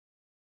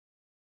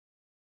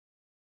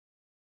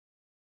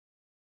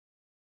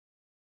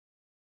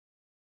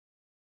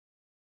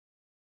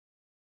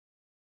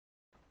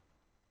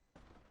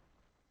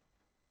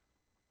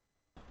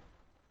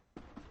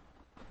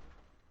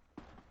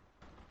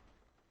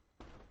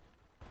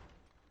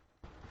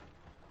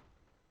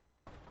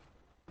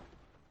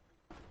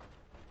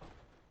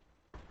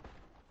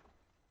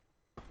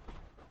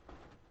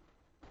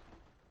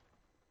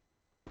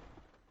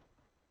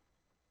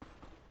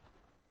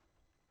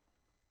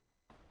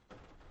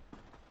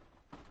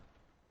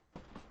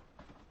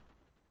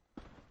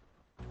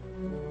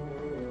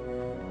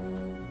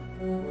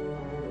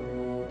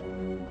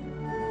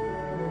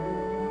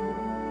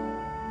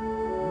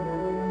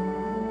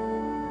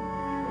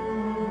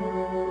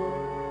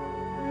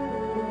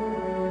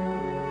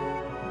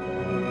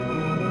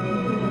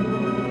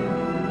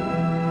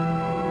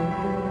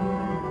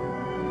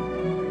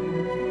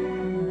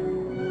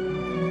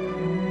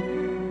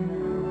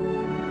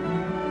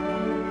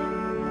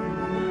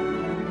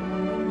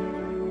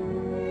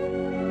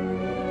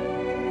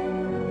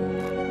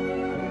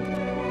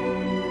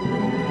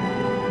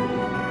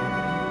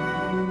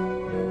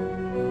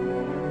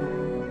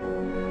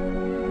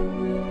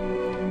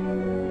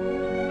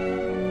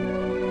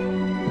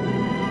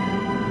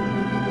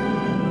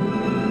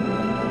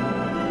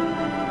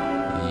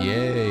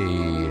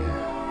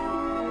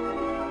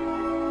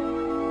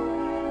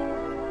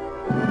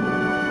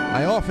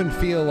often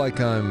feel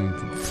like I'm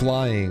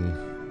flying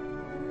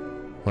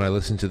when I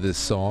listen to this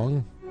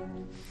song.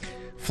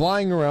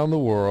 Flying around the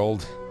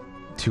world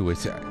to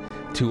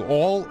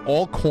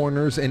all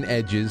corners and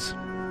edges.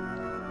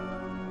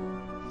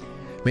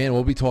 Man,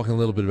 we'll be talking a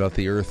little bit about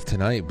the Earth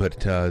tonight, but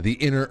the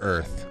inner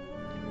Earth.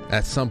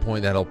 At some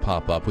point that'll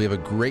pop up. We have a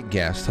great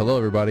guest. Hello,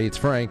 everybody. It's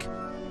Frank.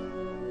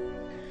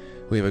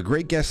 We have a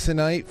great guest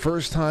tonight.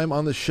 First time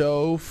on the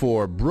show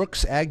for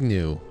Brooks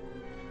Agnew.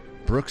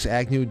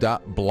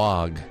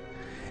 BrooksAgnew.blog.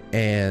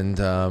 And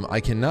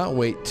I cannot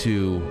wait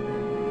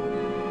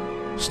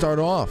to start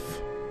off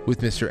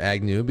with Mr.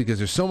 Agnew because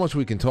there's so much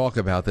we can talk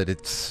about that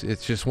it's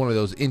just one of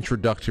those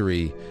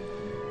introductory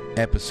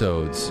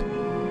episodes.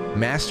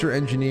 Master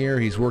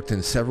engineer, he's worked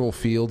in several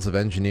fields of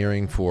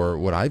engineering for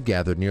what I've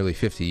gathered nearly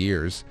 50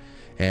 years,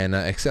 and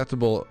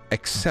exceptional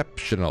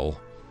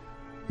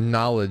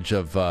knowledge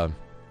of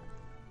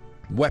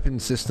weapon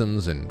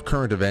systems and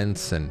current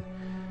events. And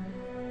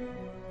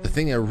the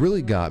thing that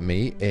really got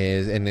me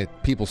is, and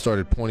people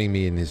started pointing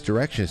me in his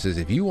direction, says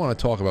if you want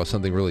to talk about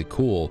something really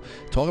cool,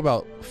 talk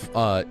about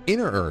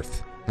inner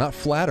Earth, not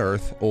flat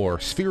Earth or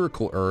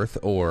spherical Earth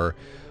or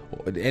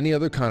any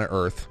other kind of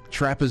Earth,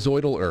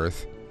 trapezoidal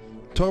Earth.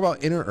 Talk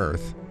about inner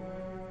Earth,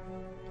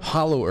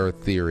 hollow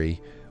Earth theory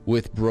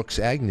with Brooks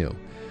Agnew.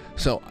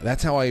 So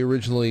that's how I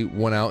originally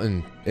went out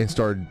and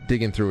started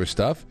digging through his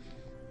stuff.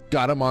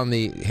 Got him on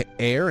the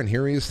air, and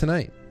here he is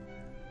tonight.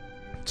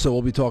 So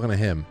we'll be talking to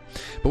him.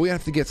 But we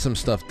have to get some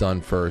stuff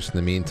done first in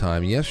the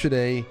meantime.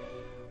 Yesterday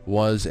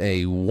was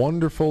a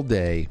wonderful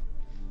day,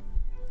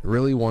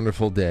 really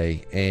wonderful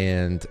day.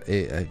 And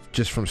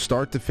just from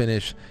start to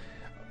finish,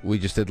 we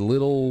just did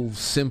little,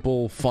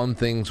 simple, fun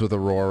things with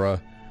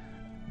Aurora.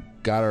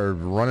 Got her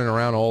running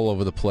around all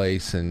over the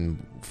place,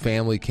 and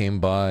family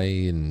came by,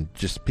 and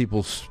just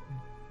people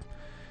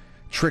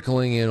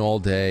trickling in all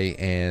day,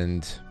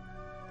 and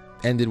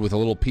ended with a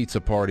little pizza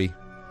party.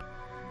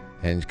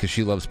 And because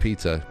she loves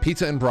pizza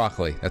and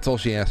broccoli, that's all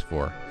she asked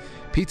for,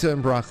 pizza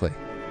and broccoli.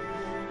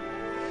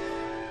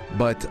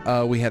 But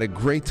we had a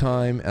great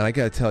time, and I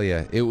gotta tell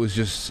you, it was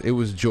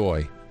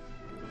joy.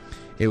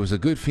 It was a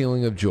good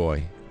feeling of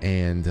joy,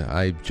 and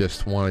I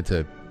just wanted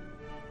to.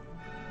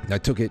 I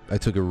took it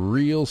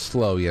real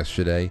slow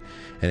yesterday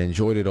and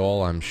enjoyed it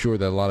all. I'm sure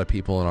that a lot of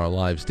people in our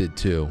lives did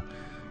too,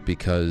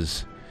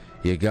 because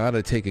you got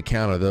to take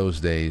account of those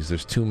days.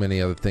 There's too many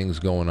other things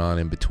going on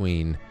in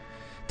between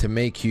to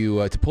make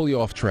you to pull you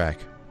off track.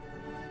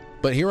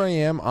 But here I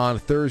am on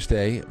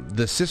Thursday.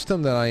 The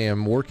system that I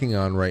am working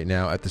on right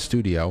now at the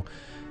studio,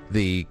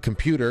 the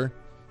computer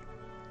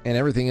and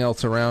everything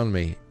else around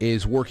me,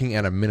 is working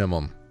at a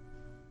minimum.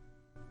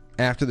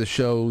 After the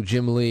show,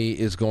 Jim Lee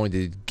is going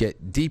to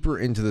get deeper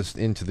into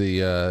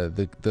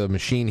the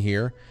machine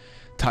here,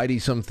 tidy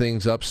some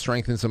things up,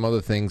 strengthen some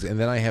other things, and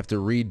then I have to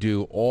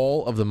redo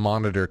all of the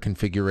monitor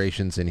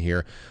configurations in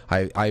here.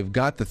 I've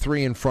got the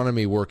 3 in front of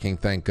me working,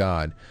 thank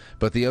God,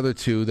 but the other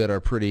 2 that are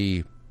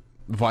pretty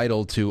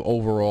vital to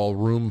overall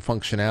room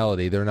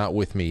functionality, they're not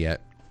with me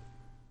yet.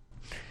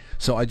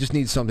 So I just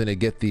need something to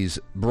get these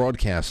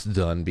broadcasts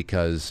done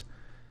because,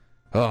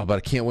 but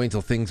I can't wait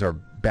until things are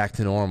back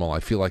to normal. I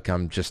feel like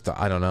I'm just,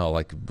 I don't know,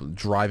 like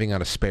driving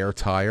on a spare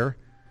tire,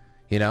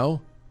 you know?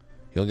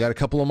 You only got a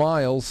couple of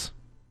miles.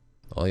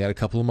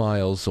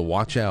 So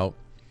watch out.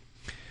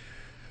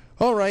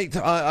 All right,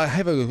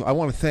 I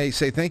want to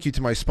say thank you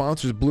to my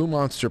sponsors,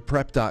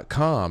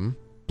 BlueMonsterPrep.com.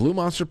 Blue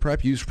Monster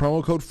Prep, use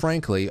promo code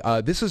Frankly.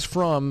 This is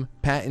from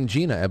Pat and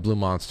Gina at Blue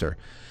Monster.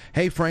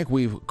 Hey, Frank,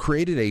 we've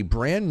created a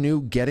brand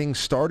new Getting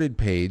Started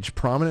page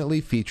prominently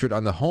featured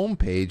on the home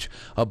page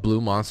of Blue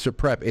Monster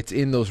Prep. It's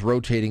in those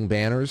rotating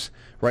banners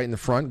right in the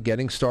front,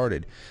 Getting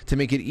Started, to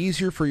make it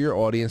easier for your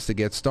audience to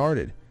get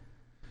started.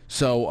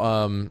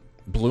 So,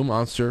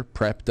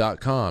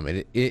 BlueMonsterPrep.com.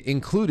 It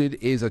included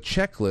is a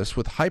checklist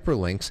with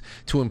hyperlinks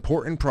to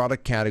important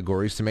product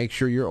categories to make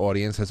sure your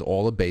audience has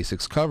all the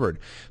basics covered.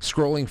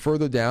 Scrolling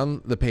further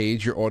down the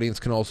page, your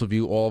audience can also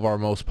view all of our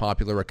most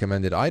popular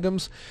recommended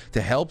items to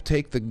help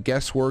take the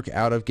guesswork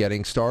out of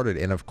getting started.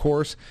 And of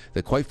course,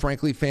 the Quite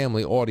Frankly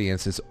family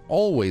audience is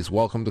always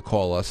welcome to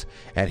call us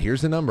at,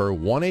 here's the number,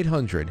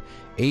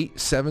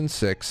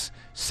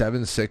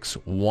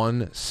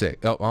 1-800-876-7616.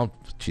 Oh,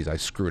 geez, I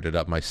screwed it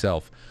up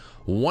myself.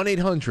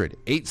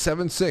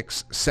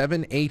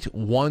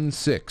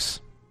 1-800-876-7816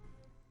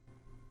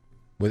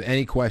 with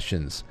any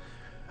questions.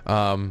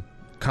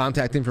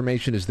 Contact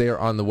information is there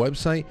on the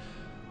website,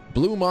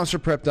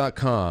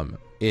 BlueMonsterPrep.com.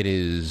 It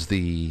is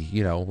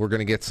we're going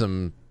to get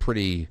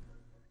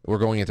we're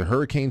going into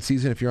hurricane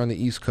season if you're on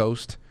the East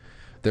Coast.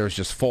 There's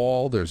just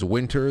fall, there's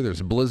winter,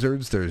 there's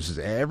blizzards, there's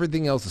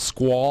everything else, the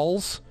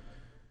squalls.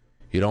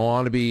 You don't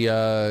want to be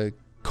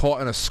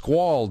caught in a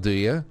squall, do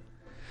you?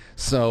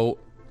 So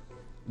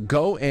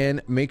go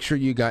and make sure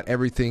you got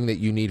everything that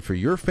you need for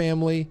your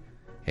family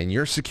and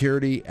your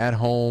security at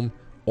home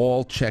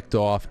all checked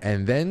off,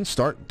 and then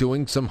start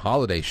doing some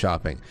holiday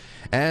shopping.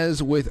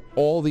 As with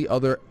all the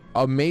other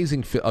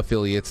amazing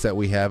affiliates that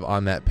we have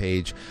on that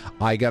page,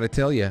 I got to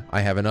tell you,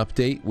 I have an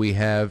update. We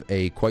have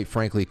a Quite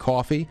Frankly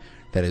coffee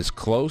that is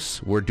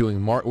close. We're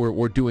doing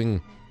we're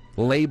doing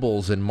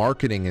labels and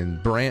marketing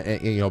and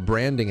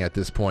branding at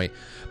this point,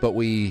 but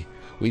we've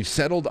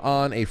settled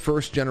on a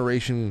first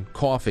generation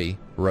coffee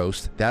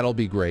roast. That'll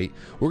be great.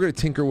 We're going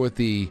to tinker with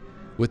the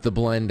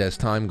blend as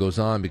time goes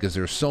on because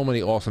there's so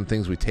many awesome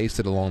things we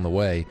tasted along the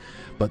way.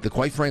 But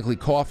quite frankly,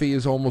 coffee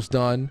is almost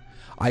done.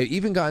 I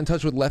even got in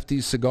touch with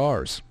Lefty's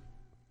Cigars,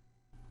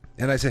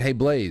 and I said, "Hey,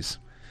 Blaze,"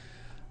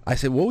 I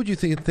said, "what would you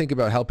think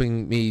about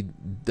helping me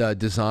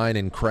design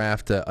and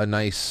craft a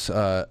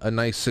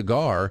nice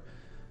cigar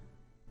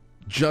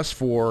just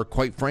for,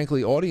 quite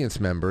frankly, audience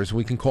members?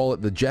 We can call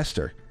it the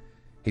Jester."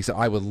 He said,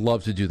 "I would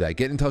love to do that.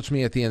 Get in touch with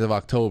me at the end of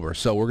October."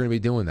 So we're going to be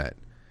doing that.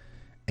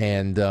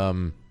 And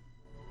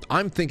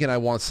I'm thinking I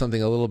want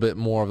something a little bit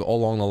more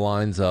along the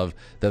lines of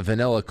the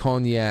vanilla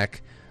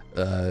cognac.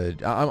 I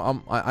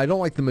don't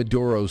like the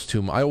Maduros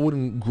too much. I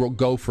wouldn't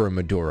go for a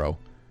Maduro.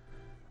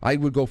 I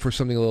would go for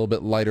something a little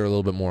bit lighter, a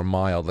little bit more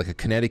mild, like a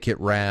Connecticut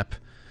wrap,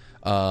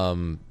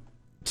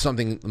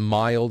 something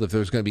mild. If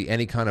there's going to be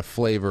any kind of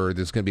flavor,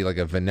 there's going to be like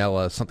a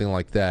vanilla, something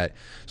like that.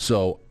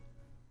 So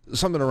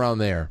something around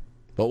there.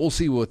 But we'll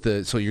see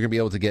so you're going to be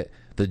able to get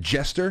the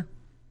Jester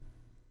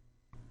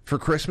for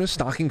Christmas,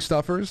 stocking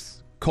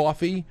stuffers,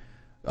 coffee,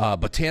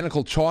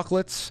 botanical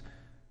chocolates,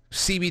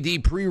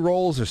 CBD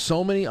pre-rolls. There's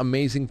so many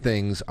amazing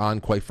things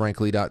on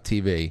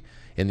quitefrankly.tv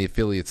in the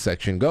affiliates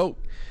section. Go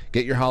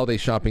get your holiday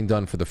shopping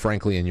done for the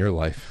Frankly in your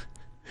life.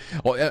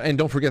 Oh, and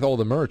don't forget all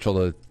the merch,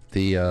 all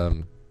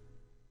the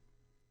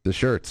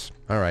shirts.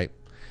 All right.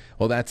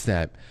 Well, that's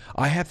that.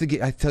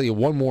 I tell you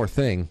one more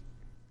thing.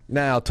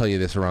 I'll tell you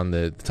this around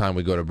the time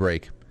we go to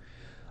break.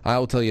 I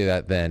will tell you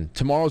that then.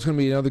 Tomorrow's going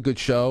to be another good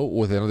show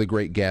with another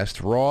great guest.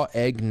 Raw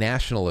Egg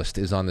Nationalist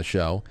is on the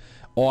show,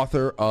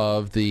 author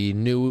of the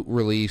new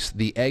release,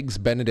 The Eggs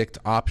Benedict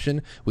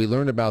Option. We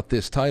learned about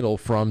this title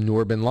from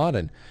Noor bin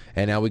Laden.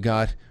 And now we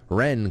got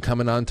Ren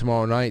coming on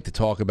tomorrow night to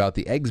talk about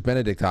the Eggs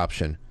Benedict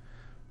Option.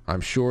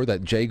 I'm sure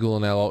that Jay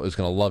Gulanello is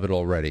going to love it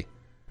already.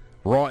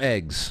 Raw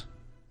eggs.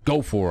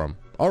 Go for them.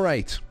 All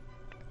right.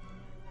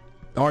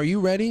 Are you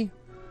ready?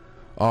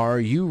 Are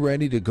you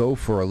ready to go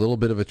for a little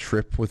bit of a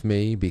trip with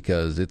me?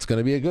 Because it's going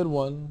to be a good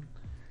one.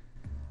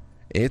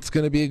 It's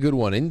going to be a good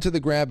one. Into the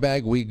grab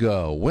bag we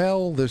go.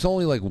 Well, there's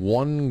only like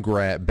one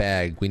grab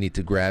bag we need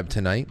to grab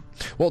tonight.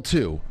 Well,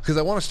 two. Because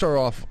I want to start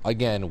off,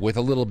 again, with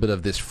a little bit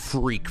of this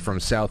freak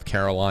from South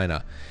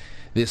Carolina.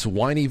 This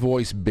whiny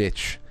voice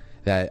bitch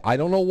that I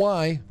don't know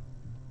why.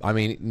 I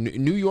mean,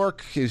 New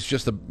York is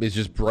just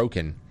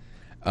broken.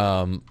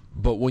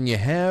 But when you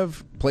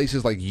have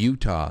places like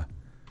Utah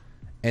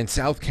and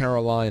South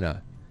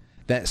Carolina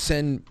that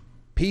send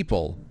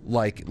people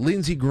like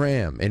Lindsey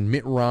Graham and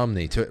Mitt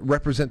Romney to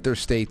represent their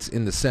states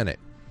in the Senate,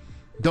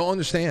 don't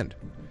understand.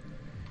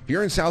 If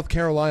you're in South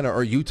Carolina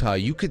or Utah,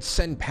 you could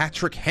send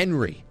Patrick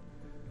Henry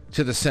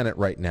to the Senate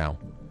right now.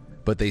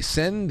 But they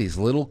send these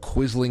little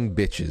quizzling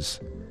bitches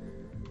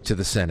to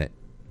the Senate.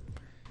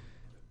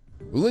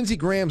 Lindsey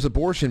Graham's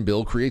abortion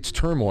bill creates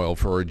turmoil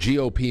for a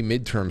GOP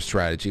midterm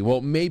strategy.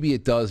 Well, maybe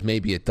it does,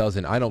 maybe it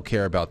doesn't. I don't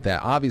care about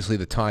that. Obviously,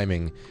 the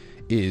timing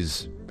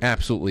is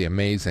absolutely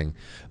amazing.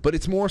 But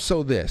it's more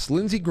so this.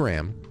 Lindsey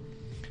Graham,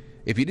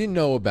 if you didn't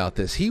know about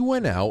this, he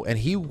went out and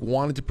he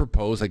wanted to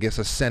propose, I guess,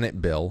 a Senate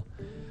bill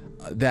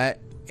that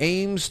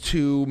aims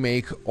to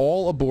make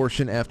all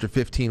abortion after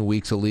 15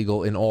 weeks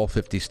illegal in all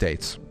 50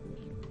 states.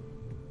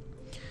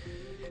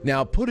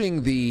 Now,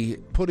 putting the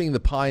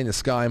pie in the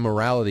sky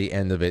morality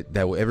end of it,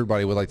 that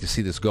everybody would like to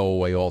see this go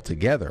away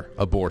altogether,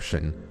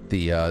 abortion,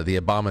 the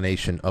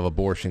abomination of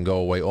abortion go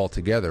away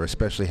altogether,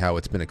 especially how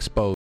it's been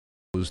exposed,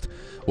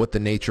 what the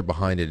nature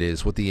behind it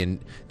is, what the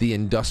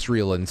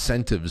industrial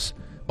incentives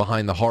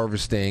behind the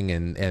harvesting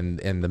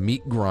and the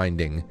meat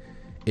grinding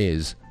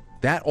is.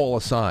 That all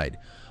aside,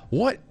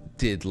 what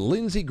did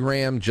Lindsey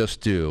Graham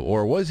just do,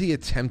 or was he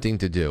attempting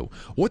to do?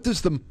 What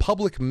does the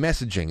public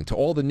messaging to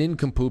all the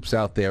nincompoops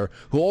out there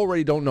who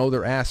already don't know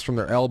their ass from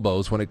their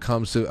elbows when it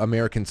comes to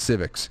American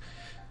civics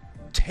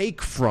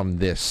take from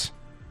this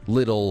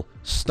little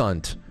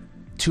stunt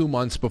 2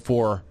 months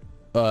before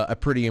a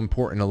pretty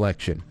important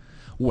election?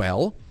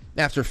 Well,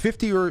 after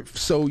 50 or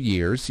so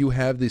years, you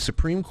have the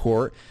Supreme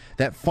Court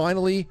that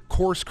finally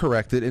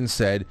course-corrected and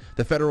said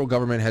the federal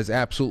government has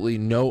absolutely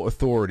no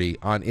authority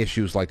on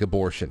issues like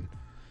abortion.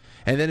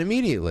 And then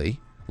immediately,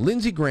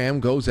 Lindsey Graham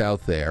goes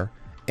out there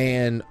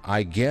and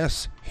I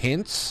guess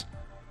hints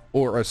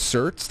or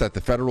asserts that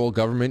the federal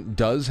government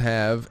does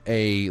have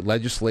a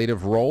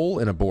legislative role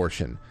in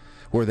abortion,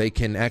 where they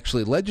can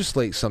actually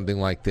legislate something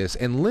like this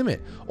and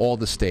limit all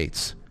the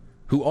states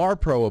who are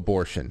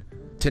pro-abortion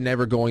to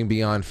never going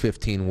beyond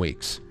 15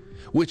 weeks,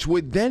 which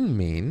would then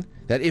mean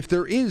that if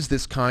there is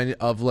this kind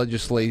of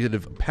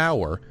legislative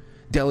power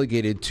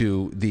delegated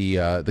to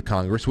the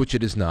Congress, which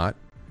it is not,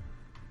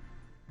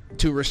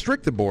 to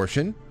restrict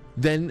abortion,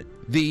 then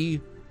the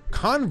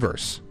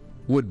converse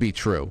would be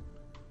true.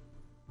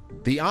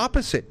 The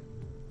opposite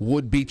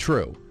would be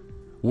true,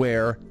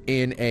 where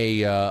in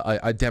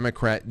a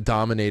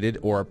Democrat-dominated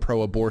or a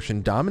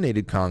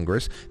pro-abortion-dominated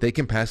Congress, they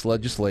can pass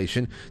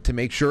legislation to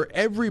make sure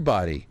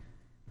everybody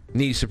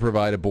needs to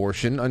provide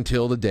abortion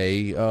until the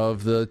day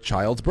of the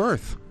child's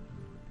birth.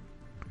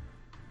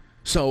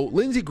 So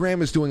Lindsey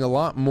Graham is doing a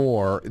lot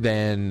more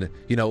than,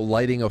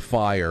 lighting a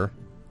fire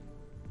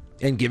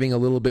and giving a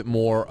little bit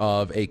more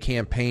of a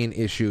campaign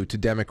issue to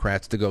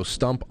Democrats to go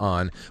stump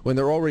on when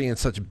they're already in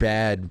such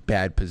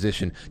bad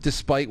position,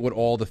 despite what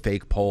all the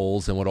fake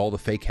polls and what all the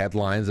fake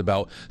headlines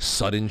about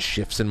sudden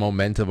shifts in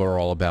momentum are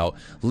all about.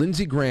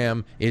 Lindsey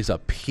Graham is a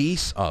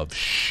piece of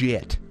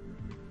shit.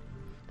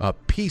 A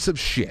piece of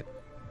shit.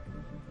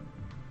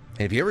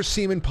 And if you ever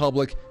see him in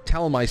public,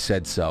 tell him I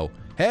said so.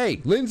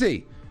 Hey,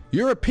 Lindsey,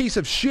 you're a piece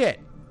of shit.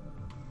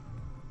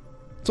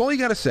 That's all you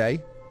got to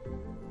say.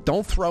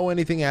 Don't throw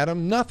anything at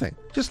him, nothing.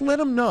 Just let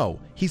him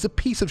know he's a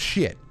piece of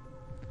shit.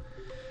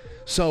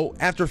 So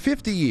after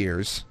 50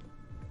 years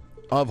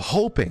of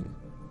hoping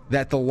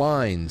that the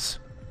lines,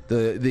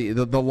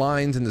 the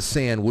lines in the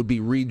sand would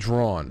be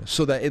redrawn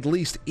so that at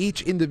least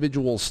each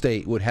individual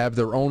state would have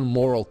their own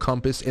moral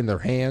compass in their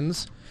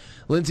hands,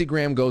 Lindsey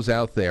Graham goes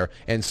out there,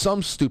 and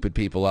some stupid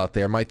people out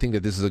there might think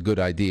that this is a good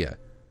idea.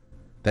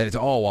 That it's,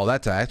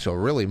 that's actually a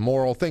really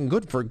moral thing.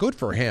 Good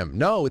for him.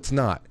 No, it's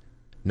not.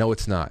 No,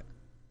 it's not.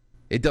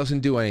 It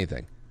doesn't do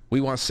anything.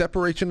 We want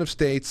separation of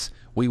states.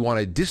 We want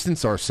to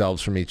distance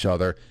ourselves from each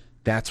other.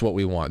 That's what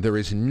we want. There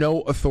is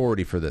no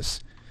authority for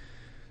this.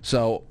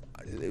 So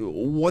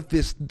what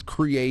this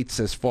creates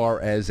as far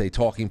as a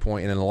talking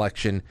point in an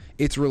election,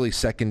 it's really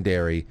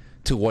secondary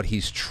to what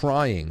he's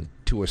trying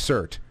to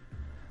assert.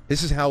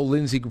 This is how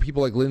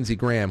people like Lindsey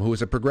Graham, who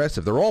is a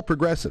progressive, they're all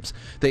progressives.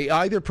 They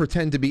either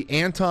pretend to be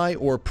anti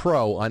or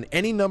pro on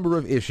any number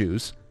of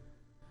issues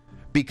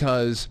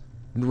because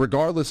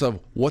regardless of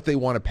what they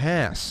want to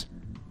pass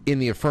in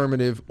the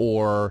affirmative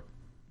or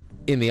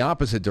in the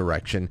opposite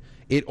direction,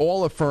 it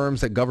all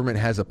affirms that government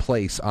has a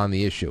place on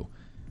the issue.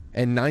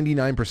 And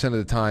 99% of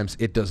the times,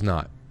 it does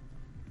not.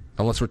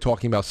 Unless we're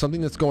talking about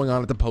something that's going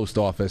on at the post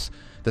office,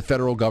 the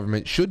federal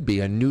government should be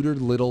a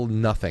neutered little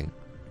nothing.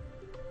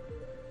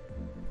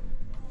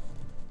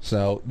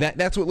 So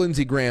that's what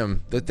Lindsey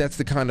Graham, that's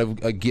the kind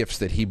of gifts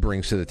that he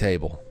brings to the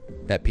table.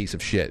 That piece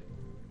of shit.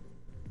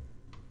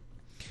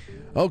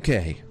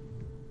 Okay.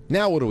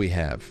 Now what do we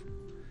have?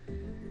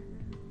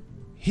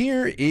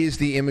 Here is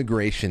the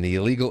immigration, the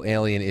illegal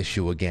alien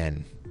issue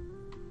again.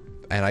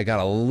 And I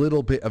got a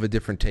little bit of a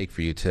different take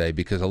for you today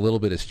because a little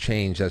bit has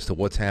changed as to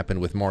what's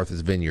happened with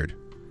Martha's Vineyard.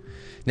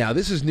 Now,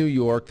 this is New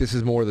York. This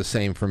is more of the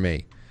same for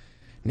me.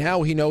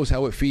 Now he knows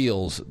how it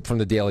feels from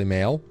the Daily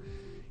Mail.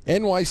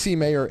 NYC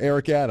Mayor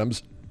Eric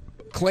Adams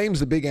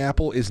claims the Big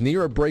Apple is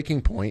near a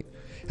breaking point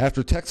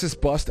after Texas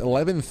bussed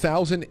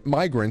 11,000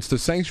 migrants to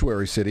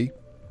Sanctuary City,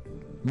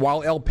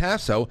 while El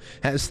Paso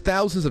has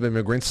thousands of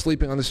immigrants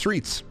sleeping on the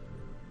streets.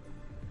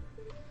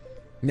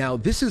 Now,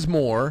 this is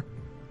more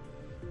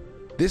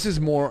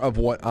of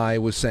what I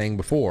was saying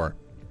before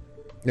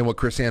and what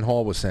Chris Ann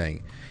Hall was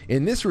saying.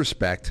 In this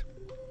respect,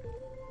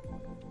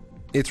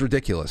 it's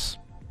ridiculous.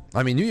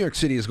 I mean, New York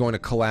City is going to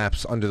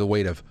collapse under the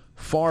weight of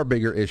far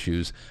bigger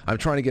issues. I'm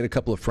trying to get a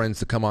couple of friends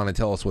to come on and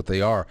tell us what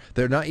they are.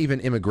 They're not even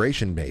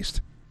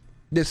immigration-based.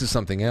 This is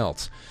something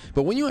else.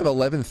 But when you have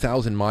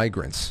 11,000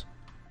 migrants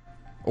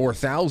or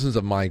thousands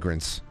of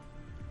migrants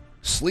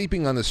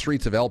sleeping on the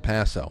streets of El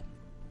Paso,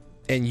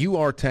 and you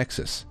are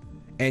Texas,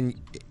 and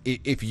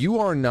if you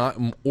are not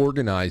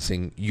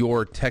organizing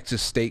your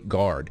Texas State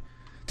Guard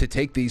to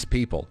take these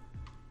people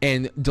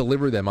and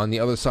deliver them on the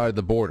other side of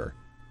the border,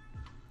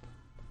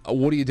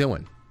 what are you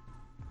doing?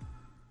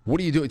 What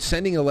are you doing?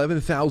 Sending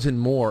 11,000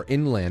 more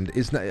inland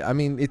is not. I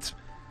mean, it's.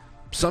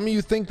 Some of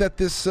you think that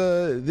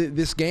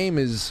this game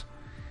is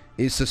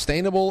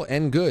sustainable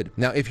and good.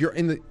 Now, if you're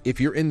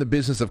in the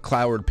business of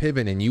Cloward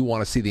Piven and you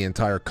want to see the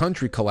entire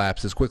country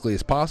collapse as quickly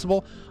as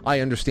possible, I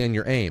understand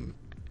your aim,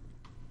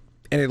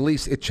 and at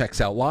least it checks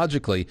out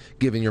logically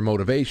given your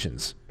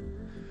motivations.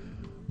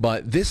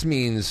 But this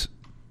means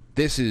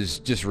this is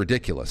just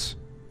ridiculous.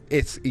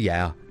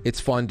 It's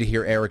fun to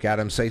hear Eric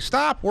Adams say,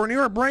 "Stop, we're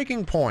near a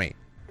breaking point."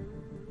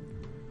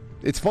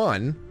 It's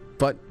fun,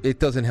 but it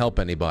doesn't help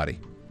anybody.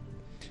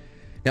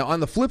 Now, on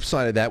the flip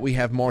side of that, we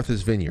have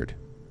Martha's Vineyard.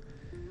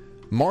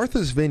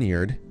 Martha's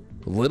Vineyard,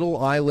 little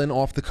island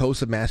off the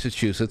coast of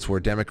Massachusetts where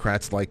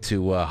Democrats like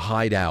to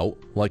hide out,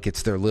 like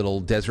it's their little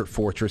desert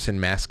fortress and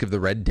Mask of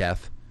the Red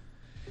Death.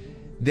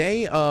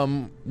 We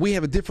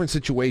have a different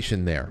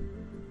situation there.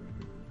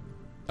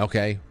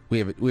 Okay? We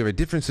have a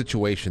different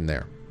situation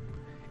there.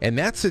 And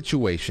that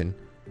situation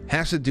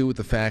has to do with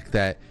the fact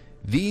that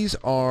these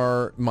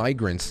are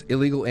migrants,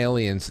 illegal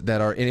aliens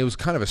that are, and it was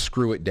kind of a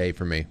screw it day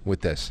for me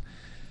with this.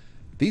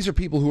 These are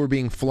people who are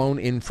being flown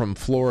in from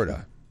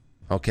Florida.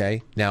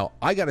 Okay? Now,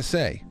 I got to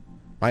say,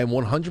 I am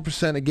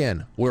 100%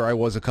 again where I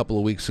was a couple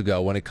of weeks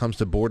ago when it comes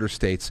to border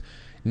states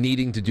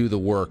needing to do the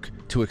work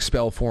to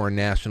expel foreign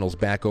nationals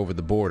back over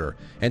the border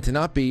and to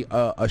not be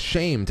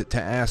ashamed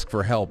to ask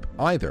for help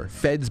either.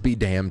 Feds be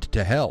damned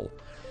to hell.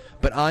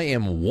 But I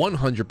am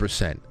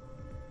 100%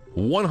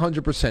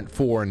 100%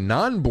 for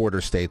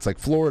non-border states like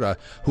Florida,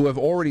 who have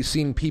already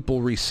seen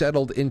people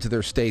resettled into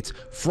their states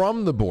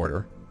from the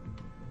border,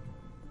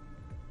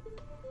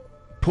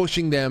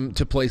 pushing them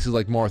to places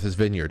like Martha's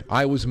Vineyard.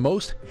 I was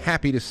most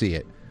happy to see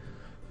it.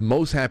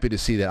 Most happy to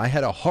see that. I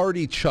had a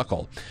hearty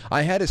chuckle.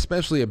 I had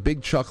especially a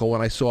big chuckle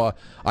when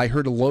I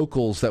heard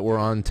locals that were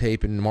on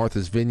tape in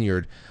Martha's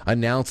Vineyard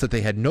announce that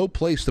they had no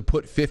place to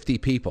put 50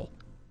 people.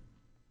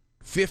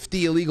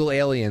 50 illegal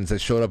aliens that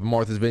showed up in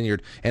Martha's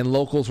Vineyard, and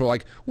locals were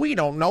like, we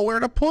don't know where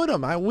to put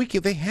them.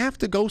 They have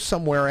to go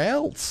somewhere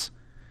else.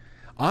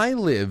 I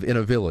live in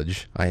a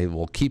village, I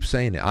will keep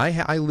saying it,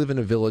 I live in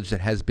a village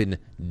that has been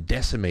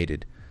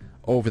decimated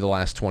over the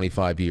last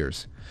 25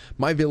 years.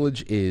 My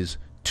village is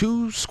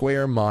 2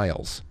 square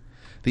miles.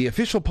 The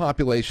official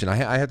population, I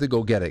had to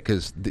go get it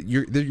because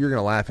you're going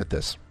to laugh at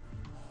this.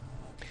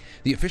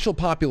 The official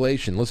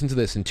population, listen to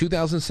this, in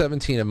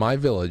 2017 in my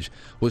village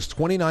was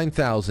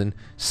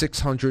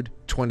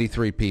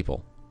 29,623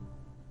 people.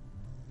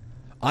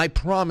 I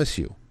promise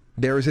you,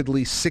 there is at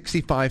least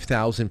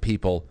 65,000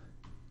 people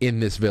in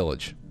this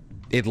village.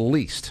 At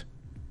least.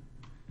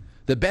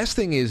 The best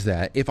thing is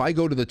that if I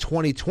go to the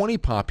 2020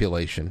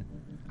 population,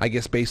 I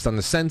guess based on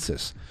the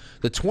census,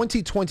 the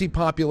 2020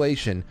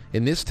 population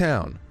in this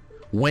town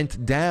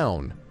went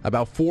down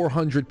about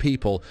 400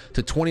 people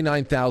to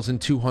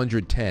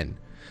 29,210.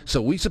 So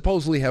we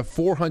supposedly have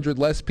 400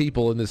 less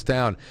people in this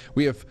town.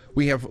 We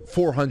have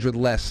 400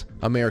 less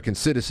American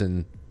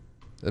citizen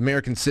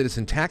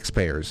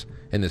taxpayers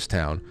in this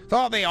town.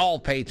 Oh, they all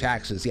pay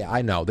taxes. Yeah,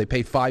 I know. They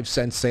pay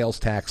 5-cent sales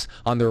tax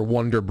on their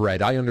Wonder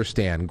Bread. I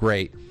understand.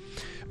 Great.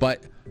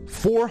 But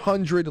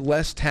 400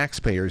 less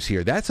taxpayers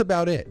here. That's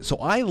about it. So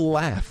I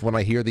laugh when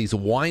I hear these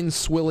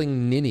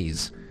wine-swilling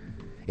ninnies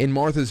in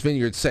Martha's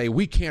Vineyard say,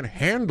 we can't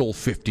handle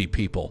 50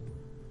 people.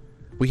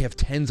 We have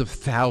tens of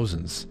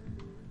thousands.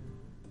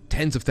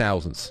 Tens of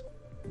thousands.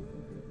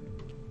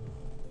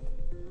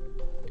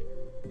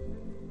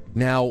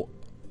 Now,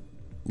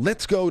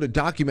 let's go to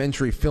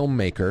documentary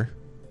filmmaker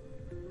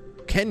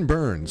Ken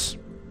Burns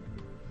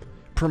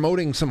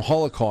promoting some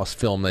Holocaust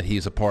film that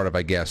he's a part of,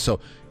 I guess. So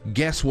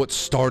guess what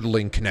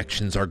startling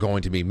connections are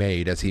going to be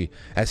made as he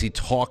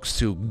talks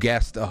to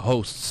guest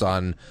hosts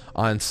on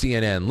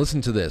CNN. Listen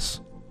to this.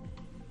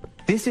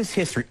 This is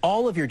history.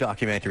 All of your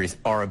documentaries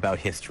are about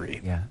history.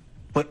 Yeah.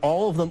 But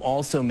all of them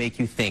also make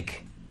you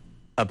think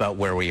about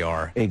where we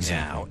are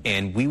now.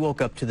 And we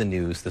woke up to the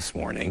news this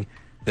morning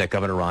that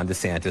Governor Ron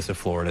DeSantis of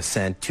Florida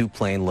sent 2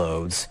 plane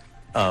loads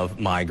of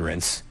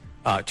migrants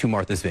to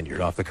Martha's Vineyard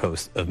off the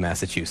coast of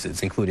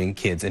Massachusetts, including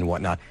kids and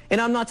whatnot.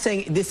 And I'm not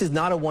saying this is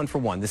not a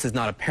one-for-one. This is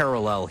not a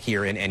parallel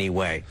here in any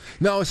way.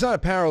 No, it's not a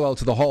parallel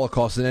to the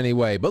Holocaust in any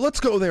way, but let's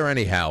go there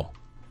anyhow.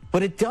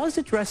 But it does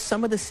address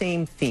some of the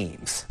same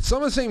themes. Some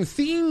of the same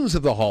themes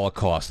of the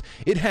Holocaust.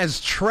 It has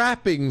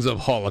trappings of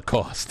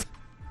Holocaust.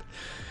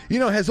 You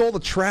know, it has all the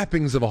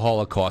trappings of a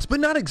Holocaust, but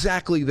not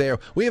exactly there.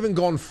 We haven't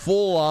gone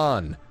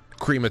full-on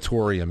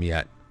crematorium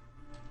yet.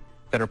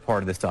 Better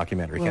part of this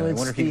documentary. Well,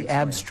 it's the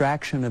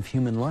abstraction of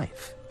human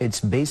life.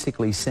 It's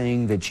basically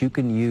saying that you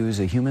can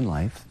use a human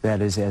life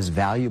that is as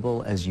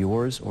valuable as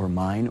yours or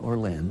mine or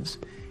Lynn's,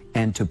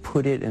 and to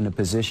put it in a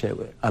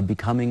position of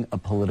becoming a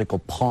political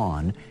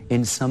pawn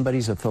in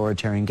somebody's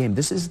authoritarian game.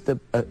 This is the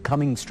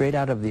coming straight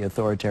out of the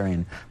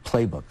authoritarian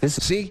playbook.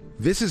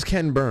 This is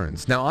Ken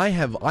Burns. Now,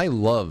 I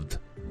love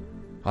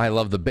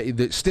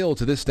still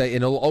to this day,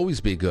 and it'll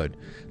always be good.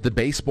 The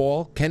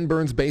baseball, Ken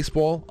Burns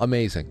baseball,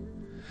 amazing.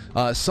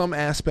 Some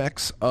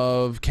aspects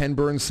of Ken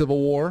Burns Civil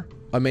War,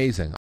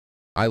 amazing.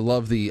 I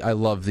love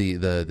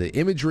the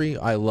imagery.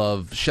 I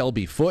love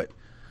Shelby Foote.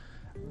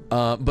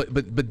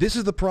 But this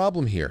is the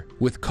problem here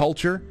with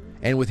culture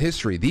and with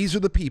history. These are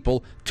the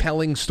people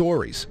telling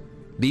stories.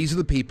 These are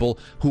the people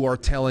who are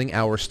telling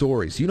our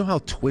stories. You know how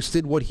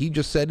twisted what he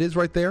just said is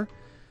right there?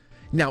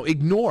 Now,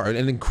 ignore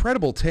an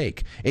incredible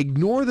take.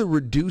 Ignore the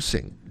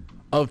reducing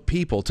of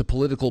people to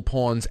political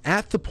pawns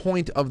at the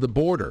point of the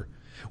border,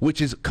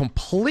 which is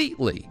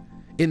completely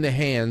in the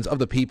hands of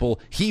the people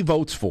he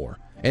votes for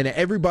and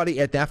everybody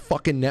at that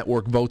fucking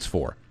network votes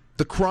for.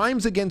 The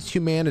crimes against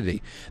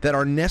humanity that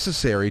are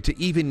necessary to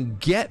even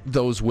get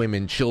those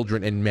women,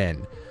 children, and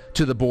men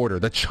to the border,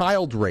 the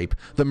child rape,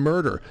 the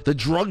murder, the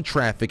drug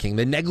trafficking,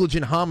 the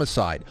negligent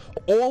homicide,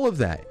 all of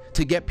that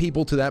to get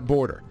people to that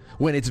border,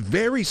 when it's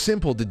very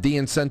simple to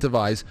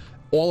de-incentivize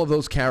all of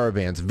those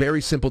caravans.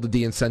 Very simple to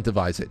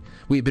de-incentivize it.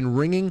 We've been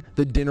ringing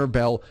the dinner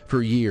bell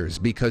for years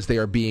because they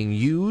are being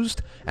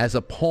used as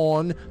a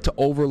pawn to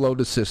overload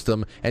the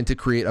system and to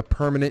create a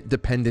permanent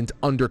dependent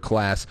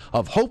underclass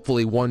of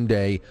hopefully one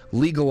day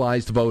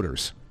legalized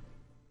voters.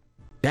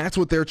 That's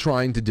what they're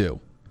trying to do.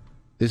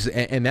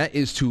 And that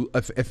is to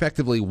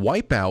effectively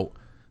wipe out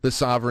the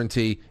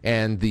sovereignty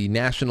and the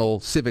national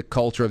civic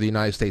culture of the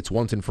United States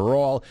once and for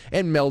all,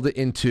 and meld it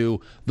into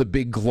the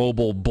big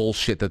global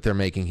bullshit that they're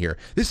making here.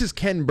 This is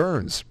Ken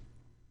Burns.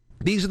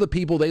 These are the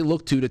people they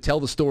look to tell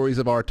the stories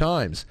of our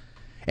times.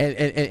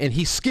 And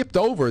he skipped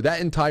over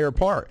that entire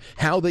part,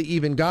 how they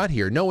even got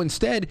here. No,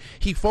 instead,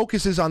 he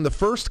focuses on the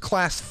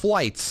first-class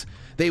flights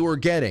they were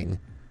getting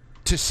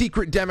to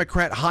secret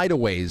Democrat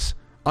hideaways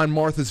on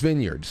Martha's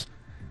Vineyard.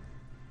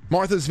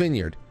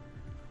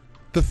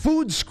 The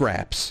food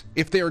scraps,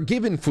 if they are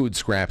given food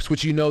scraps,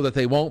 which you know that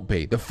they won't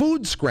be, the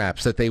food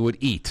scraps that they would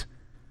eat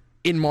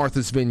in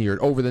Martha's Vineyard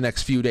over the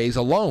next few days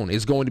alone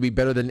is going to be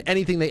better than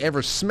anything they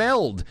ever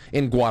smelled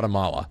in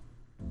Guatemala.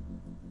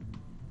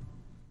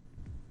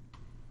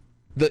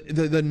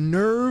 The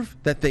nerve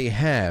that they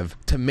have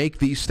to make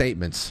these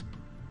statements.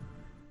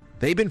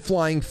 They've been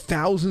flying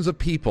thousands of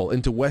people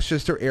into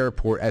Westchester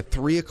Airport at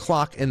 3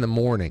 o'clock in the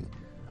morning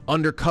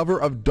under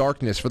cover of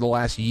darkness for the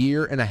last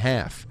year and a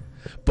half.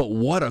 But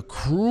what a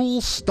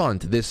cruel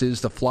stunt this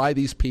is to fly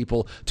these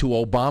people to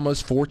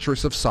Obama's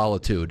Fortress of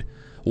Solitude.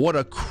 What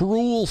a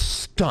cruel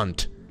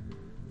stunt.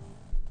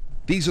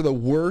 These are the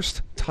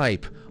worst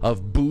type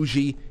of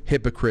bougie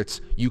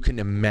hypocrites you can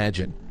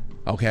imagine,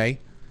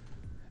 okay?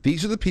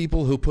 These are the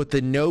people who put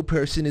the no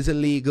person is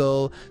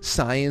illegal,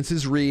 science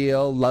is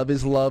real, love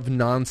is love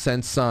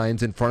nonsense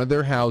signs in front of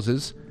their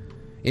houses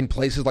in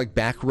places like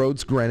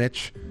Backroads,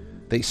 Greenwich.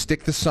 They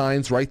stick the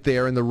signs right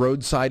there in the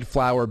roadside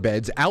flower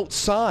beds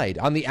outside,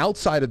 on the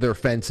outside of their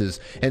fences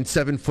and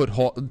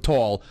 7-foot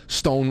tall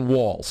stone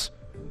walls.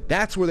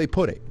 That's where they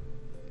put it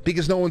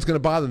because no one's going to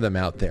bother them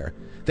out there.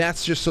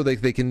 That's just so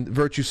they can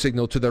virtue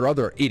signal to their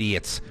other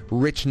idiots,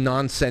 rich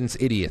nonsense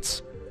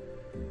idiots.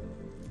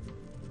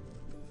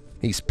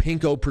 These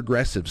pinko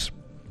progressives.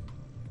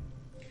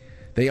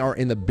 They are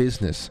in the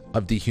business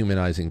of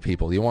dehumanizing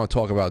people. You want to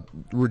talk about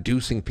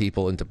reducing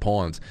people into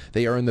pawns.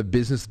 They are in the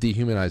business of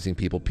dehumanizing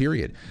people,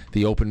 period.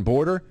 The open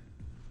border,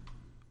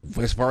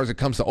 as far as it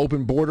comes to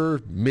open border,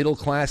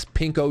 middle-class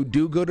pinko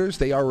do-gooders,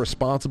 they are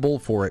responsible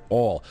for it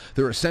all.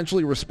 They're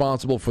essentially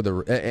responsible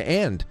for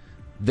and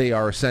they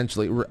are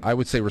essentially, I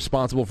would say,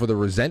 responsible for the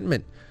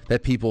resentment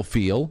that people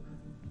feel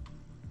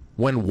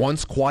when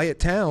once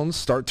quiet towns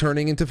start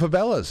turning into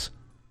favelas.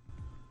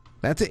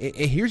 That's it.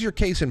 Here's your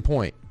case in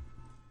point.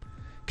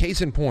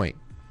 Case in point.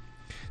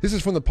 This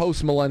is from the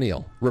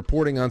Post-Millennial,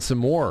 reporting on some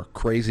more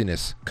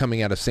craziness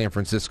coming out of San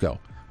Francisco,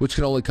 which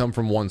can only come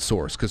from one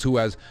source, because who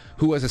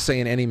has a say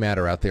in any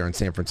matter out there in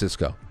San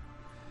Francisco?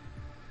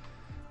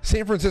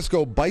 San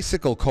Francisco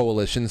Bicycle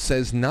Coalition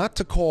says not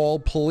to call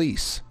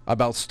police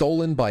about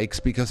stolen bikes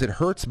because it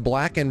hurts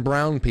black and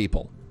brown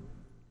people.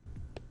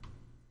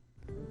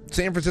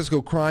 San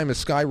Francisco crime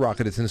has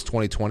skyrocketed since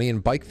 2020,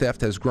 and bike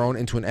theft has grown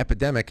into an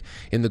epidemic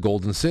in the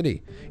Golden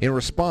City. In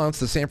response,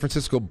 the San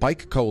Francisco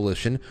Bike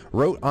Coalition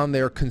wrote on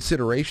their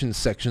considerations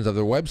sections of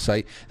their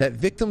website that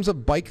victims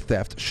of bike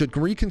theft should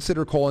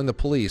reconsider calling the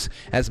police,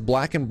 as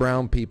black and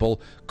brown people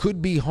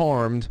could be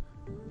harmed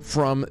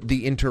from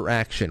the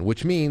interaction,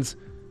 which means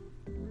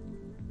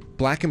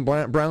black and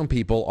brown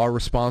people are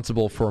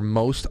responsible for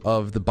most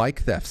of the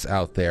bike thefts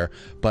out there,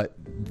 but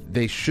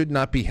they should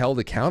not be held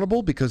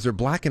accountable because they're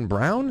black and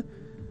brown?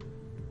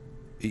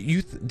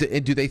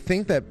 Do they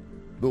think that...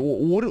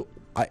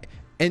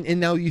 And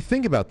now you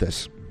think about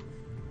this.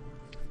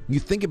 You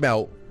think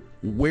about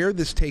where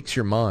this takes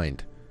your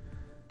mind.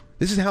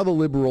 This is how the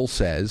liberal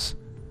says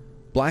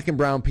black and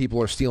brown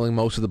people are stealing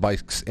most of the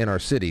bikes in our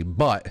city,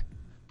 but...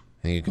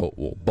 And you go,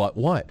 well, but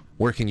what?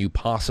 Where can you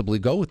possibly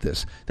go with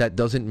this? That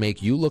doesn't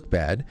make you look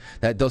bad.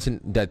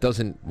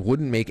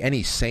 Wouldn't make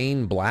any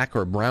sane black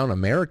or brown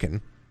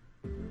American.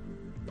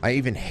 I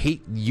even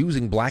hate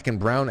using black and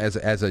brown as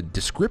a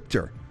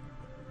descriptor.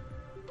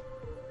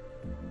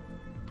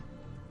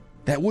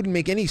 That wouldn't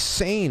make any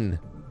sane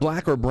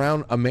black or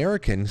brown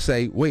American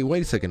say, wait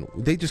a second,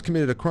 they just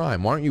committed a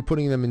crime. Why aren't you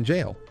putting them in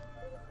jail?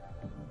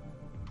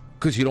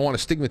 Because you don't want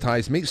to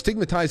stigmatize me.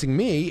 Stigmatizing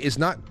me is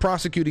not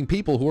prosecuting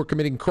people who are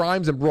committing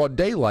crimes in broad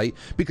daylight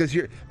because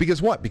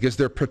what? Because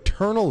they're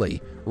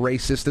paternally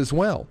racist as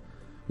well.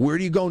 Where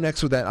do you go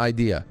next with that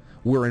idea?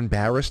 We're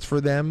embarrassed for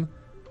them,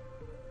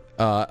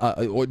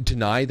 or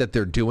deny that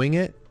they're doing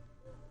it,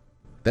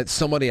 that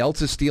somebody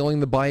else is stealing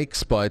the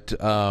bikes, but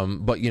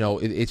you know,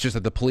 it's just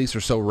that the police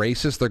are so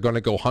racist they're going to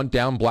go hunt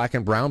down black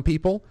and brown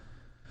people,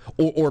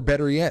 or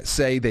better yet,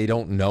 say they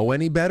don't know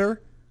any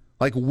better.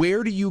 Like,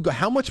 where do you go?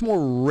 How much more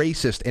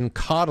racist and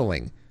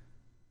coddling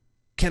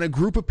can a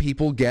group of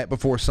people get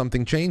before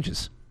something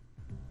changes?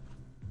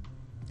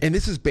 And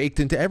this is baked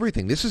into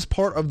everything. This is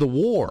part of the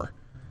war.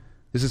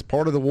 This is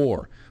part of the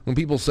war. When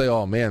people say,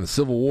 oh man, the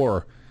Civil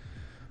War,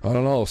 I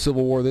don't know,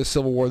 Civil War this,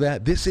 Civil War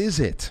that. This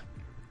is it.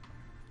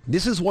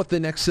 This is what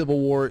the next Civil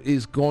War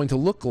is going to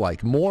look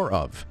like, more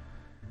of.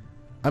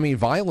 I mean,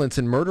 violence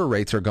and murder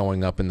rates are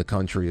going up in the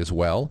country as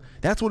well.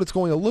 That's what it's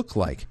going to look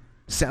like.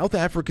 South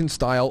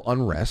African-style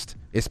unrest,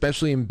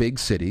 especially in big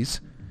cities.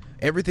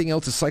 Everything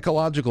else is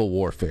psychological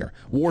warfare.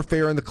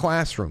 Warfare in the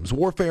classrooms.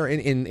 Warfare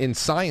in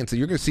science.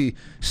 You're going to see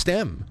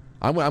STEM.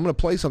 I'm going to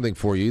play something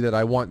for you that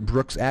I want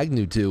Brooks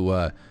Agnew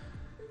to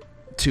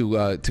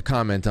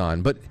comment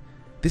on. But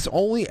this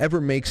only ever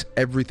makes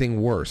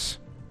everything worse,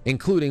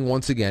 including,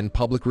 once again,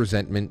 public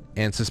resentment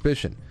and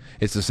suspicion.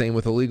 It's the same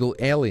with illegal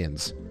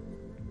aliens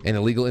and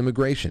illegal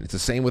immigration. It's the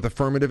same with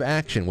affirmative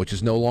action, which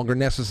is no longer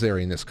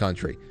necessary in this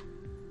country.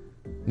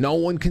 No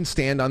one can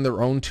stand on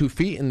their own 2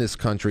 feet in this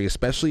country,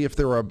 especially if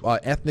they're a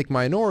ethnic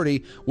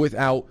minority,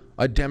 without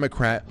a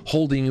Democrat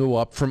holding you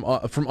up from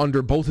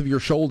under both of your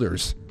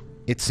shoulders,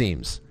 it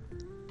seems.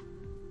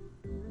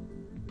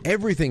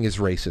 Everything is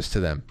racist to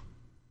them.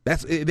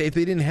 If they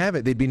didn't have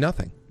it, they'd be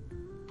nothing.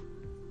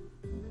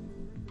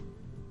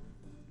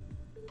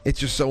 It's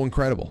just so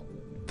incredible.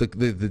 The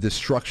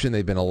destruction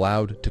they've been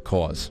allowed to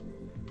cause.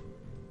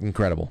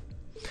 Incredible.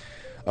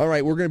 All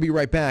right, we're going to be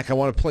right back. I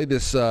want to play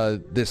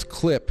this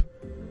clip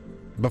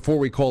before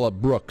we call up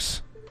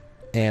Brooks,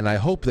 and I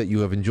hope that you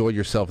have enjoyed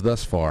yourself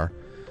thus far.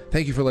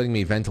 Thank you for letting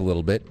me vent a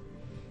little bit.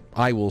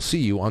 I will see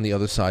you on the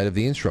other side of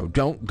the intro.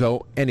 Don't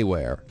go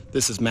anywhere.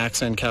 This is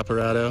Max N.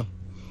 Caparato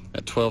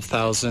at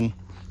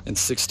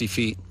 12,060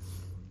 feet.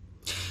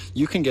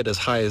 You can get as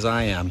high as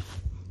I am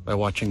by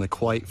watching the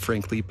Quite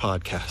Frankly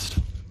podcast.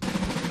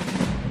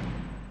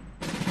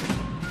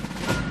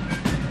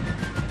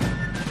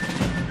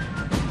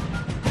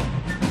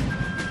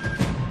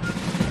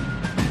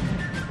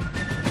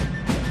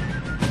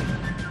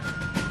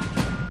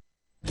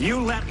 You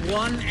let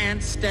one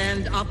ant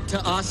stand up to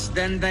us,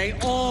 then they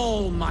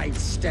all might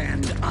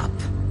stand up.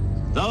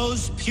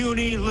 Those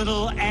puny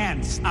little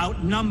ants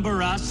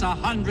outnumber us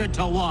 100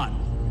 to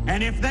 1.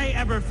 And if they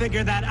ever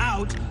figure that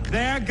out,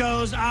 there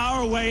goes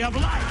our way of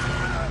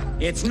life.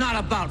 It's not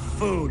about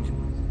food.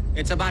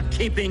 It's about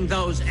keeping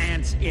those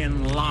ants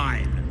in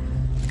line.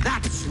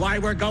 That's why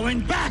we're going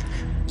back.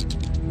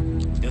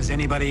 Does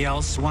anybody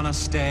else want to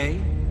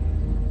stay?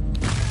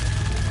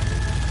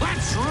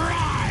 Let's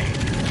ride!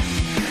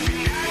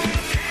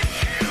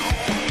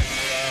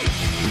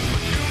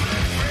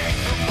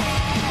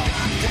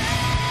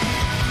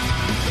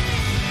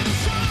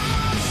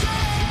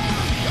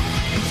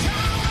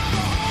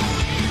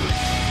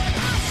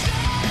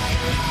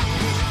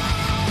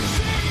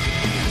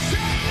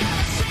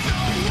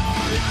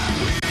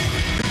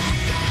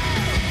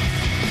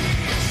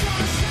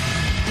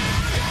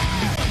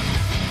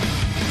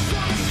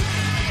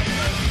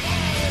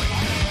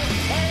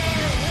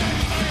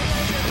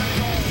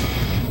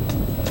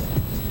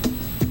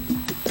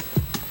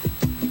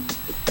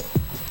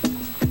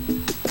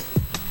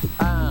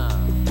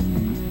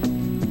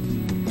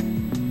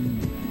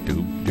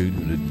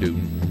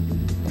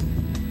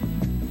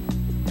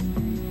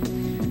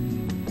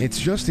 It's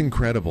just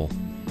incredible.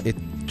 It's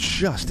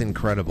just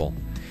incredible.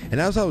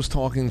 And as I was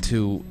talking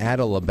to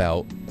Adel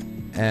about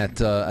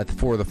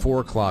for the 4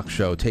 o'clock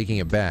show, Taking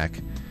It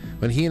Back,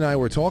 when he and I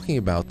were talking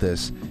about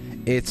this,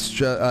 it's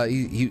just,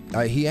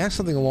 he asked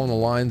something along the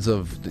lines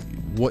of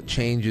what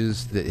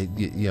changes that,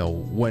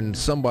 when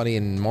somebody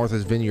in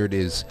Martha's Vineyard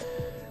is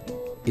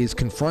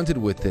confronted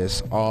with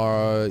this,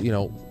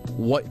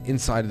 what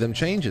inside of them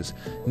changes.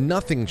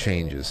 Nothing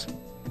changes.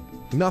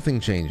 Nothing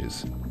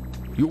changes.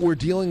 We're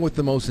dealing with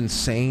the most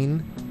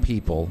insane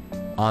people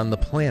on the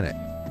planet.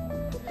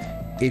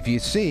 If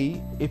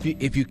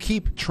you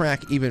keep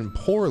track even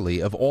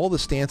poorly of all the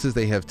stances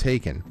they have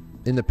taken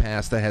in the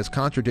past that has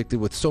contradicted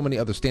with so many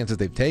other stances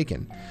they've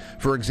taken.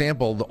 For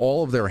example,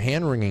 all of their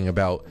hand-wringing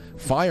about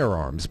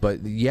firearms,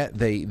 but yet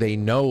they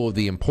know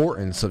the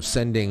importance of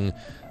sending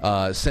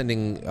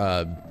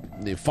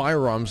the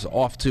firearms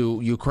off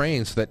to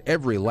Ukraine so that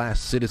every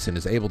last citizen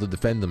is able to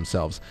defend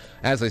themselves.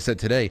 As I said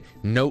today,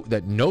 note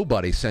that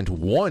nobody sent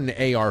one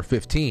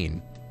AR-15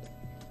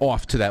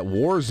 off to that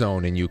war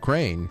zone in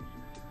Ukraine.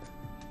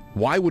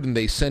 Why wouldn't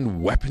they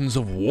send weapons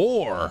of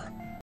war?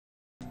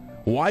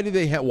 Why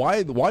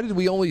did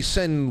we only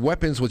send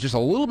weapons with just a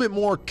little bit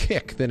more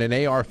kick than an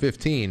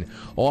AR-15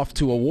 off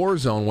to a war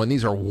zone when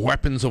these are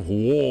weapons of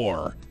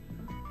war?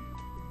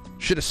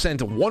 Should have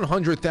sent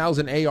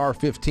 100,000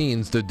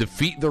 AR-15s to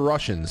defeat the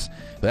Russians.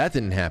 But that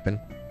didn't happen.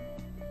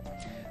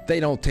 They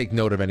don't take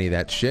note of any of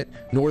that shit,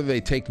 nor do they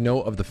take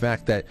note of the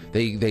fact that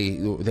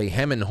they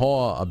hem and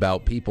haw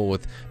about people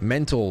with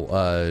mental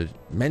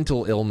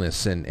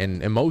illness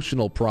and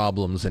emotional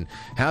problems and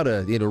how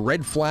to,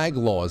 red flag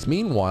laws.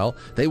 Meanwhile,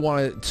 they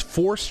want to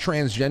force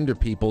transgender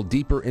people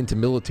deeper into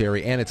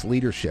military and its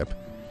leadership.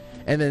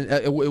 And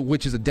then,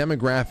 which is a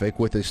demographic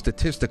with a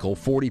statistical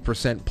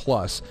 40%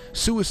 plus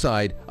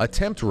suicide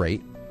attempt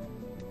rate.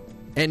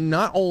 And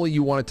not only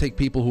you want to take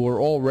people who are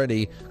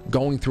already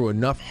going through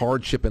enough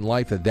hardship in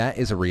life that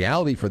is a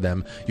reality for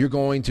them, you're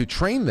going to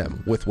train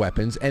them with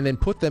weapons and then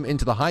put them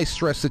into the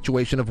high-stress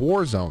situation of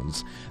war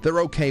zones. They're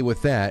okay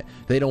with that.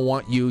 They don't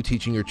want you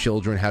teaching your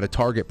children how to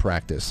target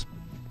practice.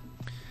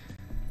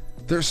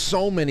 There's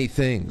so many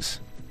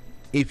things.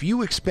 If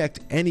you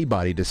expect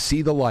anybody to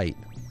see the light,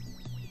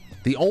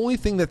 the only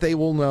thing that they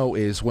will know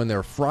is when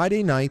their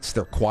Friday nights,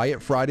 their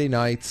quiet Friday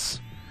nights,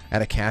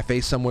 at a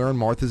cafe somewhere in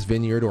Martha's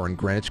Vineyard or in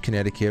Greenwich,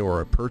 Connecticut,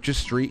 or a Purchase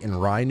Street in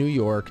Rye, New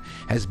York,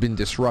 has been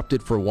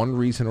disrupted for one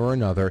reason or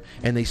another,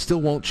 and they still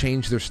won't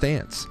change their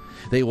stance.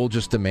 They will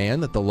just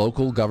demand that the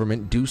local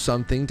government do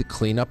something to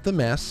clean up the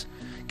mess,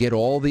 get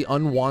all the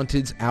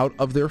unwanteds out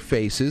of their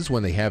faces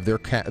when they have their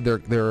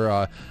Prosecco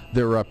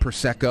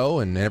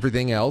and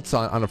everything else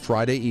on a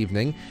Friday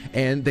evening,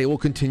 and they will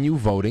continue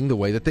voting the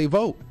way that they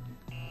vote.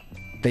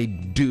 They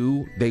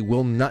do. They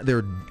will not.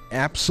 They're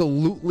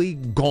absolutely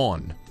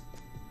gone.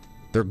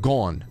 They're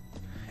gone.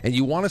 And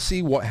you want to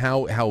see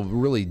how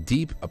really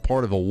deep a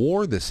part of a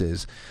war this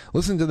is.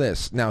 Listen to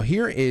this. Now,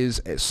 here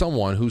is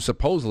someone who's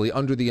supposedly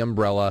under the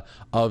umbrella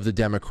of the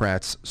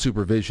Democrats'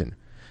 supervision.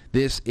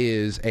 This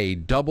is a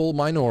double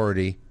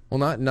minority.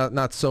 Well,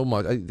 not so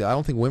much. I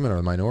don't think women are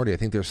a minority. I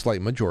think they're a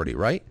slight majority,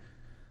 right?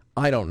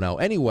 I don't know.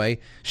 Anyway,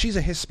 she's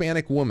a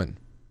Hispanic woman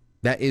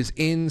that is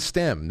in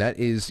STEM. That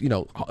is,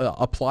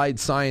 applied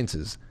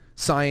sciences,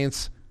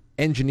 science,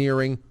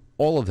 engineering,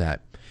 all of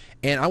that.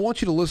 And I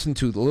want you to listen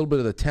to a little bit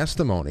of the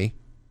testimony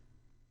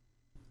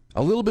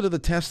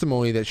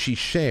that she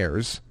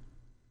shares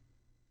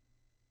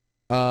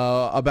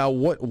about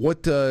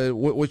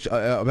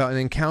about an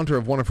encounter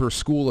of one of her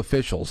school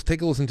officials.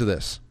 Take a listen to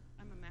this.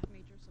 I'm a math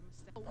major, so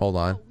I'm a Hold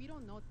on. we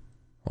don't know.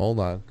 Hold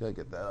on. Gotta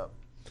get that up.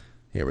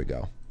 Here we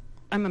go.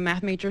 I'm a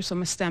math major, so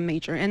I'm a STEM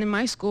major. And in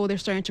my school, they're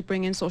starting to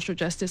bring in social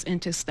justice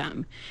into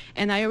STEM.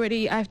 And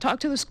I've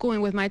talked to the school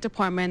and with my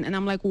department, and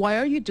I'm like, why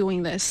are you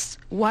doing this?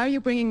 Why are you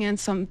bringing in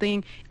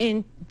something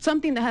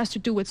that has to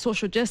do with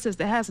social justice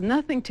that has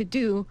nothing to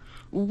do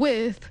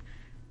with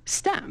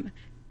STEM?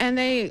 And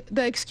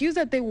the excuse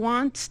that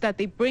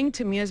they bring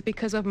to me is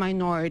because of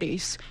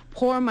minorities,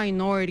 poor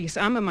minorities.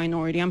 I'm a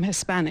minority. I'm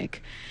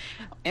Hispanic.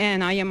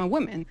 And I am a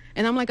woman.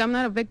 And I'm like, I'm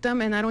not a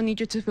victim, and I don't need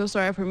you to feel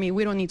sorry for me.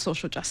 We don't need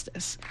social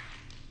justice.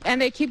 And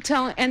they keep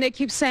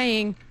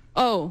saying,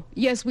 oh,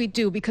 yes, we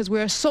do, because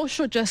we're a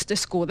social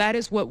justice school. That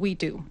is what we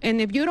do. And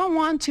if you don't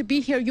want to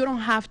be here, you don't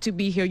have to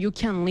be here. You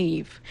can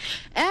leave.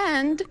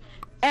 And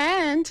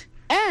my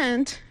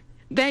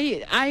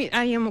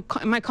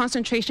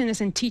concentration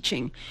is in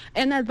teaching.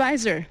 An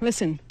advisor,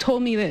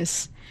 told me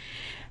this.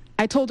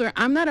 I told her,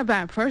 I'm not a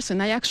bad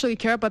person. I actually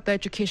care about the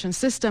education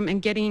system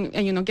and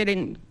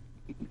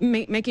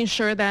making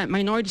sure that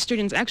minority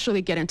students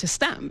actually get into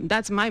STEM.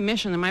 That's my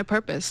mission and my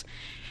purpose.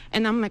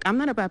 And I'm like, I'm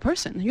not a bad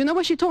person. You know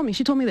what she told me?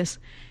 She told me this.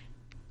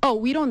 Oh,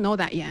 we don't know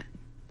that yet.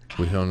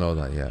 We don't know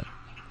that yet.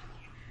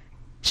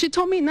 She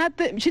told me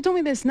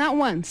this not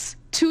once,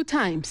 2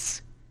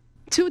 times.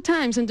 2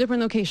 times in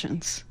different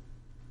locations.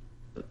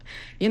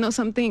 You know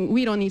something?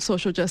 We don't need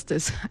social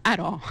justice at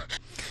all.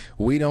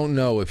 We don't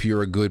know if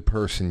you're a good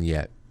person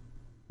yet.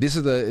 This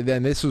was a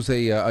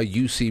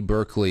UC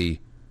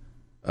Berkeley.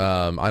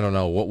 I don't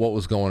know what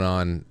was going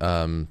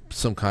on.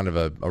 Some kind of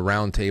a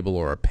round table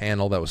or a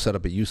panel that was set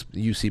up at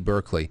UC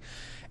Berkeley,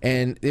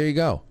 and there you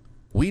go.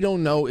 We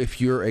don't know if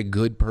you're a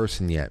good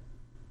person yet.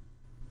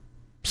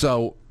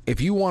 So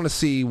if you want to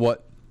see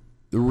what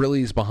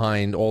really is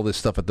behind all this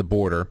stuff at the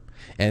border,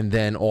 and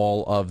then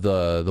all of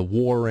the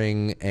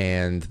warring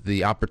and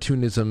the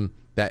opportunism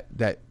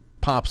that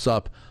pops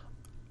up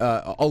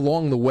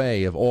along the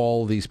way of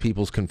all these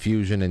people's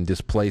confusion and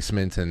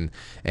displacement and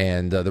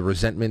the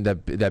resentment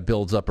that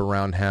builds up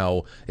around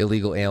how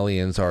illegal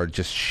aliens are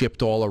just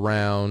shipped all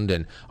around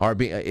and are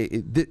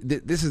being.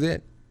 This is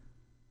it.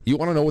 You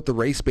want to know what the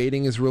race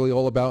baiting is really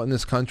all about in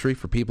this country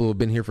for people who have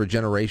been here for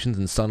generations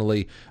and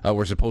suddenly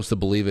we're supposed to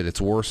believe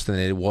it's worse than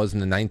it was in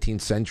the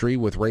 19th century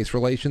with race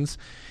relations?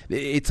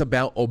 It's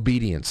about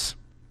obedience.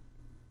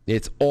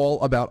 It's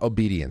all about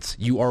obedience.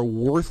 You are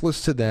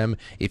worthless to them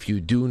if you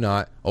do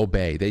not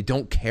obey. They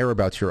don't care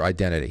about your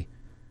identity.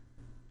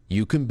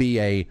 You can be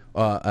a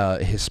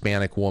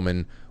Hispanic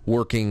woman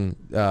working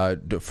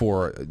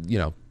for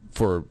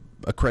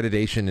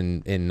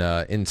accreditation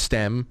in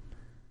STEM,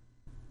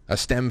 a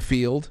STEM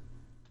field.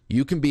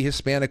 You can be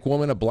Hispanic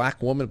woman,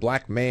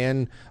 black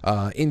man,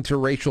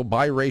 interracial,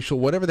 biracial,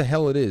 whatever the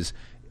hell it is.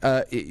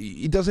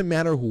 It doesn't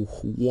matter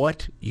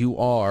what you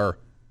are,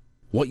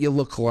 what you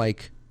look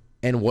like,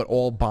 and what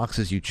all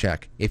boxes you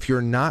check. If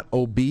you're not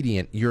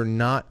obedient, you're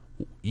not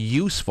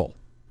useful.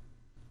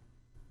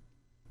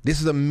 This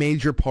is a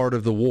major part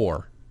of the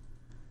war.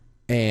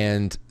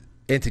 And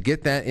to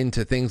get that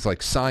into things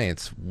like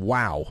science,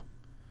 wow.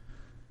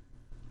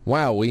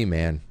 Wowee,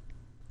 man.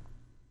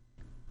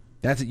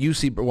 That's at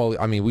UC. Well,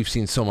 I mean, we've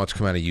seen so much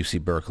come out of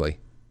UC Berkeley.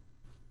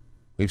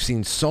 We've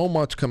seen so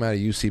much come out of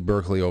UC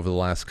Berkeley over the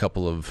last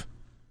couple of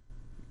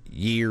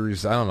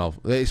years. I don't know,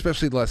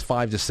 especially the last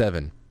 5 to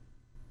 7.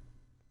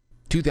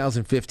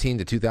 2015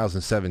 to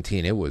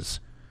 2017,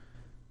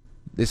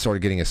 this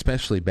started getting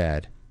especially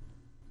bad.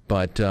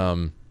 But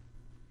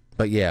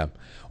yeah.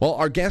 Well,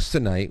 our guest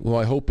tonight, who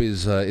I hope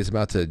is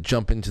about to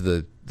jump into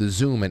the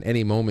Zoom at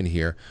any moment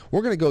here.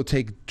 We're going to go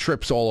take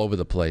trips all over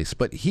the place,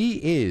 but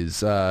he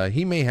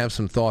may have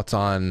some thoughts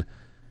on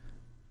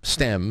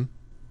STEM,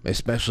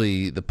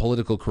 especially the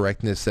political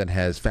correctness that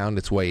has found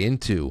its way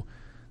into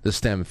the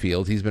STEM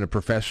field. He's been a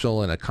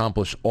professional and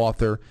accomplished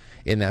author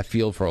in that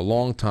field for a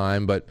long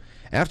time, but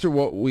after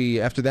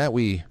that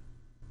we're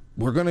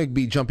going to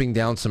be jumping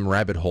down some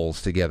rabbit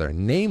holes together,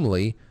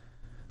 namely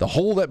the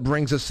hole that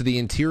brings us to the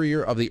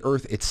interior of the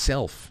Earth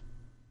itself.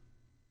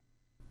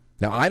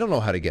 Now, I don't know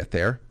how to get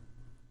there.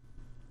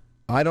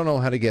 I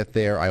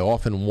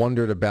often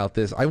wondered about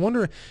this.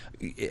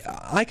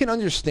 I can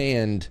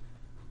understand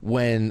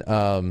when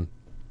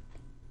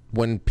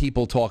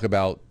people talk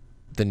about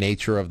the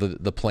nature of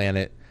the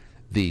planet,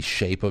 the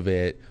shape of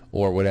it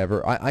or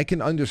whatever. I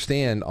can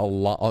understand a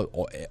lot.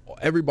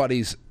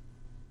 Everybody's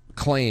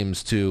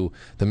claims to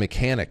the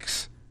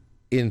mechanics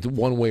in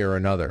one way or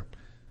another.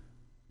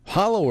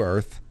 Hollow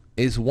Earth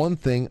is one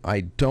thing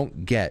I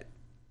don't get.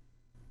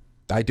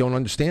 I don't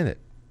understand it.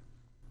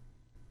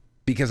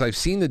 Because I've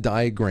seen the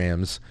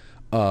diagrams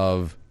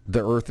of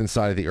the Earth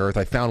inside of the Earth.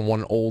 I found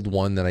one old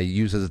one that I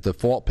use as a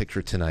default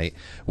picture tonight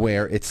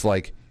where it's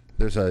like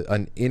there's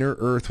an inner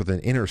Earth with an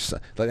inner sun.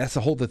 Like, that's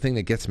the whole thing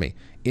that gets me.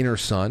 Inner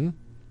sun?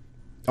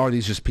 Are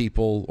these just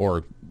people,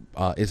 or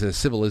is it a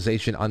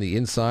civilization on the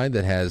inside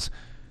that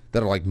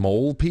are like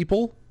mole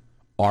people?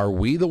 Are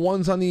we the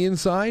ones on the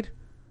inside?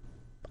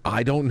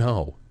 I don't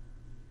know.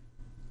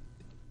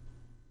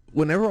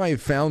 Whenever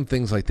I've found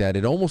things like that,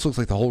 it almost looks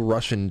like the whole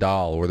Russian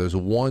doll, where there's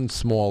one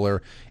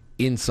smaller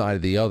inside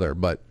of the other.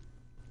 But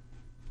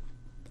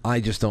I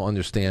just don't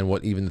understand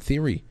what even the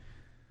theory,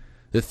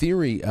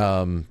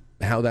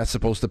 how that's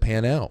supposed to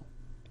pan out.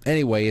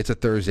 Anyway, it's a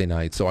Thursday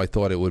night, so I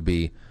thought it would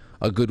be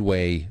a good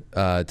way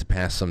to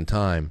pass some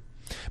time.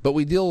 But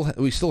we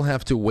still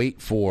have to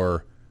wait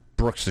for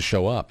Brooks to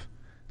show up.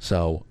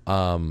 So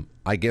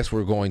I guess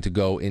we're going to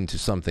go into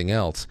something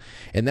else.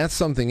 And that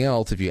something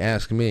else, if you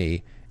ask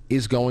me,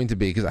 is going to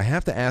be, because I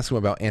have to ask him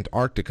about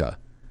Antarctica.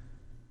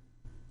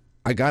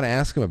 I got to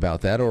ask him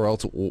about that, or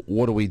else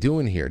what are we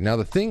doing here? Now,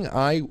 the thing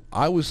I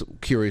was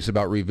curious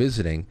about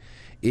revisiting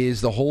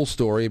is the whole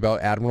story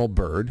about Admiral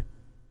Byrd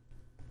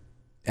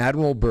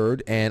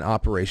and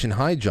Operation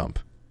High Jump,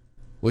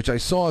 which I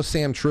saw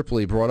Sam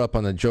Tripoli brought up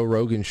on the Joe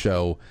Rogan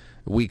show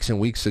weeks and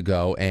weeks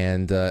ago,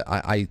 and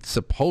I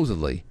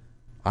supposedly,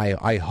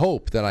 I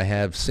hope that I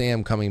have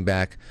Sam coming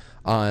back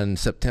on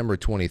September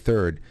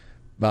 23rd.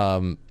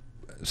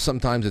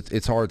 Sometimes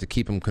it's hard to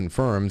keep him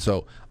confirmed,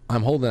 so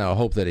I'm holding out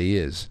hope that he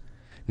is.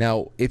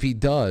 Now, if he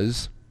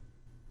does,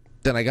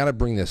 then I got to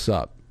bring this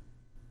up,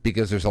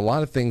 because there's a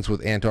lot of things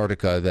with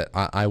Antarctica that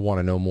I want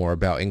to know more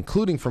about,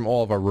 including from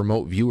all of our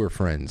remote viewer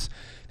friends.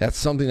 That's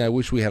something I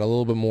wish we had a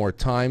little bit more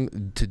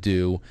time to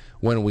do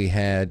when we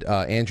had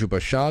Andrew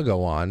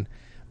Bashago on,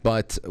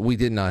 but we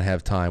did not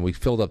have time. We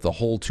filled up the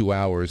whole 2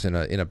 hours in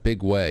a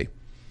big way.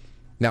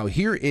 Now,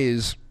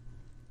 here's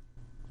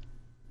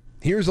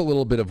a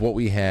little bit of what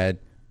we had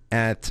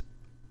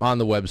on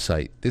the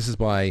website. This is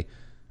by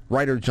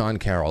writer John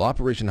Carroll.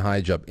 Operation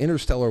High Jump,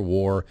 Interstellar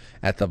War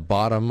at the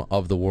Bottom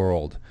of the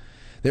World.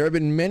 There have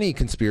been many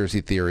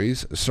conspiracy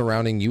theories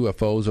surrounding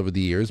UFOs over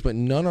the years, but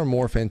none are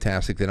more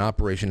fantastic than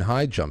Operation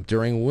High Jump,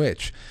 during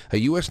which a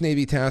U.S.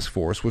 Navy task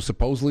force was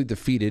supposedly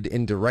defeated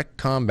in direct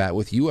combat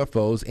with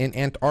UFOs in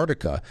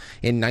Antarctica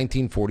in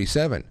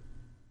 1947.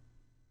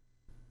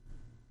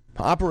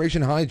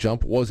 Operation High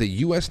Jump was a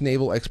U.S.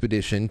 naval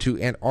expedition to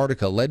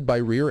Antarctica led by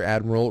Rear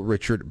Admiral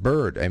Richard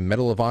Byrd, a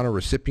Medal of Honor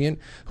recipient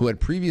who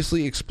had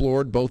previously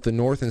explored both the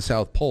North and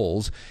South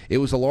Poles. It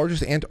was the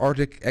largest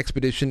Antarctic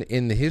expedition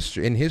in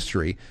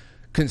history,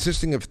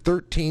 consisting of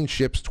 13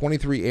 ships,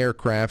 23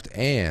 aircraft,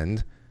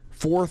 and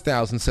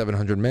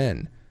 4,700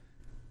 men.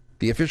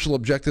 The official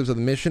objectives of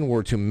the mission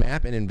were to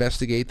map and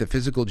investigate the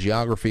physical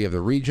geography of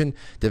the region,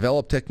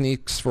 develop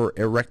techniques for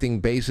erecting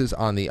bases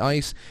on the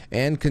ice,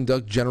 and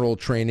conduct general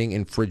training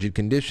in frigid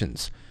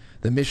conditions.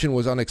 The mission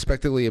was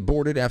unexpectedly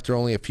aborted after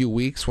only a few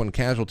weeks, when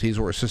casualties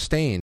were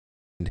sustained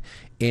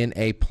in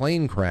a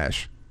plane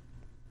crash.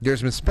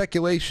 There's been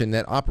speculation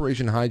that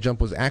Operation High Jump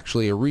was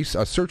actually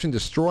a search and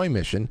destroy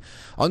mission.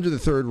 Under the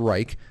Third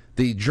Reich,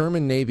 the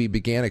German Navy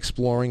began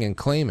exploring and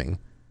claiming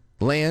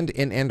land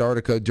in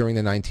Antarctica during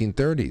the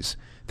 1930s.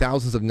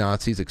 Thousands of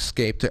Nazis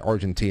escaped to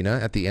Argentina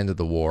at the end of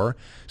the war,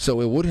 so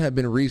it would have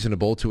been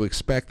reasonable to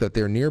expect that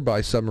their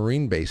nearby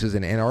submarine bases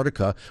in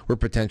Antarctica were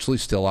potentially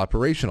still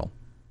operational.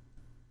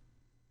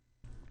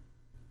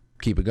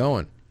 Keep it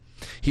going.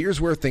 Here's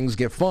where things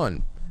get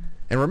fun.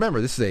 And remember,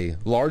 this is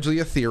largely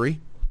a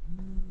theory,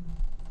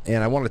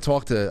 and I want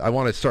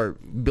to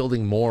start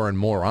building more and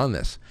more on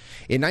this.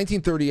 In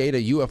 1938,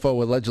 a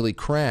UFO allegedly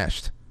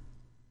crashed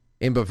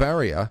in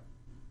Bavaria,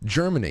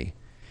 Germany.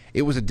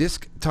 It was a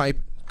disc-type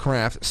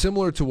craft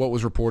similar to what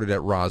was reported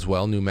at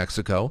Roswell, New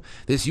Mexico.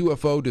 This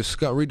UFO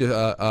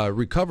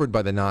recovered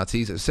by the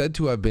Nazis is said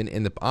to have been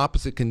in the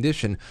opposite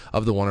condition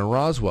of the one in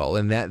Roswell,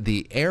 in that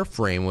the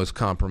airframe was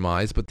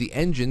compromised, but the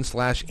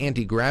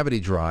engine/anti-gravity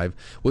drive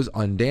was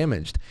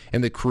undamaged,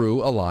 and the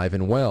crew alive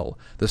and well.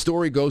 The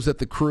story goes that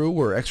the crew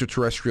were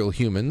extraterrestrial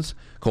humans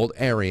called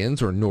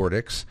Aryans or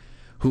Nordics,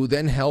 who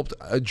then helped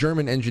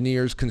German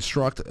engineers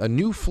construct a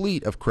new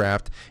fleet of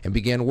craft and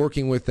began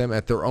working with them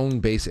at their own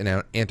base in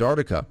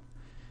Antarctica.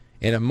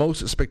 In a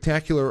most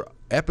spectacular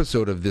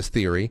episode of this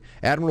theory,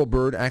 Admiral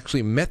Byrd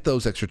actually met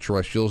those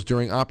extraterrestrials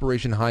during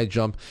Operation High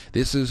Jump.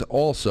 This is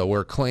also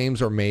where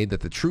claims are made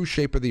that the true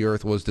shape of the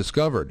Earth was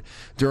discovered.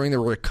 During the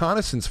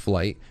reconnaissance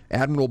flight,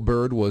 Admiral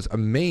Byrd was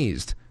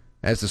amazed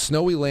as the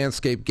snowy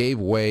landscape gave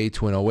way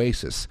to an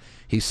oasis.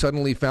 He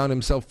suddenly found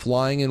himself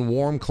flying in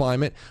warm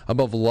climate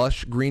above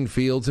lush green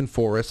fields and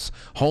forests,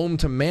 home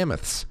to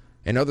mammoths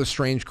and other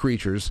strange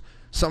creatures.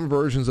 Some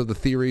versions of the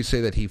theory say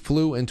that he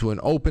flew into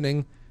an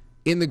opening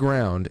in the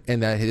ground,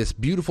 and that this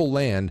beautiful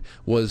land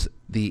was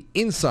the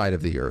inside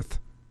of the Earth.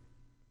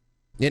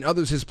 In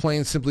others, his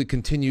plane simply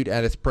continued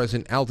at its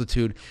present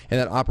altitude, and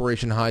that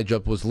Operation High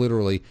Jump was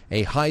literally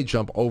a high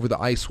jump over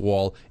the ice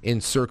wall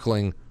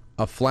encircling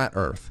a flat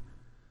Earth.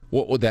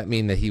 What would that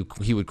mean, that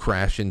he would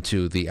crash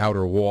into the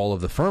outer wall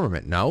of the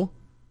firmament? No?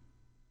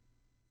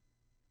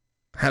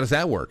 How does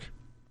that work?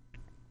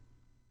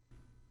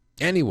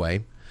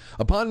 Anyway,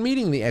 upon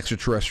meeting the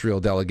extraterrestrial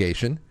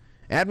delegation,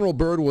 Admiral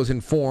Byrd was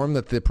informed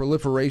that the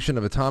proliferation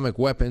of atomic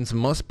weapons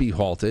must be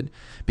halted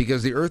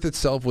because the Earth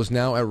itself was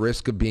now at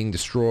risk of being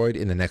destroyed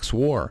in the next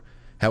war.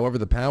 However,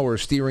 the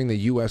powers steering the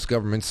U.S.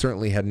 government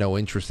certainly had no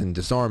interest in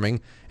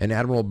disarming, and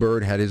Admiral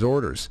Byrd had his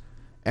orders.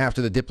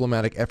 After the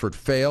diplomatic effort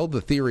failed, the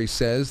theory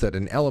says that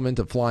an element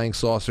of flying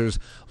saucers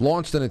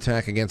launched an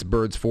attack against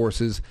Byrd's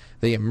forces.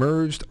 They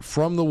emerged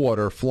from the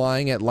water,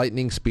 flying at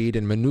lightning speed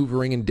and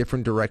maneuvering in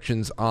different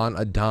directions on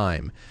a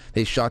dime.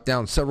 They shot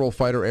down several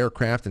fighter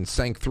aircraft and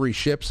sank 3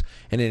 ships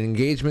in an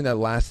engagement that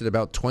lasted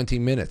about 20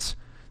 minutes.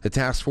 The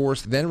task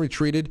force then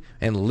retreated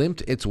and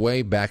limped its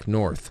way back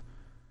north.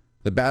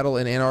 The battle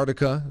in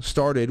Antarctica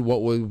started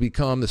what would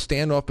become the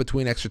standoff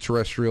between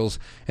extraterrestrials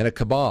and a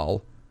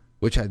cabal,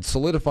 which had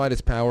solidified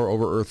its power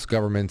over Earth's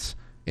governments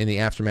in the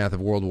aftermath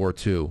of World War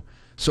II.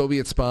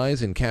 Soviet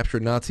spies and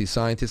captured Nazi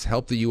scientists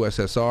helped the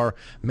USSR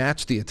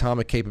match the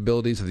atomic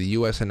capabilities of the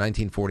U.S. in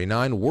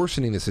 1949,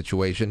 worsening the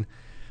situation.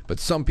 But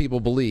some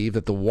people believe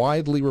that the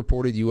widely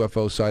reported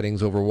UFO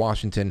sightings over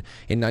Washington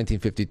in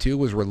 1952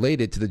 was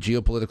related to the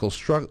geopolitical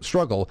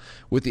struggle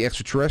with the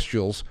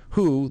extraterrestrials,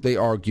 who, they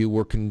argue,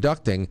 were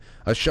conducting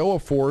a show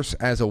of force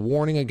as a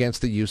warning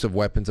against the use of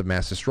weapons of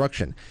mass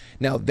destruction.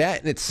 Now,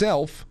 that in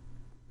itself,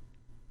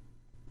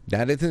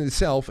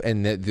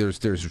 and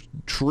there's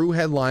true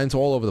headlines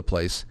all over the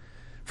place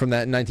from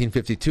that in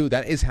 1952.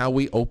 That is how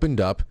we opened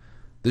up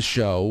the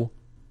show.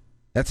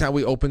 That's how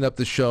we opened up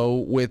the show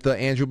with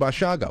Andrew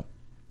Bashago.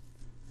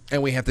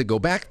 And we have to go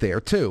back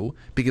there, too,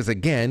 because,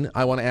 again,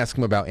 I want to ask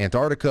him about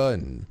Antarctica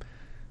and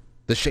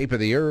the shape of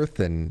the Earth,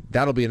 and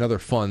that'll be another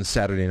fun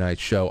Saturday night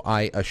show.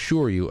 I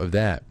assure you of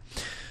that.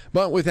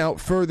 But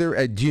without further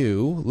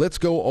ado, let's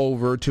go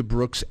over to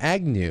Brooks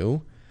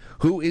Agnew,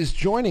 who is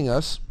joining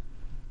us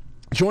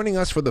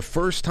for the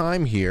first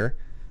time here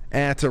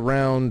at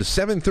around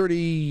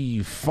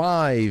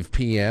 7:35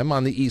 p.m.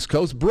 on the East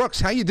Coast. Brooks,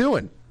 how you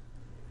doing?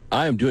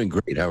 I am doing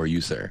great. How are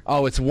you, sir?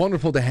 Oh, it's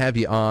wonderful to have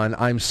you on.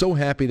 I'm so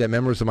happy that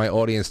members of my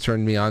audience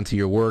turned me on to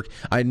your work.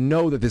 I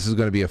know that this is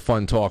going to be a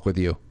fun talk with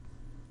you.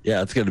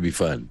 Yeah, it's going to be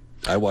fun.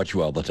 I watch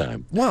you all the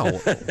time. Wow.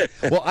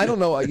 Well, I don't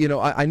know.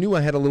 I knew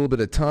I had a little bit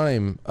of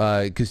time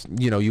because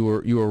you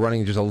were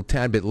running just a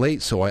tad bit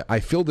late, so I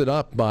filled it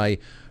up by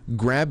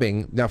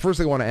grabbing. Now, first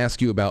I want to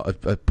ask you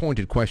about a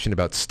pointed question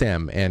about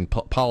STEM and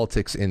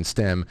politics in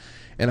STEM.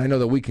 And I know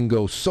that we can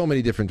go so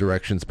many different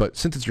directions, but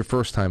since it's your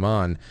first time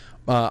on,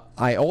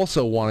 I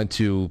also wanted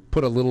to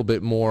put a little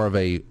bit more of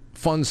a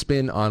fun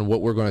spin on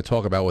what we're going to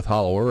talk about with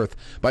Hollow Earth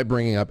by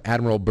bringing up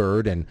Admiral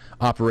Byrd and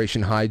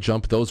Operation High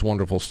Jump, those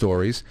wonderful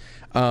stories.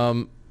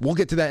 We'll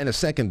get to that in a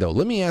second, though.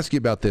 Let me ask you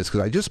about this,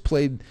 because I just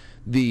played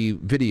the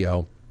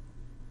video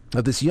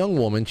of this young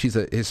woman. She's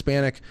a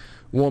Hispanic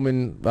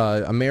woman,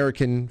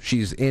 American.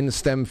 She's in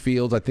STEM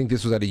fields. I think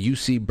this was at a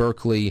UC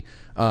Berkeley,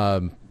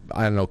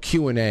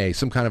 Q&A,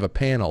 some kind of a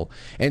panel.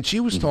 And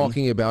she was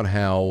talking about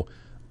how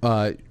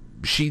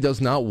she does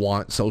not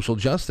want social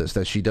justice,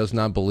 that she does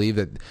not believe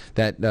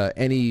that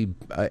any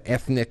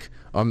ethnic,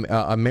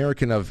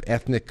 American of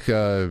ethnic,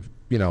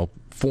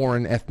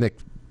 foreign ethnic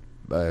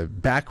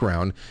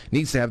background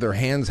needs to have their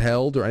hands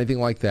held or anything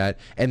like that,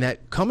 and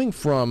that coming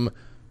from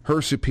her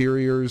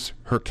superiors,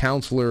 her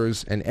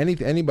counselors, and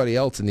anybody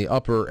else in the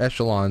upper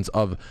echelons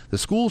of the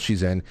school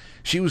she's in,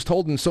 she was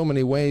told in so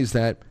many ways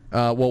that,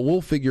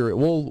 we'll figure it.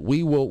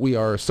 We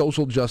are a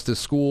social justice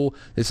school.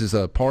 This is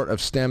a part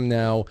of STEM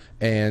now,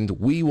 and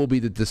we will be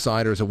the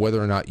deciders of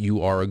whether or not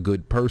you are a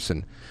good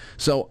person.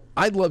 So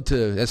I'd love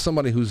to, as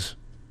somebody who's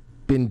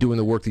been doing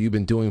the work that you've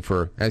been doing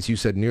for, as you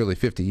said, nearly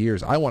 50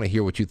 years, I want to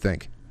hear what you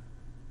think.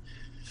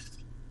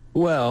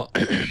 Well,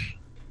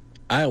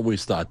 I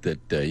always thought that,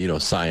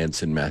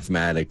 science and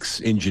mathematics,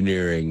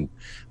 engineering,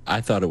 I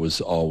thought it was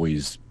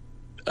always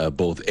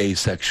both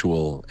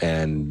asexual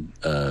and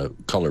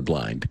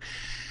colorblind.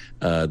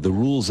 The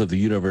rules of the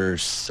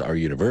universe are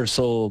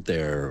universal.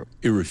 They're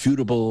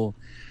irrefutable.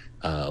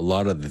 A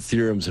lot of the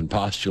theorems and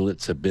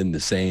postulates have been the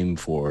same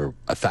for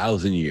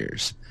 1,000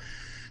 years.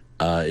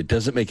 It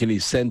doesn't make any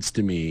sense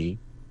to me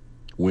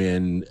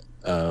when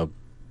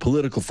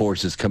political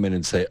forces come in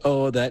and say,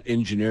 oh, that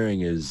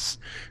engineering is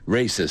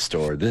racist,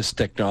 or this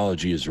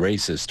technology is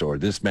racist, or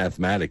this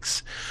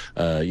mathematics,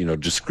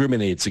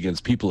 discriminates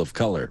against people of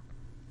color.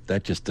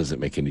 That just doesn't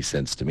make any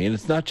sense to me. And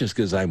it's not just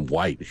because I'm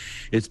white.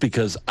 It's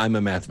because I'm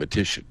a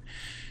mathematician.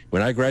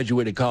 When I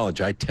graduated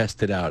college, I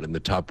tested out in the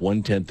top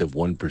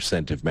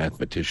 0.1% of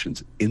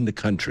mathematicians in the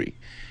country.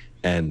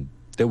 And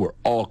there were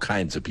all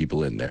kinds of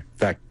people in there. In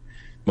fact,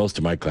 most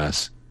of my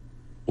class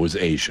was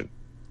Asian.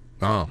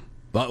 Oh.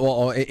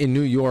 Well, in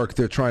New York,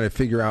 they're trying to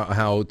figure out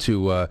how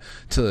to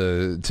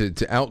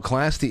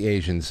outclass the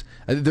Asians.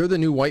 They're the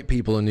new white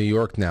people in New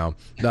York now.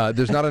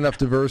 There's not enough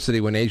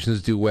diversity when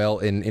Asians do well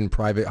in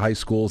private high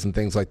schools and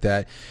things like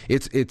that.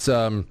 It's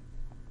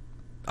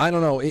I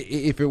don't know.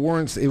 If it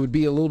weren't, it would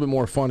be a little bit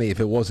more funny if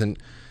it wasn't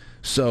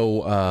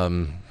so.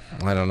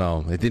 I don't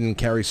know. It didn't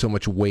carry so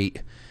much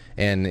weight.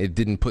 And it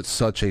didn't put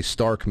such a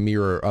stark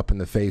mirror up in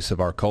the face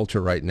of our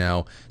culture right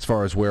now as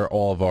far as where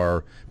all of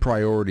our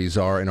priorities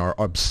are and our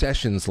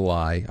obsessions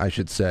lie, I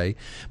should say.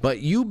 But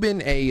you've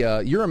been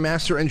you're a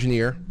master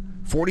engineer,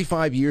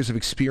 45 years of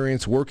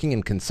experience working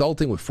and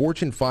consulting with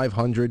Fortune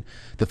 500,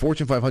 the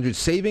Fortune 500,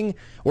 saving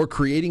or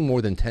creating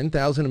more than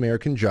 10,000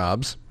 American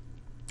jobs.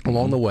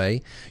 Along the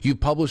way, you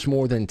published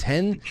more than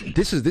 10.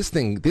 This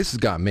has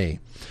got me.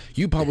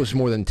 You published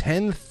more than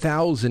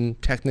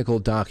 10,000 technical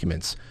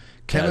documents.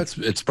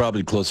 It's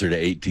probably closer to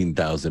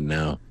 18,000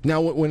 now. Now,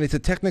 when it's a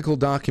technical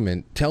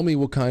document, tell me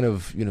what kind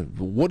of,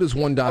 what is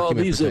one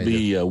document? These will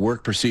be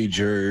work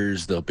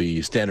procedures. There'll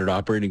be standard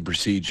operating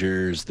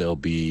procedures. There'll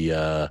be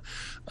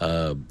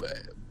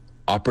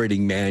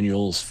operating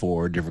manuals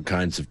for different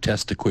kinds of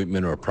test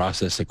equipment or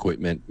process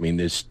equipment. I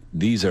mean,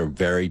 these are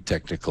very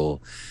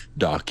technical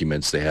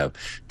documents. They have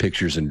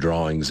pictures and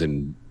drawings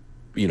and,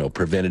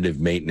 preventative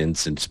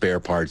maintenance and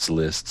spare parts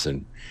lists,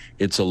 and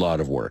it's a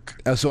lot of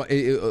work. So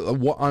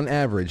on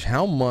average,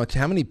 how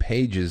many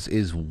pages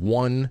is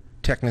one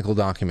technical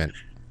document?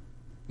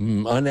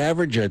 On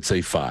average, I'd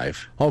say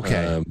 5.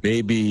 Okay.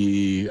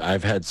 Maybe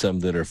I've had some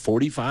that are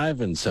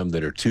 45 and some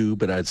that are 2,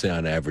 but I'd say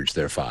on average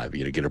they're 5.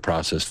 You get a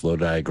process flow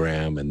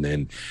diagram and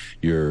then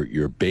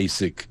your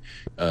basic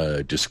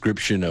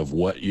description of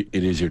what it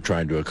is you're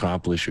trying to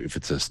accomplish. If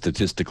it's a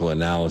statistical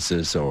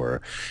analysis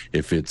or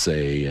if it's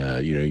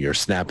you're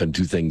snapping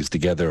two things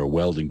together or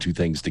welding two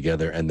things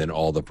together, and then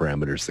all the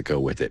parameters that go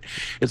with it.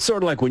 It's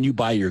sort of like when you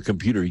buy your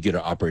computer, you get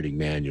an operating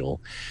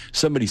manual.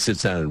 Somebody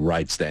sits down and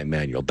writes that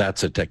manual.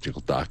 That's a technical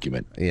document.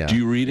 Yeah. Do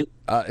you read it?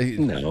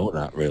 No,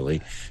 not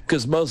really,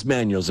 because most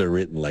manuals are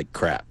written like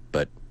crap,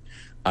 but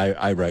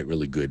I write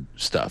really good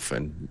stuff,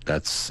 and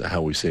that's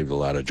how we saved a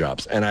lot of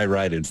jobs. And I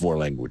write in 4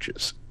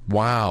 languages.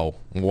 Wow.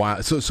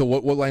 So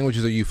what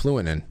languages are you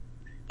fluent in?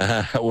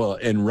 Well,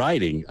 in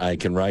writing, I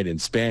can write in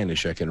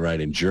Spanish, I can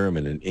write in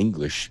German and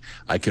English,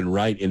 I can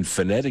write in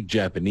phonetic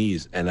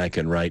Japanese, and I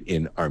can write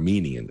in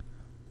Armenian.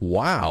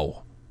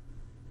 Wow.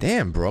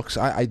 Damn, Brooks.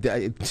 I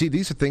see.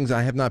 These are things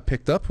I have not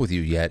picked up with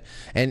you yet,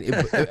 and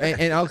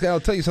I'll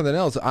tell you something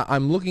else.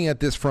 I'm looking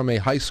at this from a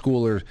high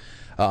school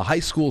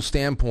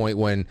standpoint.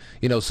 When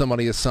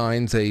somebody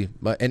assigns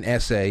an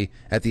essay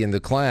at the end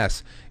of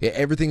class,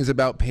 everything is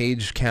about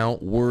page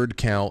count, word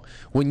count.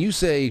 When you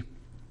say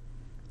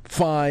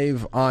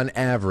 5 on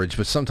average,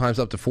 but sometimes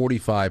up to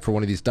 45 for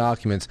one of these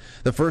documents,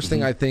 the first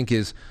thing I think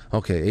is,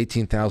 okay,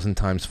 18,000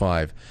 times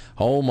 5.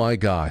 Oh my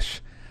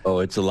gosh. Oh,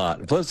 it's a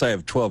lot. Plus, I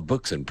have 12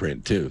 books in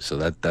print, too, so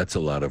that's a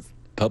lot of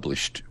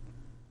published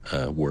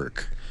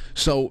work.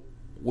 So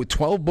with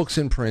 12 books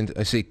in print,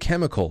 I say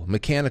chemical,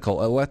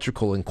 mechanical,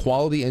 electrical, and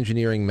quality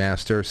engineering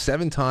master,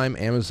 7-time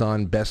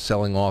Amazon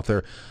best-selling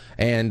author,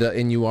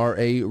 and you are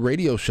a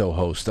radio show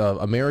host of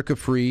America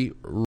Free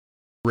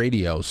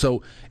Radio.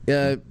 So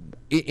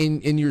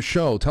in your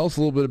show, tell us a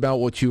little bit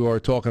about what you are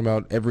talking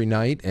about every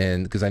night,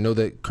 and because I know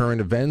that current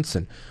events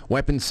and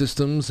weapon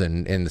systems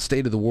and the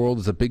state of the world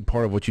is a big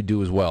part of what you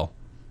do as well.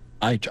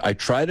 I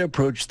try to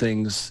approach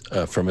things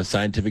from a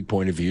scientific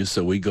point of view.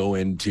 So we go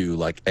into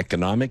like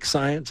economic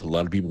science. A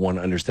lot of people want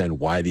to understand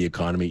why the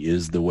economy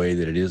is the way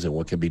that it is and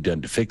what can be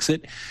done to fix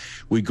it.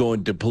 We go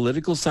into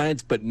political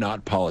science, but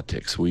not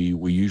politics. We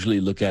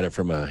usually look at it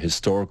from a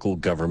historical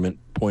government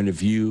point of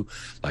view,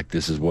 like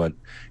this is what,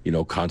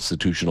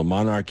 constitutional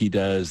monarchy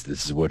does,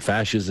 this is what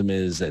fascism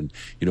is, and,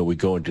 we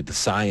go into the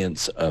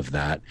science of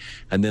that.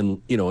 And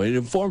then, it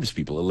informs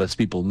people. It lets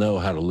people know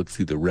how to look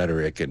through the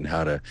rhetoric and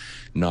how to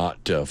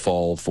not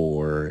fall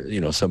for,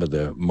 some of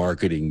the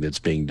marketing that's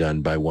being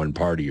done by one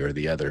party or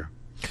the other.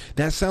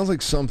 That sounds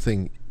like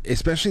something,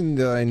 especially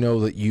that I know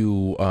that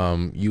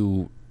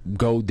you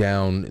go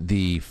down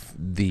the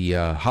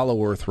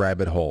Hollow Earth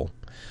rabbit hole.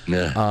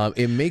 Yeah.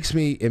 It makes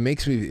me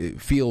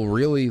feel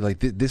really like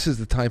this is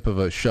the type of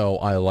a show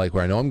I like,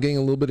 where I know I'm getting a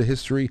little bit of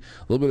history,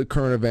 a little bit of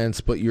current events,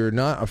 but you're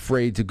not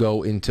afraid to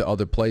go into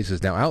other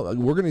places. Now,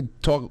 we're going to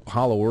talk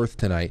Hollow Earth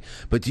tonight,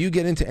 but do you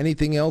get into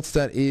anything else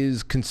that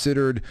is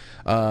considered,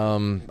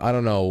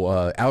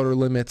 outer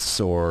limits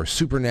or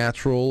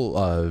supernatural,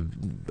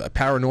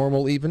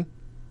 paranormal even?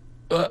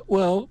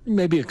 Well,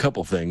 maybe a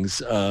couple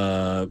things.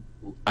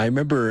 I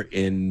remember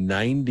in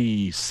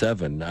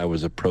 97, I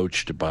was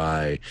approached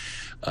by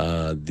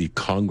the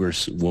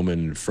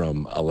congresswoman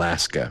from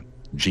Alaska,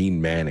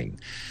 Jean Manning,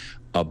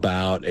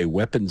 about a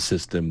weapon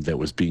system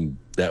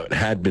that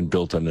had been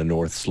built on the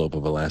north slope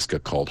of Alaska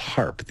called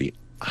HAARP, the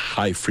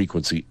High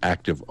Frequency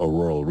Active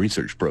Auroral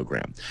Research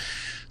Program.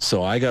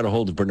 So I got a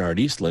hold of Bernard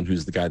Eastland,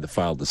 who's the guy that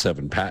filed the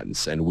 7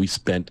 patents, and we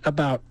spent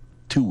about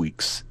 2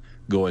 weeks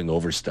going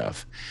over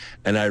stuff.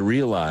 And I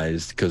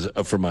realized, because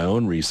for my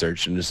own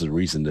research, and this is the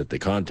reason that they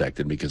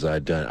contacted me, because I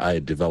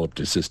had developed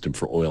a system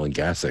for oil and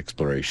gas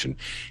exploration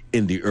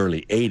in the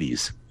early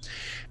 80s.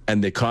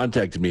 And they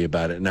contacted me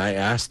about it, and I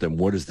asked them,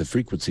 what is the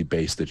frequency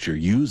base that you're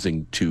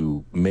using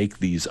to make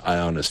these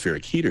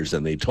ionospheric heaters?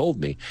 And they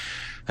told me.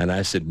 And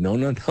I said, no,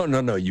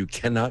 you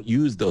cannot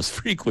use those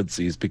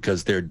frequencies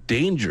because they're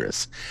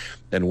dangerous.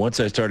 And once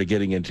I started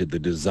getting into the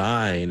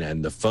design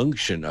and the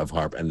function of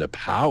HAARP and the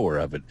power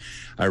of it,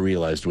 I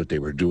realized what they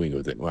were doing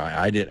with it. Well,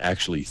 I did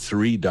actually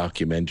 3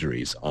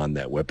 documentaries on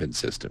that weapon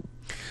system.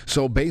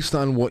 So based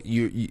on what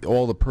you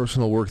all the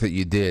personal work that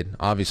you did,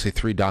 obviously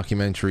 3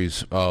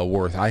 documentaries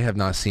worth. I have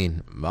not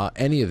seen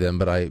any of them,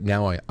 but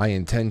I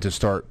intend to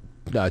start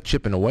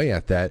chipping away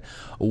at that.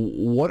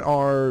 What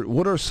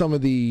are some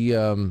of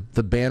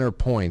the banner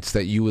points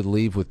that you would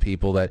leave with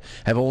people that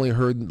have only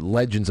heard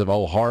legends of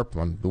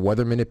HAARP, the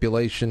weather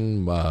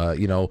manipulation,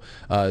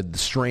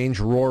 strange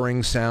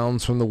roaring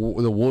sounds from the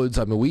woods?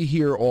 I mean, we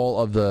hear all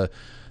of the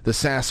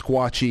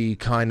Sasquatchy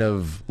kind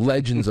of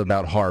legends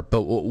about HAARP,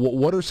 but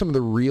what are some of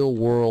the real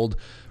world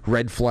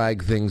red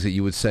flag things that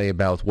you would say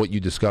about what you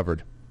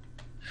discovered?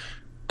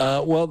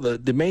 Well,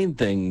 the main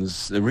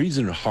things, the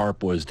reason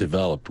HAARP was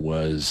developed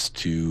was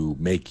to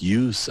make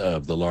use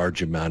of the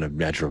large amount of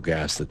natural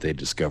gas that they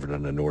discovered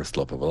on the North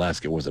Slope of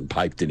Alaska. It wasn't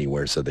piped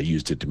anywhere, so they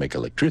used it to make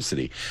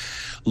electricity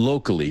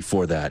locally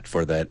for that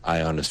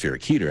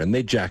ionospheric heater, and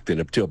they jacked it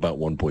up to about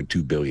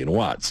 1.2 billion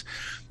watts.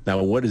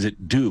 Now, what does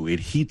it do? It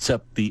heats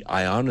up the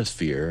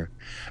ionosphere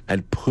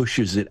and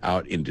pushes it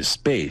out into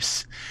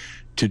space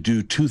to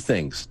do 2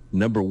 things.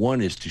 Number 1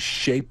 is to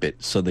shape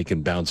it so they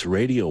can bounce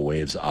radio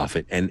waves off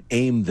it and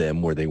aim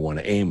them where they want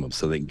to aim them,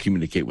 so they can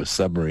communicate with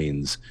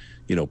submarines,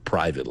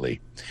 privately.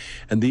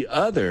 And the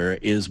other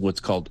is what's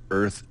called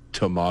Earth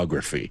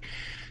tomography.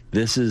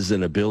 This is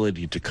an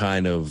ability to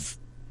kind of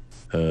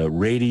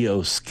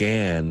radio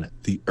scan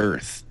the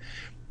Earth.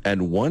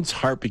 And once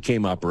HAARP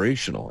became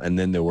operational, and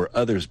then there were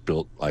others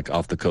built like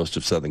off the coast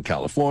of Southern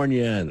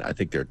California, and I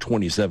think there are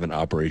 27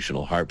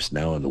 operational HAARPs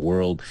now in the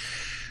world.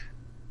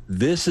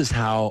 This is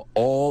how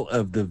all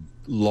of the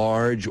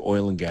large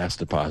oil and gas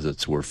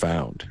deposits were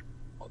found.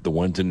 The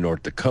ones in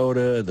North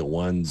Dakota, the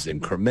ones in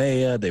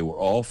Crimea, they were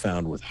all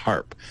found with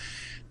HAARP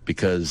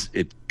because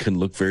it can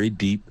look very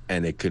deep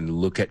and it can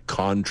look at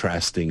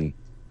contrasting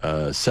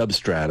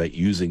substrata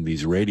using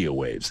these radio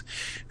waves.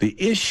 The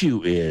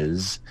issue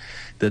is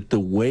that the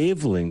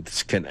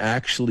wavelengths can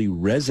actually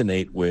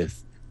resonate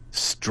with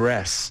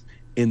stress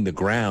in the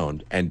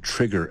ground and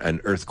trigger an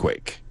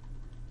earthquake.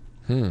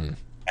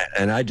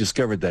 And I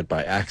discovered that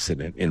by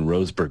accident in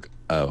Roseburg,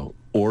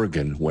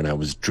 Oregon, when I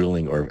was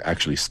drilling or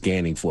actually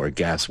scanning for a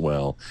gas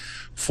well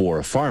for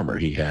a farmer.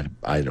 He had,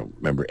 I don't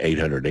remember,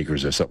 800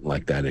 acres or something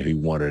like that, and he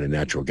wanted a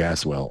natural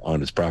gas well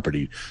on his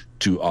property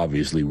to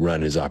obviously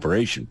run his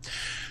operation.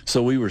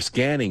 So we were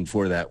scanning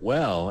for that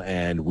well,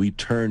 and we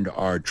turned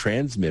our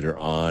transmitter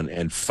on,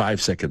 and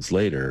 5 seconds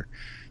later,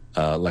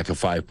 like a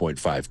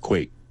 5.5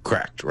 quake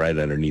cracked right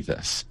underneath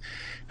us.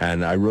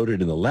 And I wrote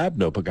it in the lab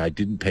notebook. I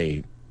didn't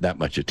pay that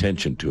much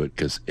attention to it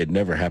because it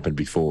never happened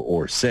before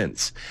or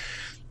since.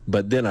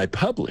 But then I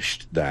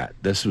published that.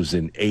 This was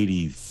in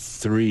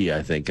 83,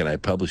 I think, and I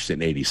published it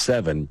in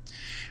 87.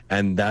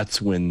 And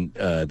that's when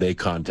they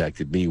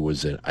contacted me,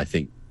 was in, I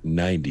think,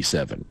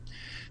 97,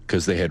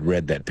 because they had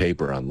read that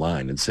paper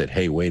online and said,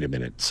 hey, wait a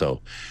minute.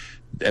 So,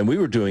 and we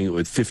were doing it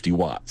with 50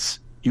 watts.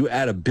 You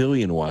add 1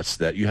 billion watts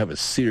to that, you have a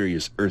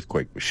serious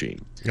earthquake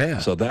machine. Yeah.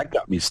 So that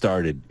got me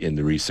started in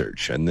the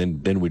research. And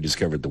then we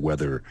discovered the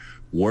weather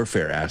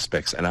warfare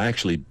aspects. And I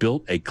actually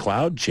built a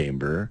cloud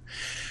chamber,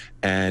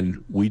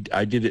 and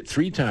I did it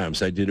 3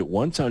 times. I did it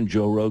once on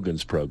Joe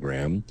Rogan's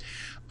program.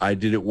 I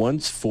did it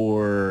once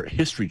for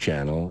History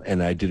Channel,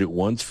 and I did it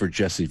once for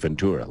Jesse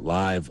Ventura,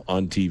 live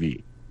on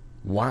TV.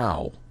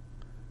 Wow.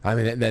 I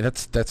mean,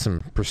 that's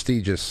some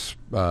prestigious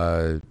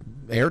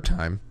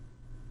airtime.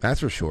 That's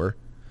for sure.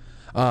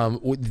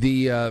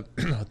 Dan,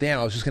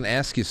 I was just going to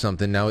ask you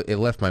something. Now it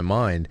left my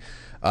mind.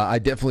 I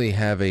definitely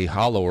have a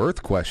Hollow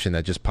Earth question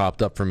that just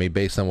popped up for me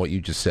based on what you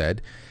just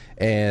said.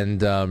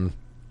 And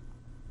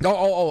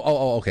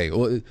okay.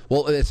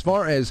 Well, as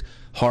far as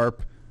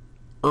HAARP,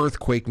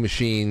 earthquake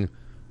machine,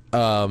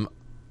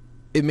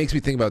 it makes me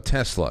think about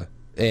Tesla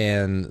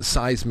and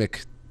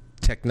seismic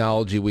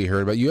technology we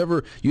heard about. You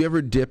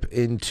ever dip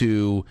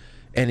into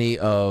any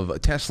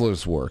of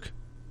Tesla's work?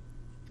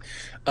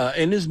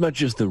 In as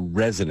much as the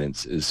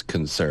resonance is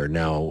concerned,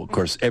 now, of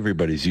course,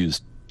 everybody's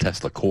used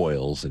Tesla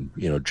coils and,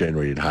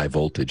 generated high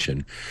voltage.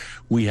 And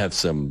we have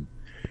some,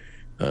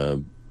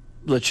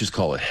 let's just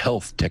call it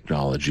health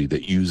technology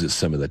that uses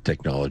some of that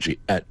technology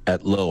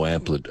at low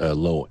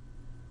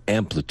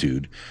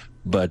amplitude.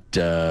 But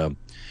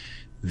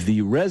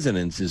the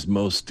resonance is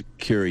most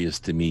curious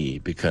to me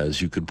because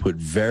you can put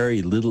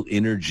very little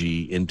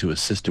energy into a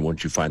system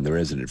once you find the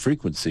resonant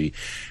frequency.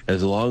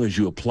 As long as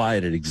you apply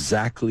it at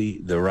exactly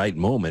the right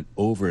moment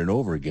over and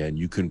over again,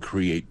 you can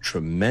create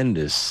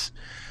tremendous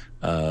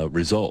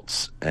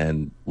results.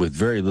 And with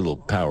very little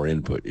power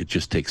input, it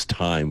just takes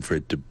time for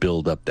it to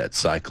build up that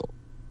cycle.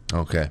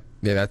 Okay.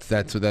 Yeah,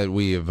 that's that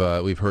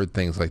we've heard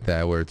things like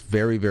that where it's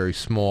very, very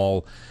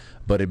small,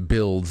 but it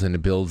builds and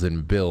it builds and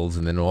it builds,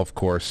 and then of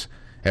course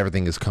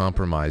everything is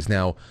compromised.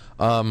 Now,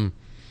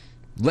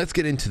 let's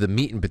get into the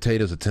meat and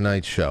potatoes of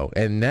tonight's show,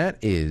 and that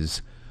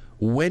is,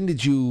 when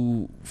did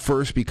you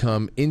first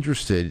become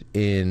interested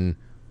in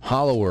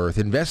Hollow Earth,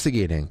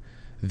 investigating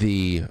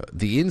the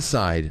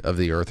inside of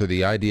the Earth, or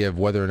the idea of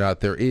whether or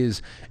not there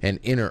is an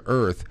inner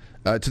Earth,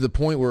 to the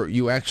point where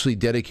you actually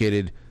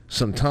dedicated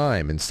some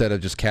time instead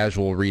of just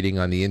casual reading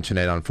on the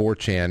internet on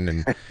 4chan,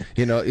 and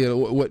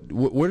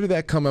where did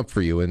that come up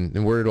for you,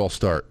 and where did it all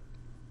start?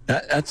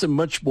 That's a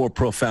much more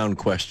profound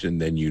question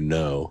than you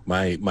know.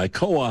 My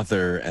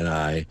co-author and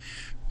I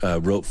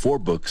wrote 4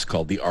 books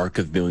called the Arc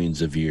of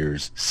Millions of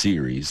Years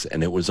series,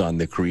 and it was on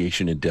the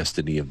creation and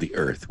destiny of the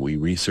Earth. We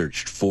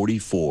researched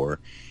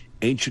 44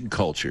 ancient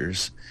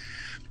cultures,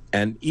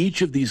 and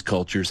each of these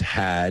cultures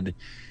had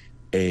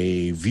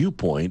a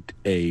viewpoint,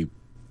 a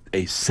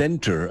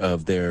center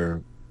of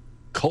their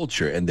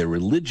culture and their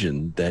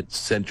religion that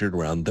centered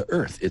around the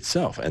Earth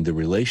itself and the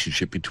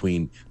relationship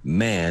between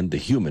man, the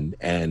human,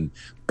 and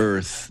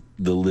Earth,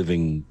 the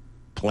living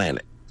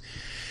planet.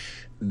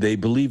 They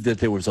believed that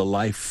there was a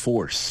life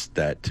force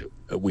that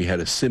we had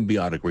a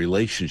symbiotic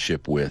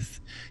relationship with.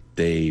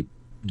 They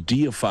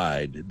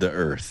deified the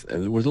Earth,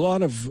 and there was a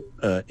lot of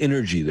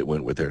energy that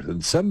went with Earth.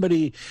 And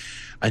somebody,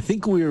 I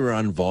think we were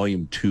on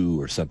volume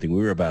 2 or something,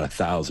 we were about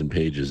 1,000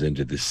 pages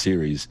into this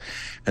series,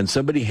 and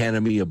somebody handed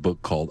me a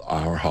book called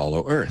Our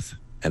Hollow Earth,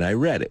 and I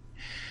read it.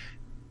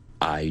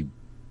 I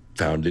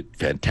found it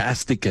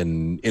fantastic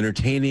and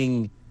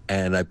entertaining,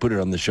 and I put it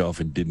on the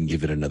shelf and didn't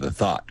give it another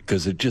thought,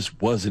 because it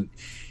just wasn't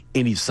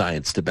any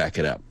science to back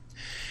it up.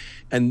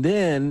 And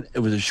then it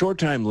was a short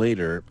time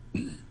later,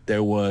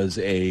 there was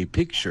a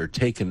picture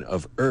taken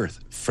of Earth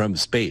from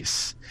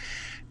space,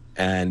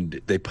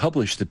 and they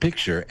published the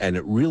picture, and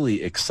it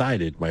really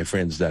excited my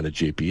friends down at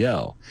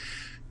JPL,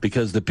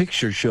 because the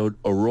picture showed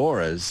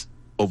auroras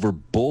over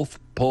both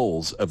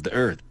poles of the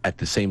Earth at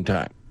the same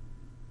time.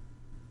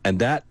 And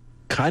that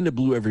kind of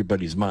blew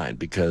everybody's mind,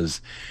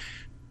 because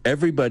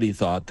everybody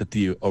thought that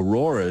the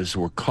auroras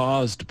were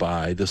caused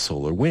by the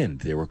solar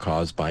wind. They were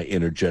caused by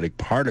energetic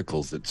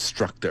particles that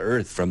struck the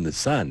Earth from the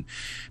sun.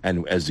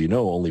 And as you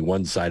know, only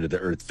one side of the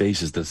Earth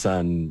faces the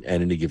sun at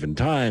any given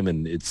time,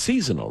 and it's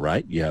seasonal,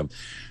 right? You have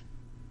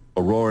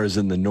auroras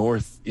in the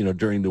north,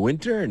 during the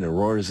winter, and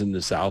auroras in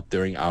the south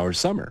during our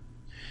summer.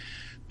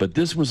 But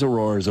this was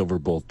auroras over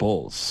both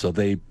poles. So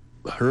they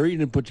hurried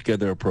and put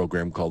together a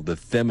program called the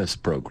Themis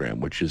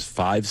program, which is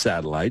 5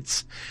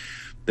 satellites.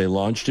 They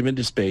launched them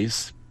into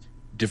space,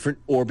 different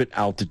orbit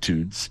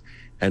altitudes,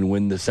 and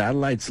when the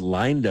satellites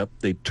lined up,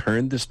 they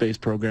turned the space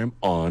program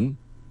on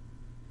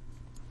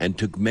and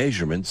took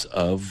measurements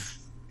of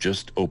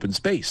just open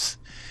space.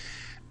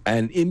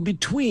 And in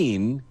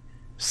between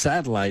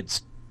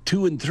satellites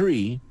 2 and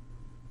 3,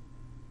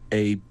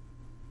 a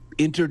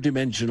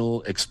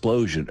interdimensional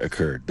explosion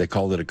occurred. They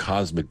called it a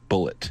cosmic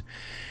bullet.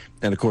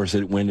 And of course,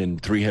 it went in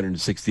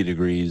 360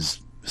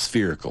 degrees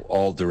spherical,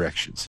 all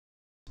directions.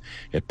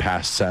 It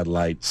passed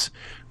satellites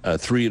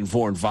 3 and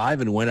 4 and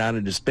 5 and went out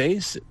into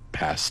space. It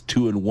passed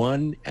 2 and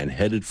 1 and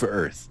headed for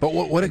Earth. But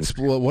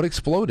what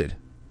exploded?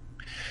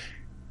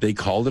 They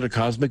called it a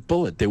cosmic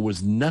bullet. There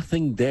was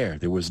nothing there.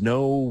 There was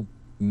no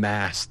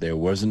mass. There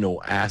wasn't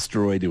no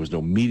asteroid. There was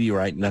no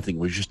meteorite. Nothing. It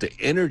was just an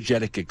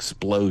energetic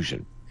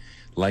explosion,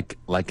 like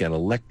an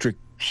electric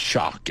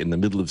shock in the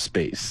middle of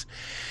space,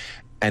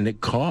 and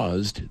it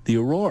caused the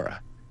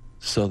aurora.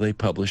 So they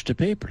published a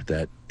paper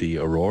that the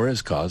aurora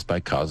is caused by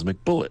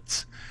cosmic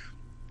bullets.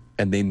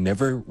 And they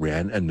never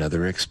ran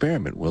another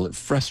experiment. Well, it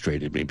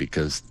frustrated me,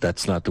 because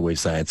that's not the way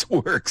science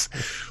works.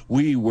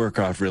 We work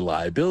off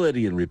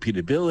reliability and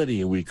repeatability,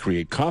 and we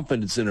create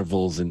confidence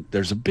intervals, and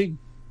there's a big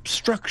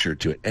structure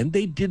to it. And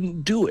they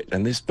didn't do it,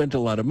 and they spent a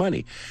lot of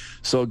money.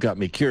 So it got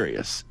me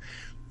curious.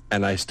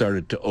 And I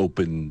started to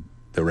open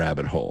the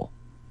rabbit hole.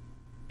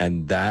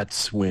 And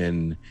that's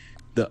when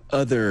the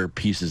other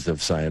pieces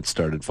of science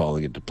started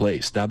falling into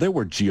place. Now, there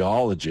were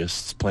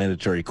geologists,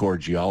 planetary core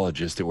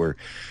geologists, that were,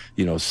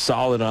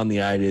 solid on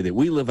the idea that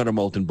we live on a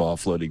molten ball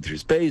floating through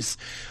space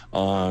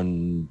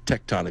on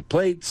tectonic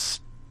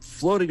plates,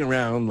 floating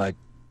around like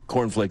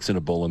cornflakes in a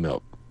bowl of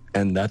milk.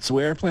 And that's the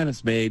way our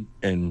planet's made,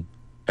 and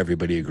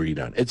everybody agreed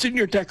on. It's in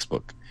your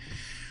textbook.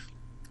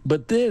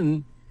 But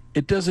then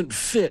it doesn't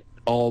fit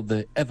all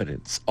the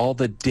evidence, all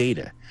the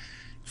data.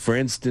 For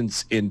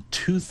instance, in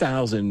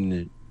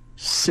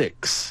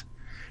 2006,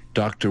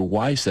 Dr.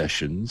 Y.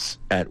 Sessions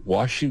at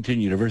Washington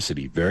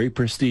University, very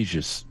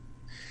prestigious,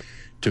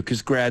 took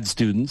his grad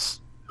students,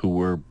 who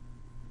were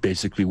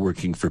basically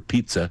working for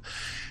pizza,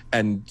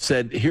 and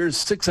said, here's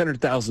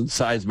 600,000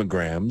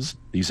 seismograms.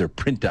 These are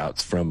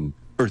printouts from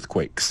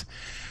earthquakes.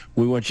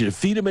 We want you to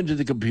feed them into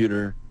the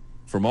computer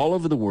from all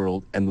over the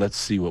world, and let's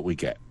see what we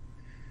get.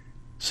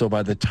 So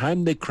by the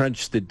time they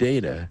crunched the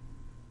data,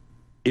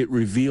 it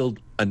revealed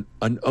an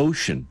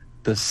ocean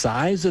the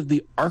size of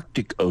the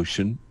Arctic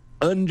Ocean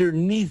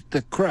underneath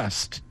the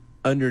crust,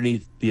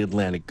 underneath the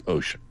Atlantic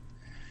Ocean.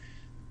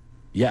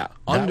 Yeah,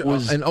 that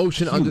was an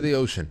ocean huge. under the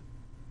ocean.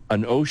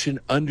 An ocean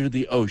under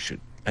the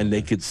ocean. And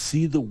they could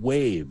see the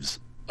waves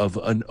of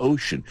an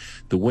ocean,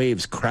 the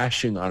waves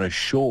crashing on a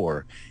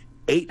shore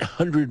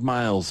 800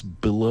 miles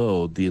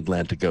below the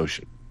Atlantic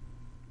Ocean.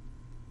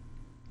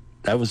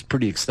 That was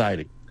pretty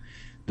exciting.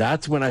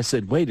 That's when I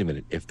said, wait a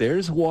minute, if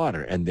there's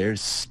water and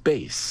there's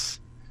space,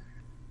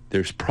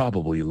 there's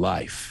probably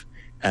life.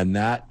 And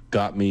that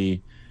got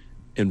me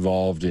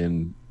involved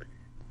in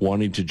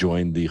wanting to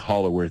join the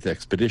Hollow Earth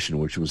expedition,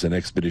 which was an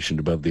expedition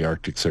above the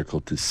Arctic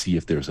Circle to see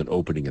if there's an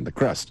opening in the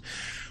crust.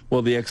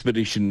 Well, the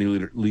expedition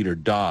leader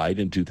died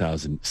in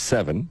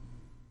 2007.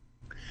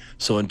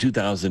 So in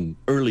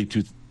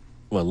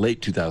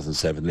late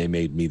 2007, they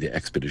made me the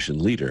expedition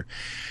leader.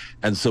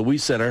 And so we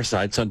set our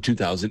sights on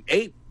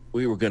 2008.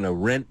 We were going to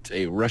rent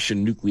a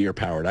Russian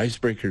nuclear-powered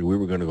icebreaker. We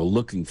were going to go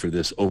looking for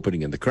this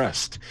opening in the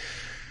crust.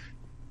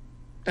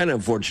 And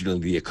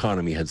unfortunately, the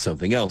economy had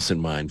something else in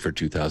mind for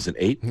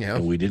 2008,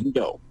 and we didn't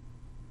go.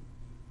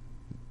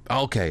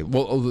 Okay,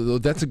 well,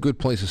 that's a good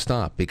place to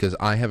stop because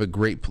I have a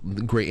great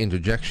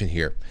interjection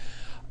here.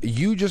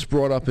 You just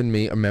brought up in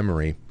me a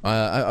memory.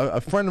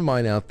 A friend of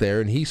mine out there,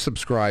 and he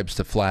subscribes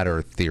to Flat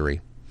Earth Theory.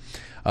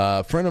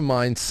 A friend of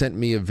mine sent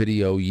me a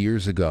video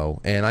years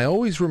ago, and I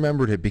always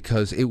remembered it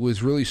because it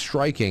was really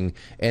striking,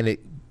 and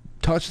it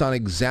touched on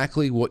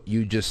exactly what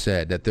you just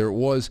said, that there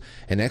was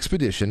an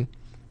expedition.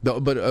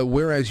 But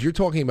whereas you're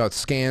talking about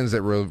scans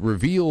that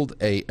revealed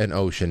an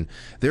ocean,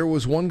 there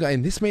was one guy,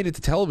 and this made it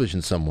to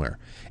television somewhere.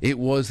 It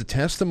was the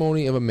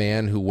testimony of a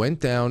man who went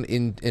down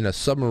in a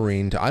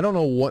submarine to, I don't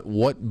know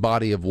what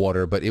body of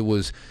water, but it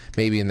was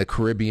maybe in the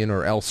Caribbean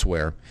or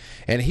elsewhere.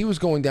 And he was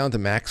going down to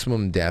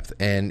maximum depth,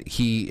 and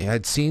he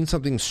had seen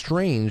something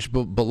strange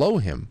below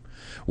him,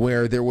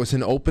 where there was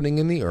an opening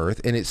in the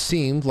earth, and it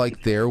seemed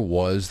like there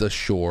was the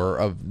shore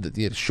of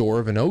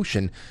an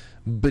ocean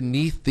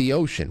beneath the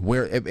ocean,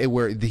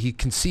 where he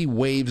can see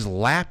waves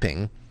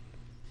lapping,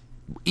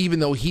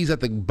 even though he's at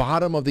the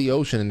bottom of the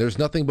ocean and there's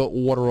nothing but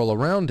water all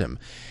around him.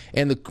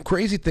 And the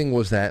crazy thing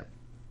was that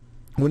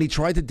when he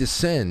tried to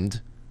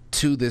descend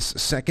to this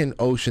second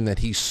ocean that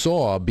he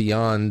saw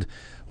beyond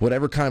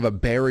whatever kind of a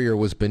barrier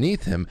was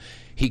beneath him,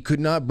 he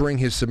could not bring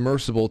his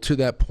submersible to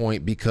that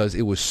point because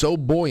it was so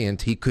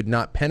buoyant he could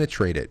not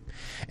penetrate it.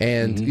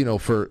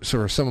 And for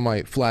some of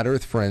my flat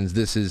Earth friends,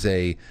 this is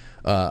a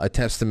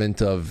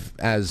testament of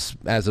as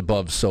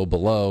above, so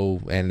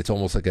below, and it's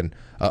almost like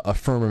a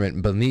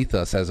firmament beneath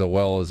us as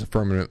well as a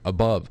firmament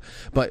above.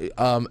 But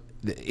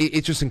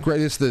it's just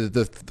incredible.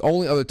 The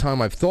only other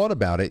time I've thought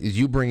about it is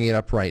you bringing it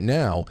up right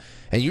now,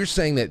 and you're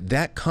saying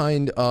that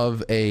kind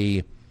of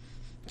a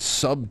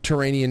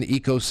subterranean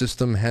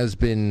ecosystem has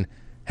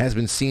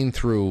been seen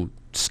through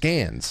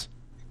scans.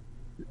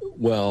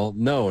 Well,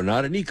 no,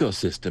 not an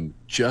ecosystem,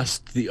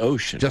 just the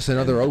ocean. Just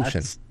another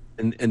ocean.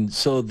 And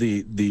so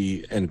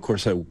and of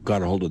course I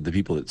got a hold of the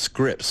people at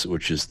Scripps,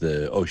 which is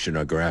the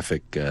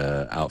oceanographic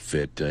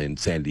outfit in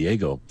San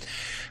Diego.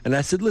 And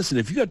I said, listen,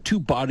 if you got two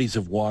bodies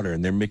of water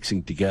and they're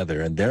mixing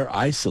together and they're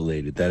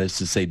isolated, that is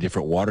to say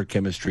different water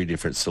chemistry,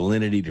 different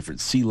salinity,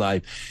 different sea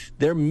life,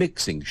 they're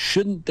mixing.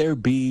 Shouldn't there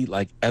be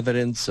like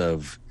evidence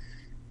of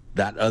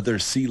that other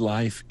sea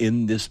life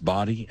in this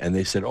body? And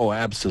they said, oh,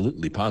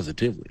 absolutely,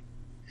 positively.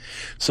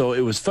 So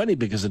it was funny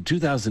because in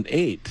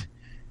 2008,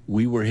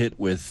 we were hit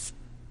with,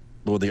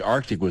 the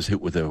Arctic was hit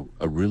with a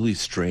really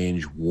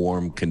strange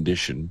warm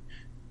condition,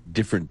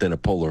 different than a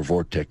polar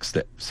vortex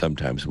that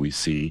sometimes we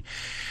see.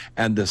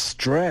 And the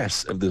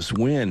stress of this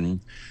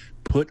wind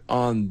put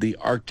on the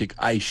Arctic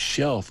ice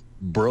shelf,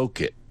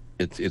 broke it.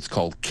 It's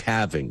called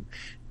calving.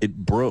 It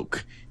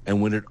broke. And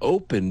when it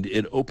opened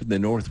the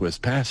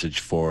Northwest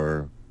Passage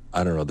for,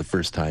 I don't know, the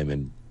first time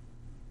in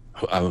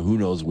who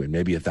knows when,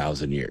 maybe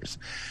 1,000 years.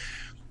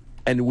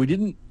 And we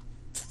didn't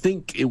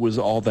think it was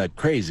all that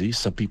crazy.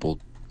 Some people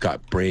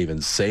got brave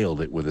and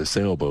sailed it with a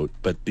sailboat.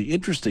 But the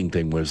interesting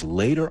thing was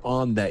later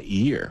on that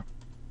year,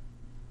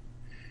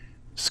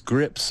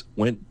 Scripps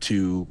went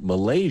to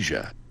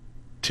Malaysia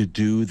to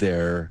do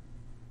their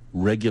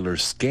regular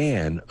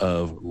scan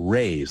of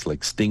rays,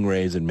 like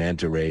stingrays and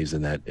manta rays,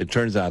 and that. It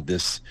turns out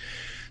this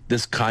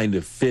kind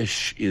of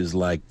fish is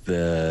like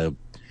the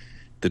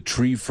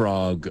tree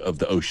frog of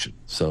the ocean.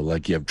 So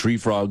like you have tree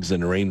frogs in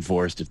the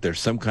rainforest. If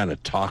there's some kind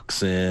of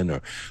toxin or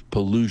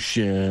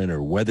pollution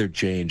or weather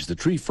change, the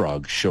tree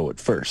frogs show it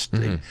first.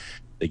 Mm-hmm.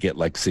 They get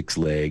like 6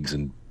 legs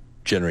and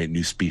generate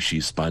new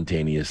species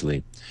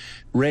spontaneously.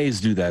 Rays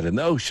do that in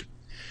the ocean.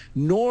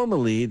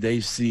 Normally they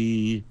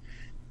see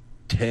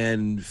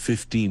 10,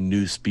 15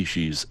 new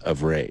species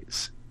of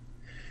rays.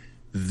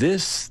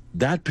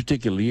 That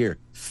particular year,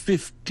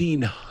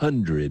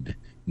 1,500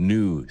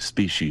 new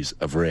species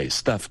of rays,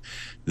 stuff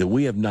that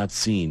we have not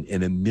seen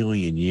in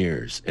 1,000,000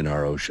 years in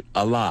our ocean,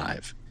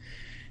 alive.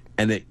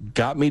 And it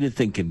got me to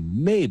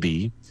thinking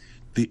maybe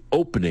the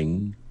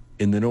opening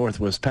in the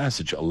Northwest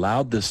Passage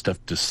allowed this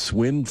stuff to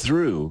swim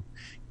through,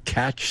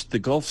 catch the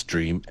Gulf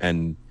Stream,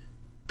 and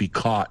be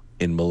caught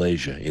in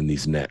Malaysia in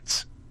these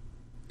nets.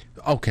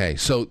 Okay,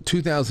 so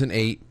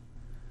 2008,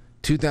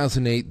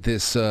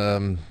 this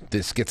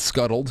gets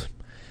scuttled.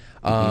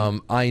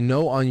 I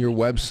know on your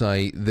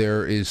website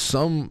there is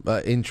some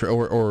I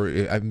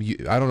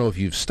don't know if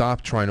you've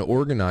stopped trying to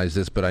organize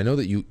this, but I know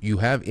that you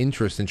have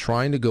interest in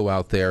trying to go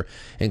out there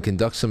and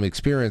conduct some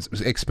experiments.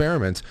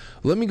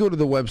 Let me go to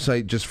the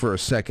website just for a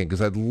second,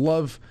 because I'd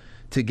love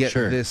to get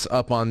this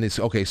up on this.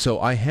 Okay,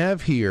 so I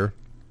have here,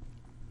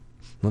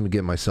 let me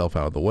get myself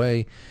out of the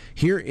way.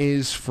 Here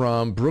is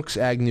from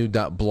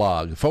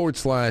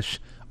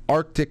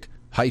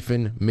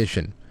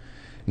brooksagnew.blog/Arctic-mission.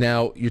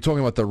 Now, you're talking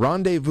about the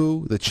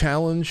rendezvous, the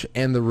challenge,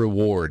 and the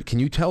reward. Can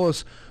you tell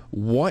us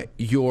what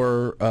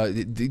your,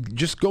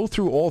 just go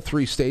through all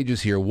three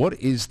stages here.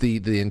 What is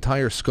the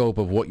entire scope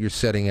of what you're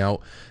setting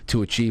out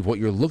to achieve, what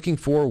you're looking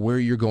for, where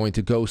you're going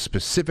to go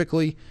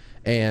specifically,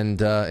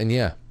 and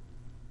yeah.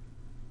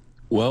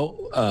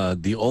 Well,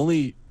 the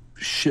only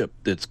ship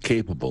that's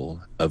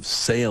capable of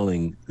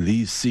sailing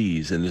these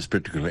seas in this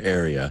particular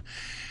area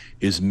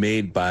is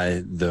made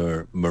by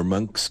the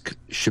Murmansk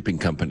Shipping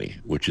Company,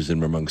 which is in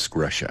Murmansk,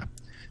 Russia.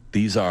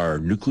 These are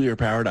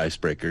nuclear-powered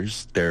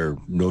icebreakers. They're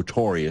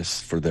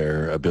notorious for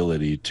their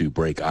ability to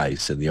break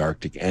ice in the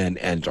Arctic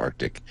and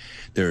Antarctic.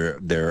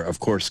 They're of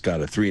course,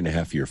 got a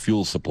 3.5-year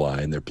fuel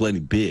supply, and they're plenty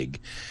big.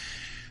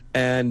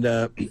 And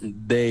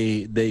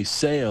they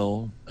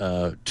sail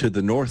to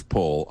the North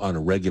Pole on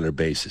a regular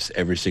basis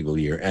every single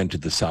year, and to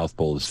the South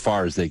Pole as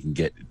far as they can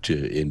get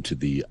into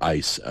the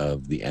ice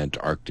of the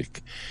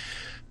Antarctic.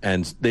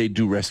 And they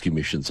do rescue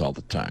missions all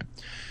the time.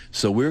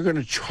 So we're going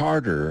to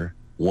charter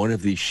one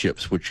of these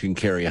ships, which can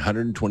carry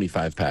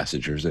 125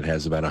 passengers. It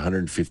has about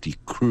 150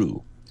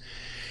 crew.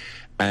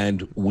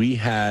 And we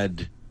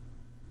had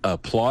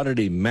plotted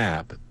a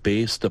map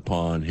based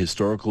upon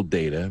historical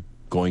data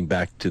going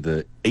back to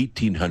the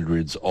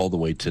 1800s all the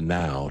way to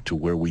now, to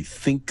where we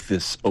think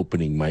this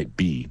opening might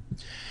be.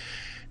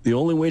 The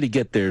only way to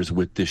get there is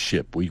with this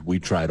ship. We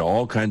tried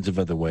all kinds of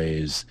other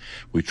ways.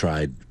 We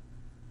tried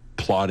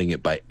plotting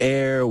it by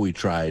air. We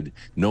tried,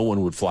 no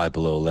one would fly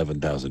below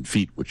 11,000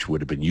 feet, which would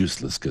have been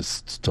useless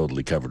because it's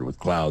totally covered with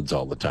clouds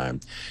all the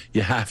time.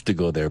 You have to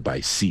go there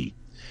by sea.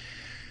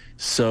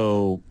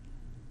 So,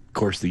 of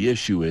course, the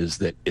issue is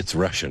that it's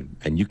Russian,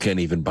 and you can't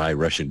even buy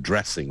Russian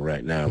dressing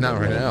right now. Not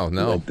right now,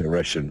 no. Like the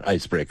Russian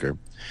icebreaker.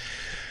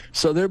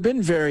 So there have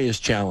been various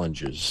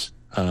challenges.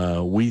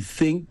 We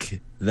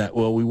think that,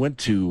 well, we went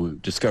to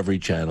Discovery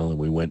Channel and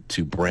we went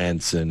to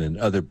Branson and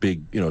other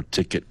big,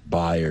 ticket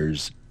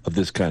buyers of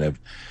this kind of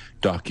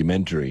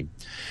documentary,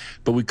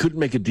 but we couldn't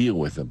make a deal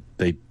with them.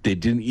 They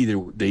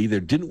either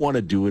didn't want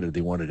to do it, or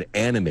they wanted to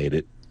animate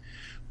it,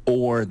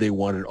 or they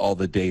wanted all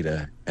the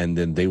data and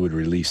then they would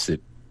release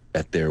it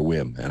at their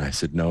whim. And I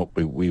said, no,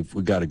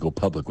 we've got to go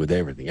public with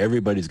everything.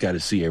 Everybody's got to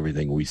see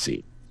everything we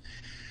see.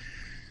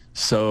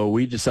 So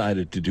we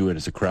decided to do it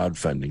as a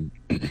crowdfunding,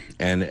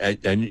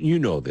 and you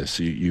know this,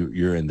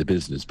 you're in the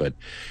business, but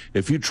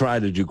if you try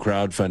to do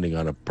crowdfunding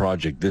on a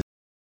project this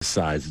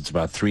size, it's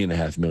about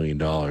 $3.5 million.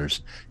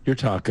 You're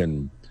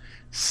talking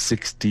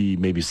 $60,000,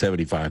 maybe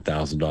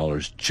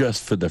 $75,000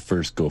 just for the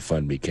first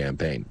GoFundMe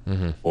campaign,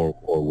 or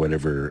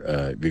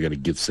whatever you're going to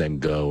give, send,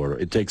 go, or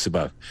it takes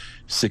about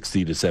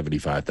 $60,000 to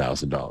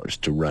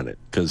 $75,000 to run it,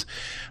 because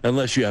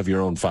unless you have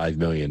your own 5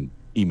 million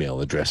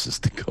email addresses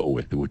to go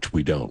with, which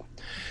we don't.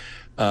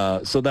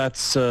 So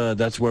that's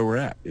where we're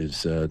at,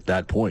 is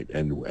that point,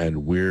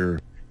 and we're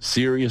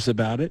serious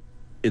about it.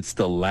 It's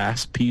the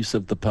last piece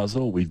of the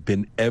puzzle. We've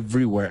been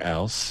everywhere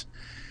else.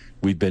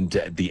 We've been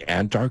to the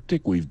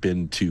Antarctic. We've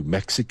been to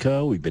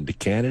Mexico. We've been to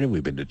Canada.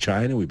 We've been to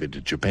China. We've been to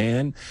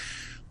Japan.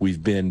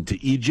 We've been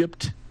to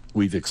Egypt.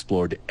 We've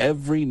explored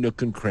every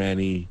nook and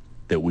cranny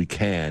that we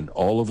can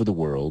all over the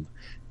world,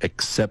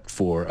 except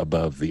for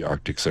above the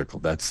Arctic Circle.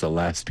 That's the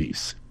last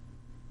piece.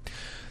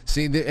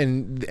 See,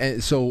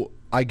 and so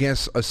I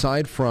guess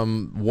aside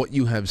from what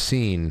you have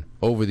seen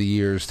over the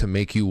years to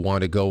make you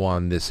want to go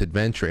on this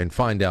adventure and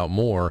find out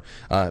more,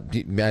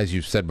 as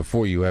you've said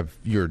before,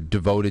 you're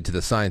devoted to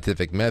the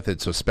scientific method,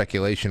 so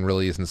speculation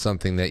really isn't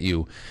something that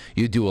you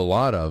do a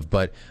lot of.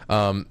 But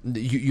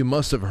you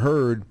must have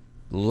heard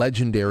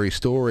legendary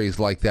stories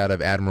like that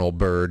of Admiral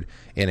Byrd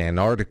in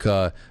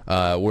Antarctica,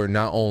 where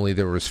not only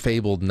there was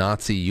fabled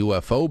Nazi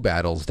UFO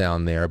battles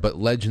down there, but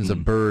legends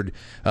of Byrd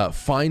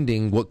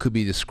finding what could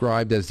be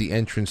described as the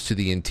entrance to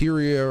the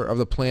interior of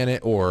the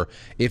planet, or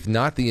if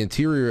not the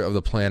interior of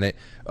the planet,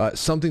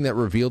 something that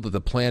revealed that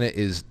the planet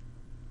is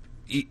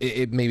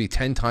it may be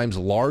 10 times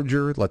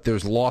larger, like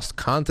there's lost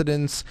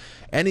continents,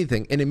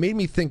 anything. And it made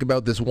me think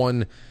about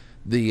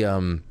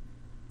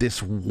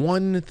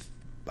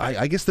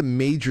I guess the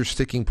major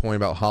sticking point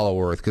about Hollow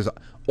Earth, because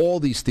all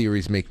these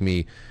theories make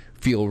me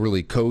feel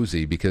really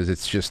cozy, because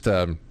it's just,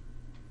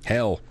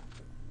 hell,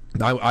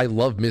 I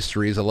love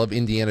mysteries. I love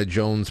Indiana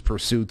Jones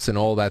pursuits and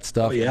all that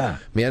stuff. Oh, yeah.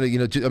 Man,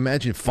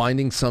 imagine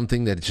finding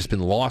something that has just been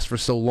lost for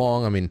so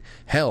long. I mean,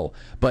 hell.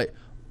 But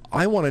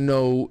I want to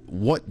know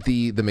what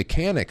the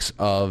mechanics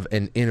of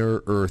an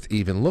inner Earth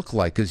even look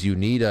like, because you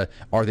need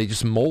are they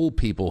just mole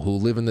people who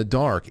live in the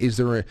dark? Is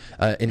there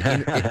an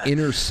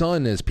inner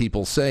sun, as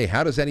people say?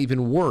 How does that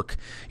even work?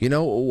 I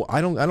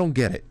don't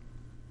get it.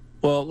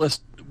 Well,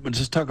 let's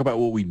just talk about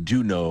what we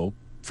do know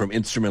from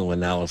instrumental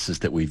analysis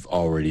that we've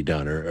already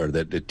done, or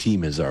that the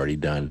team has already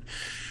done.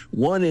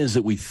 One is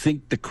that we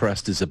think the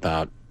crust is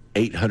about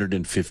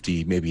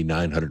 850, maybe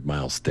 900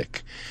 miles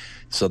thick.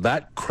 So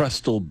that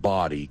crustal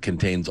body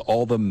contains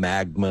all the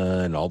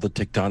magma and all the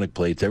tectonic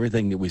plates,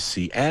 everything that we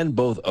see, and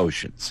both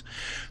oceans.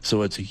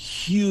 So it's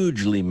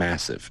hugely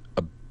massive,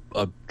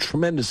 a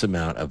tremendous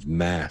amount of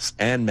mass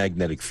and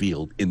magnetic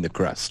field in the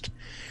crust.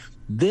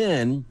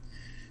 Then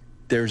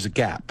there's a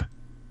gap,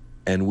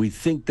 and we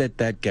think that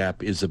that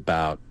gap is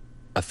about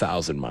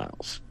 1,000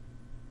 miles.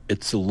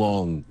 It's a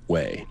long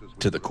way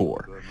to the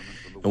core.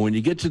 And when you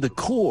get to the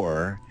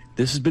core,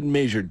 this has been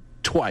measured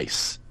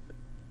twice.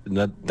 And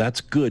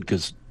that's good,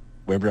 because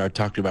remember I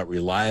talked about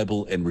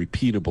reliable and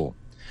repeatable.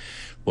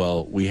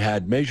 Well, we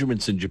had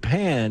measurements in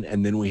Japan,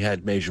 and then we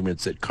had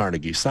measurements at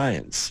Carnegie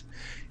Science.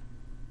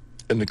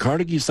 And the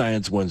Carnegie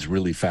Science ones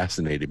really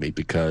fascinated me,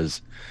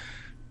 because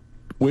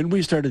when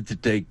we started to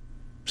take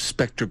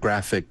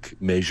spectrographic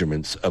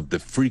measurements of the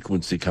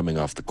frequency coming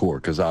off the core,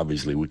 because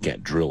obviously we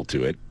can't drill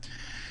to it,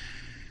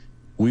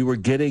 we were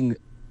getting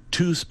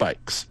 2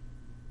 spikes.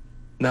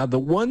 Now, the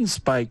one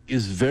spike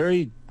is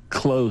very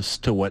close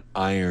to what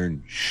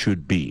iron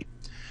should be.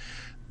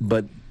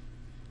 But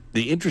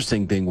the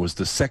interesting thing was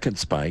the second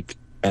spike,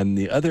 and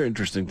the other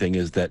interesting thing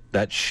is that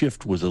that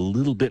shift was a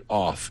little bit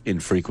off in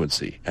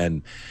frequency.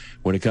 And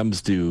when it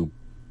comes to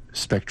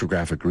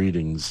spectrographic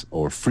readings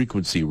or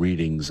frequency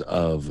readings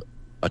of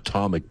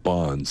atomic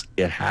bonds,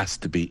 it has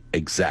to be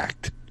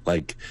exact,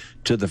 like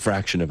to the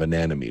fraction of a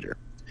nanometer.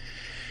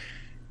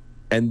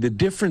 And the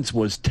difference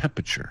was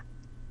temperature.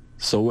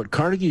 So what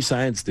Carnegie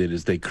Science did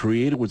is they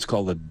created what's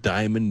called a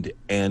diamond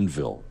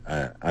anvil.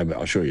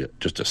 I'll show you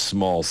just a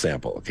small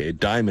sample, okay? A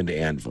diamond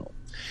anvil.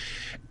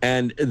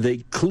 And they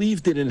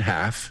cleaved it in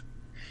half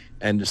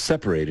and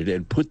separated it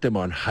and put them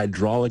on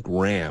hydraulic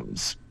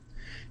rams.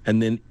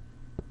 And then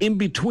in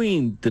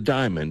between the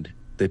diamond,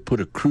 they put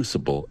a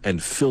crucible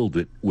and filled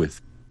it with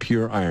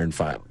pure iron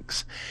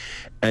filings.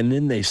 And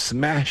then they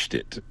smashed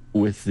it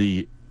with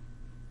the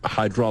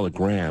hydraulic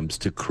rams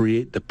to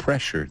create the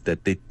pressure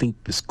that they think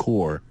this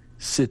core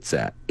sits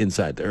at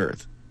inside the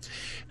Earth.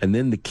 And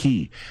then the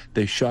key,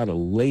 they shot a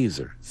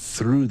laser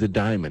through the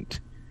diamond.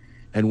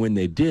 And when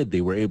they did,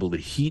 they were able to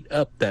heat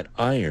up that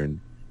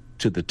iron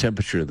to the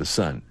temperature of the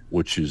sun,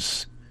 which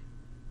is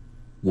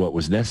what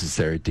was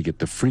necessary to get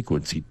the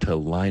frequency to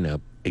line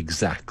up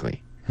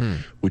exactly.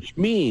 Which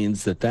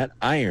means that that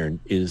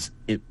iron is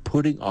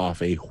putting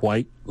off a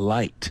white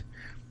light.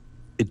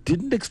 It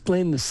didn't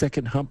explain the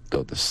second hump,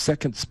 though. The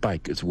second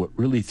spike is what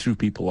really threw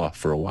people off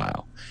for a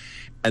while.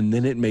 And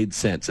then it made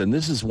sense. And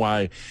this is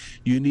why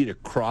you need a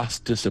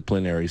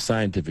cross-disciplinary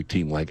scientific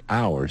team like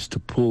ours to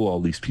pull all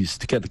these pieces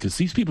together, because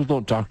these people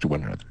don't talk to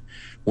one another.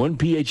 One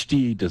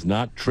PhD does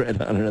not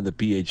tread on another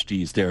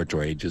PhD's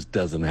territory. It just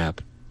doesn't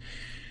happen.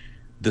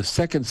 The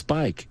second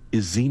spike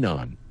is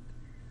xenon.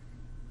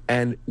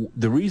 And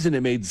the reason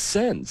it made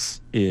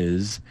sense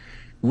is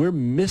we're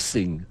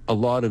missing a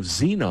lot of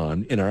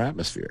xenon in our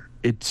atmosphere.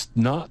 It's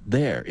not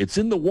there. It's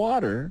in the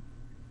water,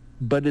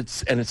 but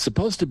it's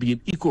supposed to be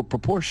in equal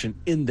proportion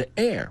in the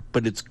air,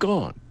 but it's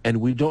gone, and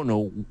we don't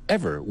know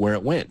ever where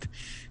it went.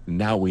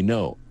 Now we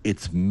know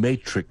it's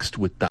matrixed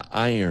with the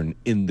iron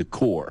in the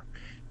core,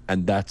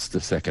 and that's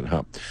the second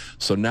hump.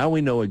 So now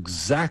we know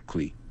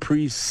exactly,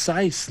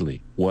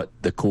 precisely what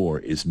the core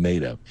is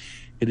made of.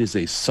 It is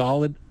a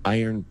solid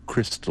iron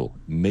crystal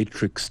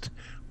matrixed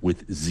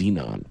with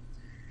xenon,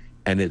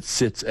 and it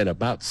sits at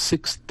about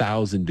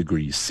 6,000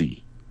 degrees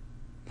C.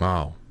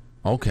 Wow.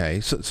 Okay,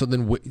 so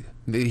then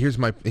here's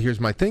my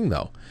thing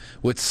though.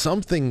 With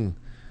something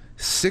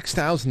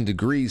 6,000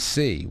 degrees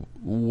C,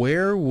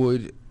 where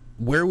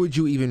would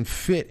you even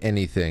fit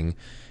anything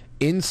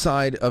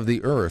inside of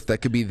the Earth that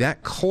could be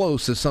that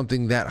close to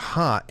something that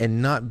hot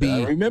and not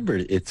be? Remember,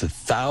 it's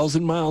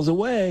 1,000 miles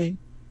away,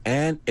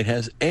 and it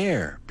has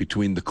air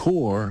between the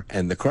core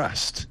and the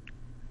crust,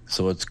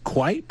 so it's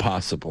quite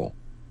possible.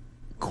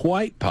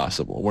 Quite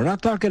possible. We're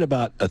not talking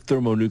about a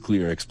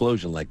thermonuclear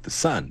explosion like the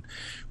sun.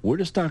 We're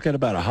just talking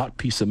about a hot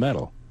piece of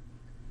metal.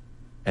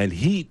 And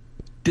heat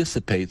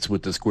dissipates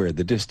with the square of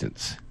the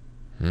distance.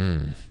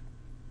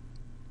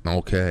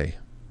 Okay.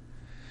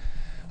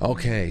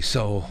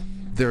 So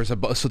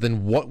so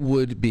then what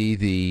would be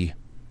the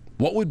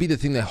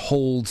thing that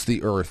holds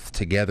the Earth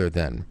together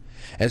then?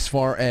 As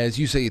far as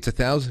you say, it's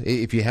 1,000.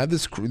 If you have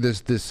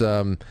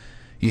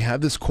you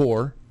have this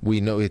core, we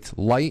know it's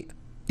light.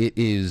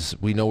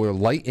 We know where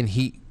light and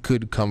heat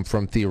could come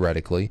from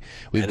theoretically.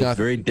 It's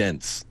very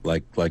dense,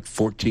 like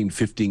 14,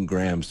 15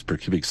 grams per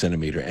cubic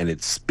centimeter, and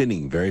it's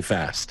spinning very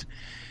fast.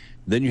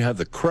 Then you have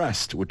the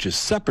crust, which is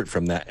separate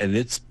from that, and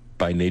it's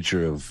by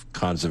nature of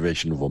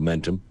conservation of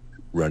momentum,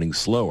 running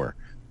slower.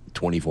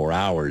 24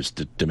 hours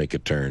to make a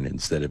turn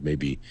instead of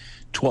maybe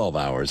 12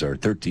 hours or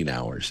 13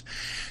 hours.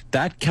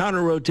 That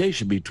counter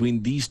rotation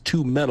between these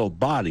two metal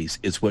bodies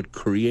is what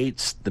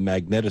creates the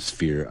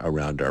magnetosphere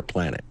around our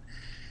planet.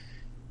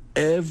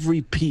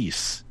 Every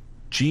piece,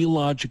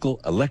 geological,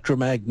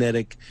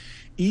 electromagnetic,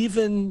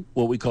 even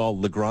what we call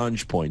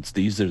Lagrange points,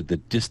 these are the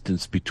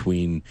distance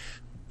between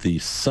the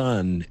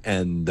sun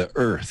and the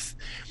earth.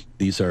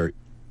 These are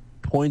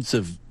points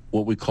of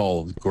what we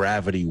call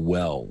gravity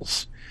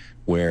wells,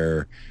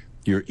 where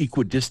you're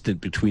equidistant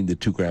between the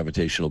two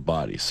gravitational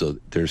bodies. So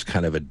there's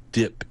kind of a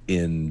dip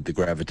in the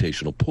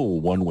gravitational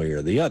pull one way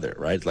or the other,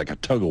 right? It's like a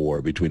tug of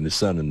war between the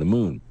sun and the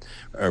moon,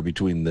 or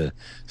between the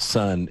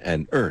sun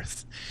and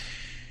earth.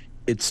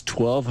 It's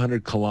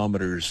 1,200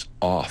 kilometers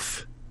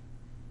off.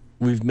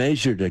 We've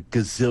measured a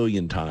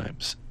gazillion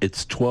times.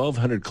 It's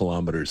 1,200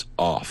 kilometers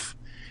off.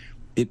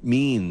 It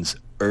means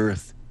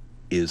Earth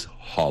is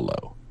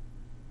hollow.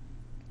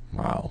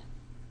 Wow.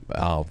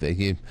 Wow. I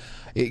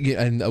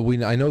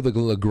know the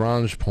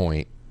Lagrange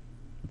point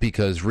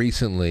because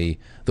recently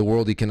the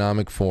World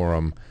Economic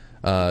Forum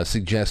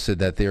suggested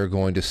that they're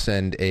going to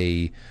send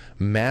a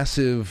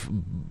massive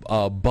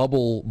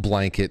bubble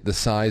blanket the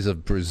size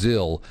of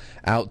Brazil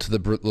out to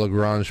the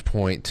Lagrange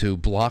point to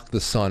block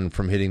the sun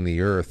from hitting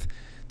the Earth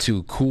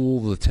to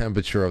cool the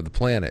temperature of the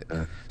planet.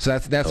 So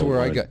that's where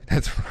I got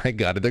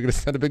it. They're going to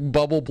send a big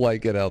bubble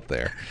blanket out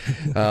there.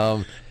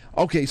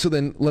 Okay, so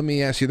then let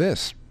me ask you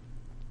this.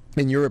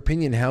 In your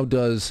opinion, how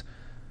does,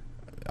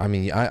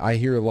 I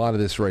hear a lot of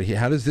this right here.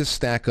 How does this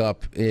stack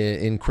up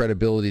in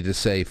credibility to,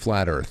 say,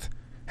 flat Earth?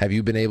 Have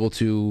you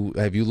looked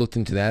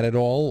into that at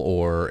all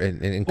or and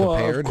compared?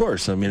 Well, of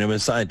course. I'm a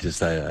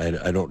scientist.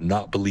 I don't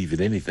not believe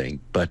in anything.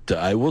 But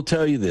I will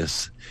tell you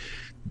this.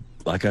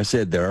 Like I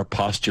said, there are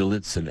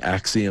postulates and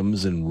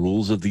axioms and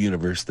rules of the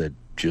universe that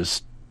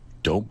just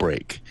don't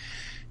break.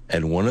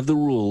 And one of the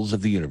rules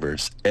of the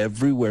universe,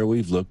 everywhere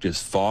we've looked,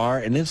 as far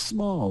and as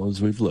small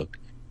as we've looked,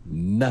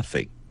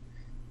 nothing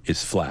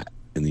is flat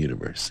in the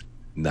universe.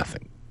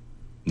 Nothing.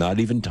 Not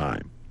even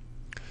time.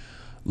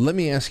 Let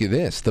me ask you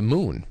this. The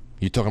moon.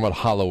 You're talking about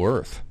hollow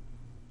Earth.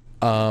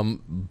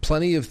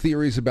 Plenty of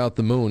theories about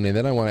the moon, and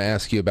then I want to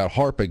ask you about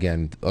HAARP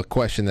again, a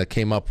question that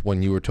came up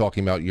when you were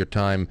talking about your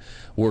time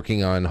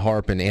working on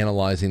HAARP and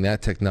analyzing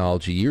that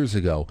technology years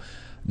ago.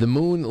 The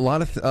moon, a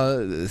lot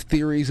of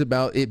theories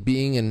about it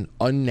being an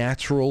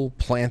unnatural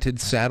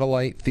planted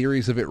satellite,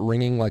 theories of it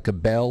ringing like a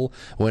bell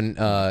when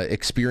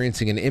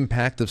experiencing an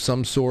impact of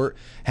some sort.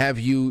 Have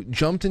you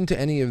jumped into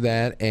any of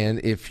that?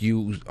 And if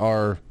you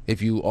are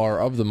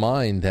of the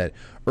mind that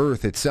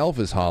Earth itself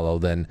is hollow,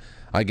 then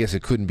I guess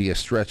it couldn't be a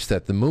stretch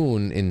that the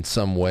moon in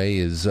some way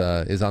is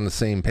on the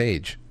same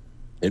page.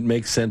 It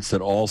makes sense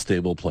that all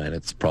stable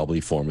planets probably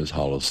form as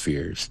hollow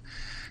spheres,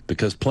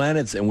 because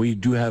planets, and we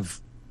do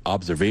have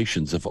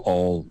observations of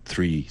all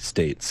three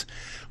states.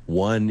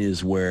 One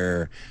is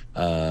where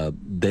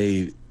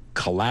they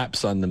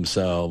collapse on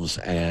themselves,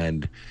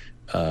 and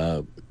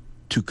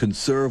to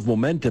conserve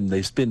momentum,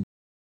 they spin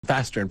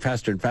faster and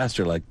faster and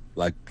faster, like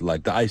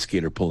the ice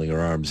skater pulling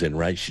her arms in,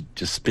 right? She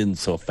just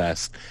spins so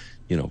fast,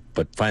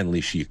 but finally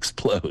she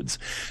explodes.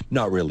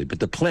 Not really,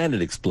 but the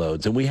planet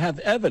explodes, and we have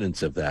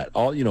evidence of that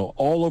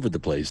all over the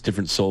place,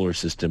 different solar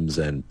systems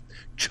and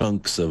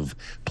chunks of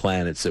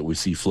planets that we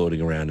see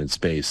floating around in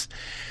space.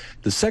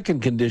 The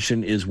second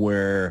condition is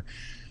where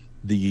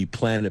the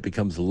planet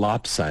becomes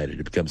lopsided.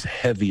 It becomes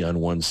heavy on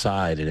one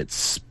side, and it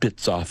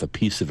spits off a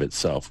piece of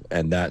itself,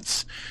 and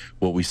that's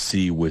what we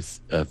see with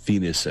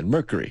Venus and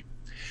Mercury.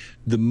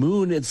 The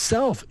moon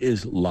itself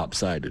is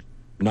lopsided,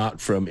 not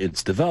from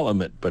its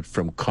development, but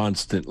from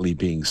constantly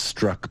being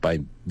struck by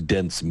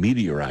dense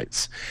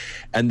meteorites.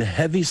 And the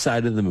heavy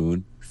side of the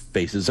moon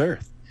faces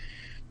Earth.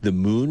 The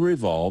moon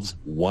revolves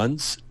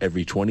once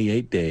every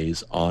 28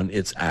 days on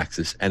its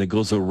axis, and it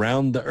goes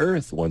around the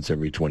Earth once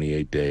every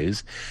 28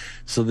 days.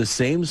 So the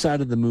same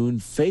side of the moon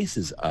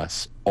faces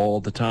us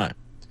all the time.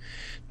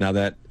 Now,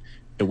 that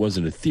it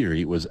wasn't a theory,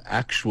 it was an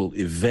actual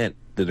event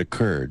that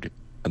occurred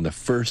on the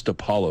first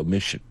Apollo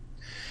mission.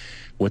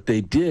 What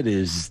they did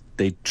is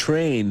they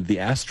trained the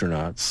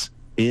astronauts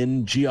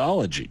in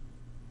geology.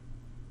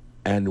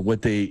 And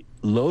what they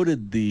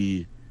loaded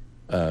the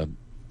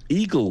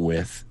Eagle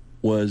with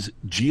was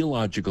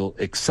geological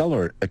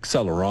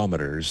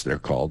accelerometers, they're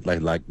called,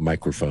 like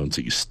microphones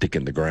that you stick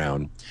in the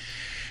ground.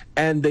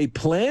 And they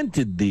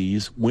planted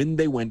these when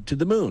they went to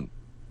the moon.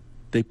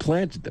 They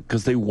planted them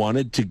because they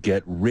wanted to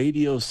get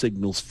radio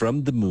signals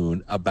from the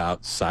moon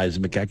about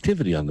seismic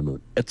activity on the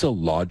moon. It's a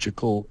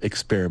logical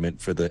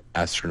experiment for the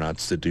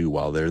astronauts to do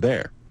while they're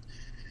there.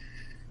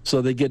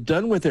 So they get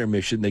done with their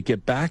mission, they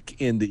get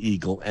back in the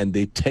Eagle, and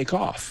they take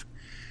off.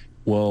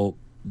 Well,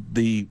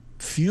 the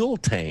fuel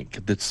tank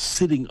that's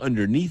sitting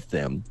underneath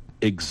them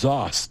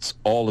exhausts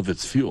all of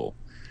its fuel,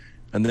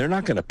 and they're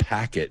not going to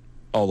pack it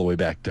all the way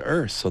back to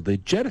Earth, so they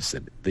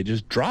jettison it. They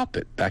just drop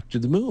it back to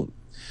the moon.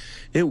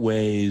 It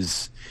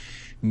weighs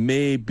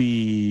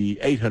maybe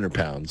 800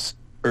 pounds.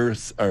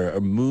 Earth or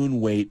moon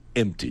weight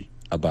empty,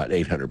 about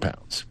 800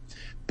 pounds.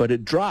 But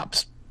it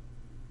drops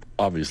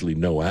obviously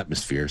no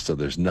atmosphere, so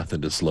there's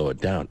nothing to slow it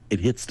down. It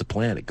hits the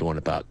planet going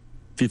about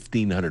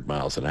 1,500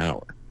 miles an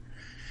hour.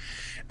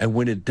 And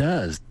when it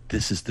does,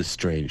 this is the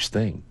strange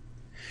thing.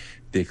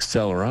 The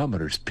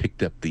accelerometers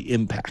picked up the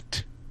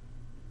impact.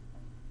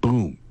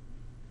 Boom.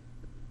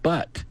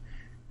 But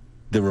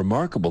the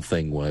remarkable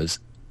thing was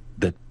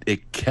that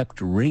it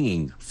kept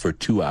ringing for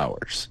 2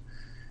 hours.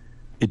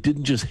 It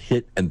didn't just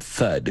hit and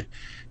thud.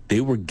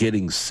 They were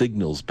getting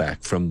signals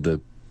back from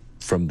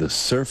the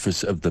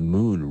surface of the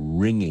moon,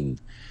 ringing,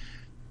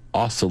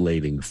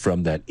 oscillating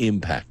from that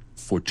impact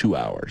for 2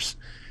 hours.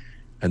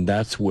 And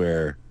that's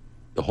where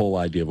the whole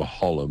idea of a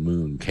hollow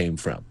moon came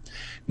from.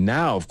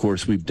 Now, of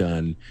course, we've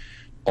done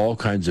all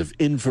kinds of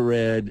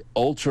infrared,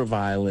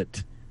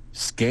 ultraviolet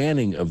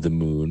scanning of the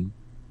moon,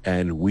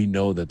 and we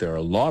know that there are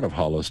a lot of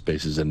hollow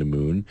spaces in the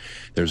moon.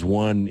 There's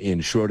one in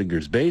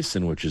Schrodinger's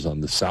Basin, which is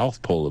on the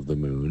south pole of the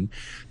moon,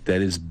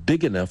 that is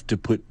big enough to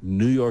put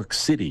New York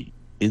City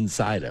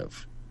inside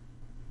of,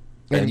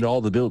 and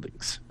all the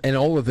buildings. And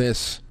all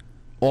this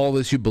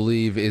you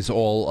believe is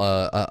all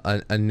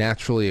a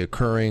naturally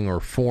occurring or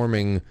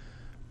forming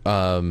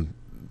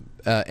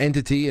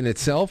entity in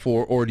itself,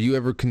 or do you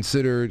ever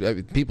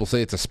consider, people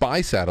say it's a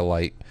spy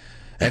satellite,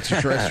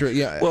 extraterrestrial?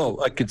 Yeah.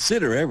 Well, I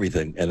consider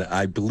everything, and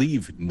I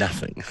believe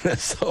nothing.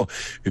 So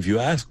if you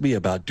ask me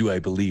about do I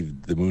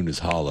believe the moon is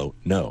hollow,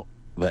 no.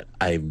 But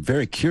I'm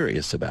very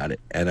curious about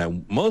it, and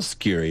I'm most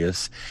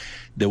curious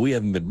that we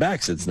haven't been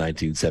back since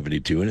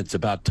 1972, and it's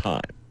about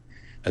time,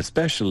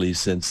 especially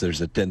since there's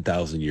a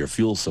 10,000-year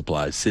fuel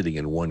supply sitting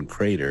in one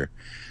crater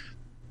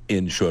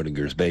in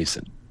Schrodinger's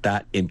Basin.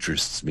 That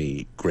interests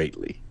me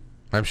greatly.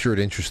 I'm sure it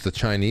interests the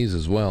Chinese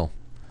as well.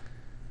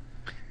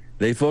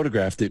 They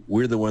photographed it.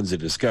 We're the ones that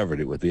discovered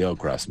it with the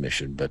L-Cross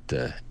mission, but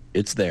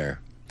it's there.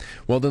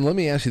 Well, then let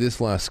me ask you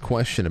this last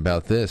question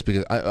about this,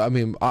 because I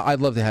mean, I'd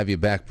love to have you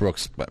back,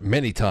 Brooks,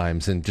 many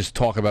times and just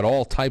talk about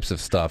all types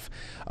of stuff.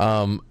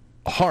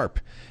 HAARP,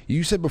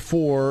 you said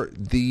before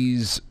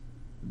this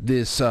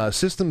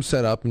system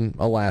set up in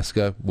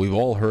Alaska. We've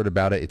all heard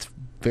about it. It's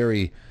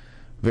very,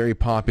 very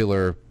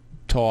popular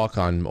talk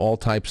on all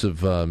types of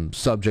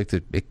subjects.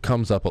 It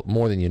comes up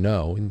more than you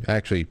know. And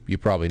actually, you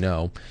probably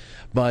know.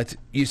 But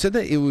you said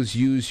that it was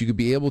used, you could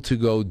be able to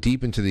go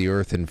deep into the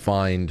earth and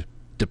find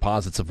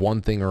deposits of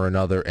one thing or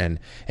another and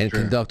sure,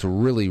 conduct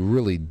really,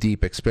 really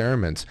deep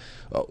experiments.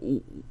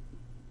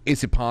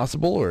 Is it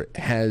possible, or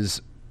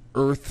has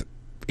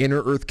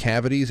inner Earth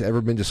cavities ever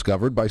been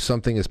discovered by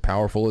something as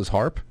powerful as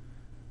HAARP?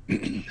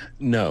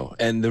 No,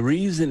 and the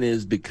reason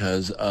is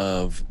because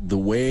of the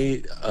way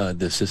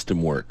the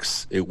system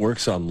works. It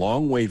works on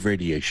long-wave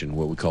radiation,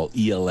 what we call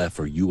ELF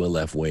or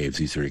ULF waves.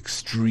 These are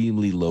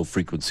extremely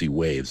low-frequency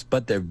waves,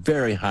 but they're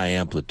very high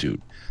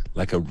amplitude,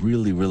 like a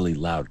really, really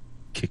loud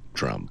kick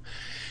drum.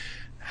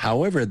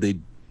 However, they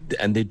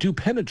do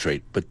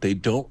penetrate, but they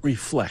don't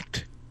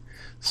reflect.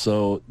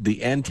 So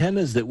the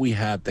antennas that we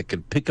have that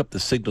can pick up the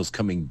signals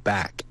coming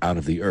back out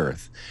of the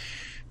Earth,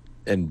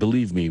 and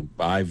believe me,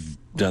 I've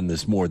done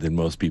this more than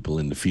most people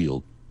in the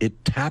field,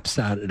 it taps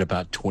out at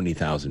about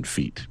 20,000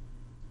 feet.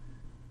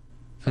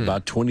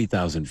 About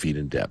 20,000 feet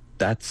in depth.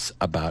 That's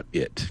about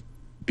it.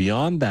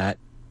 Beyond that,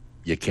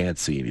 you can't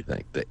see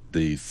anything.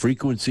 The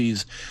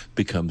frequencies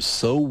become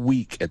so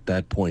weak at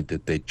that point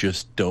that they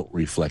just don't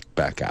reflect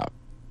back out.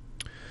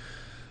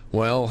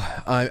 Well,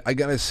 I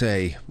got to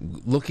say,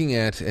 looking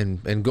at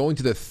and going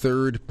to the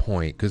third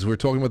point, because we're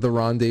talking about the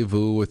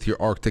rendezvous with your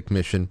Arctic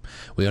mission.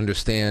 We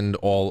understand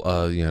all,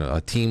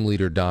 a team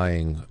leader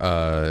dying,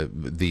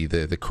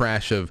 the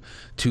crash of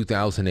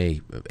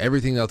 2008,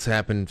 everything else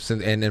happened,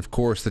 and of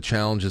course the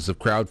challenges of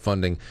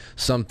crowdfunding,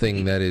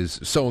 something that is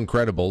so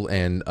incredible,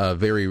 and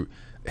very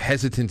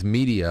hesitant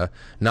media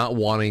not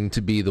wanting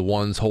to be the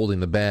ones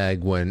holding the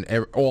bag when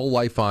all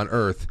life on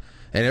Earth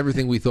and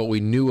everything we thought we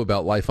knew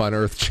about life on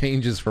Earth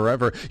changes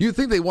forever. You'd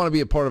think they want to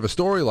be a part of a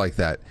story like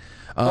that.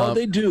 Well,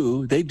 they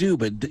do,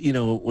 but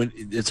when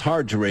it's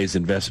hard to raise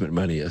investment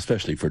money,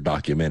 especially for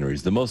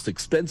documentaries. The most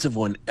expensive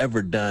one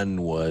ever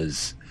done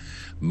was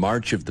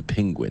March of the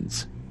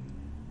Penguins,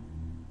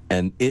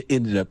 and it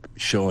ended up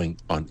showing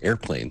on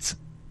airplanes.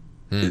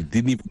 It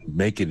didn't even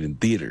make it in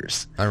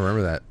theaters. I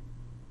remember that.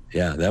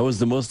 Yeah, that was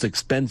the most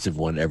expensive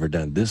one ever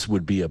done. This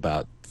would be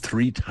about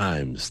 3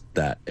 times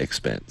that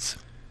expense.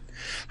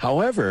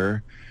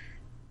 However,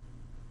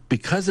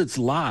 because it's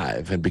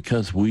live and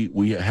because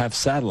we have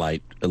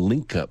satellite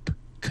link-up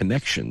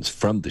connections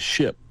from the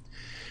ship,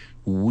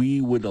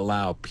 we would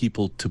allow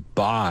people to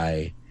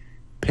buy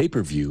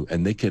pay-per-view,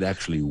 and they could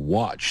actually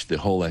watch the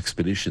whole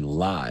expedition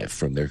live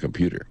from their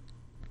computer.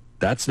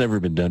 That's never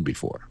been done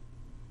before.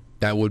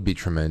 That would be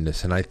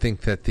tremendous. And I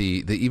think that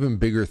the even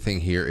bigger thing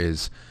here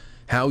is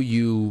how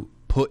you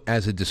put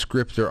as a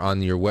descriptor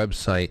on your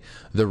website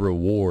the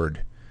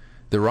reward.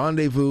 The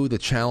rendezvous, the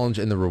challenge,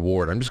 and the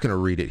reward. I'm just going to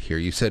read it here.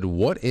 You said,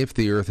 what if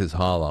the Earth is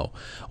hollow?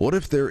 What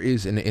if there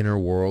is an inner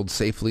world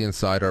safely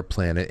inside our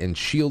planet and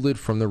shielded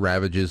from the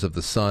ravages of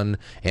the sun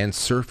and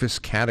surface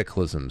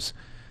cataclysms?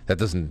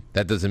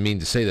 That doesn't mean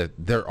to say that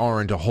there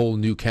aren't a whole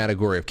new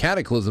category of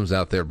cataclysms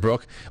out there,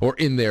 Brooke, or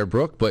in there,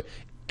 Brooke, but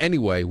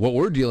anyway, what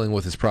we're dealing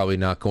with is probably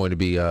not going to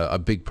be a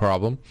big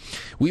problem.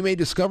 We may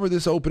discover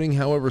this opening,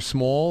 however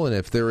small, and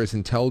if there is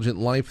intelligent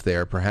life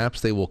there, perhaps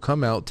they will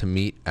come out to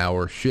meet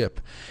our ship.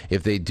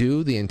 If they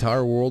do, the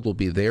entire world will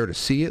be there to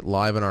see it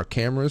live on our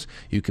cameras.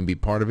 You can be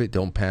part of it.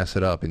 Don't pass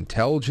it up.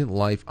 Intelligent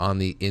life on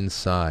the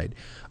inside.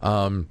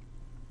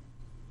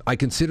 I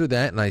consider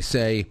that, and I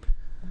say,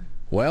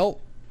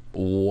 well,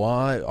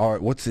 are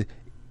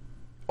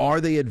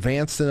they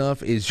advanced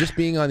enough? Is just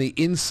being on the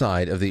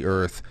inside of the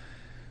Earth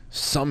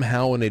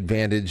somehow an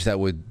advantage that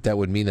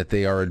would mean that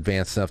they are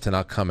advanced enough to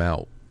not come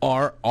out?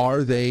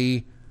 Are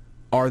they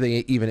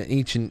even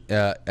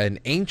an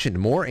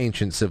more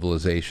ancient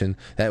civilization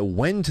that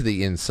went to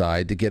the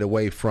inside to get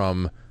away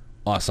from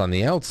us on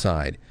the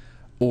outside?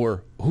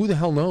 Or who the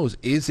hell knows?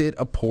 Is it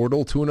a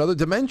portal to another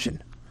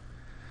dimension?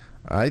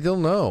 I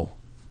don't know.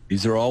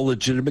 These are all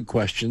legitimate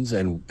questions,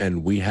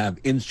 and we have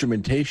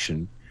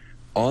instrumentation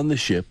on the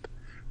ship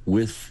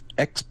with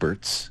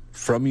experts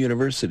from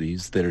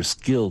universities that are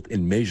skilled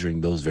in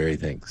measuring those very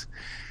things.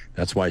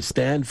 That's why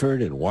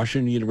Stanford and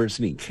Washington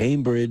University and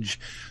Cambridge,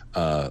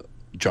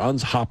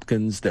 Johns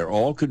Hopkins, they're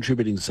all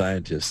contributing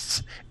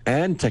scientists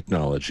and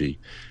technology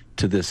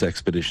to this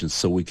expedition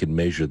so we can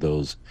measure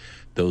those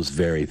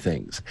very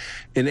things.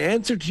 In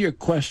answer to your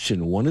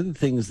question, one of the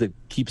things that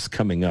keeps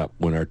coming up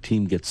when our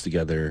team gets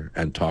together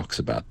and talks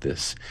about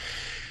this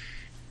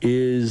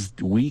is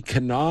we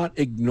cannot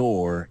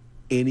ignore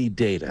any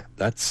data.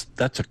 That's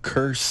a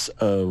curse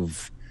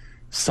of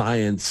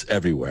science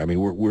everywhere. I mean,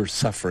 we're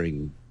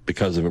suffering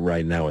because of it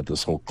right now with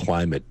this whole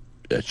climate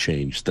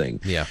change thing.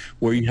 Yeah.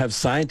 Where you have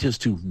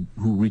scientists who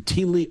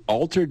routinely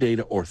alter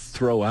data or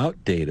throw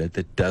out data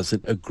that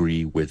doesn't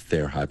agree with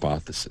their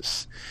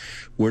hypothesis.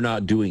 We're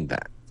not doing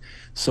that.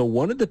 So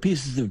one of the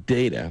pieces of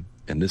data,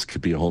 and this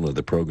could be a whole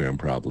other program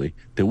probably,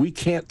 that we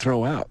can't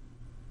throw out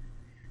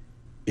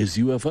is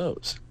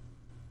UFOs.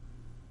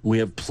 We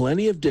have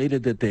plenty of data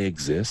that they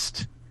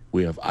exist.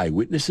 We have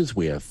eyewitnesses,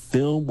 we have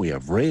film, we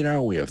have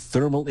radar, we have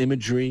thermal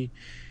imagery,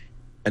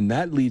 and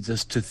that leads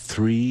us to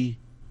three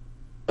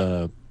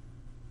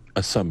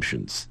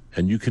assumptions.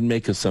 And you can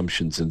make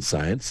assumptions in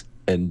science,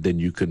 and then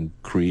you can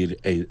create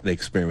an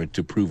experiment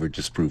to prove or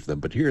disprove them.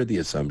 But here are the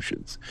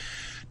assumptions.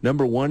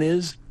 Number one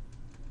is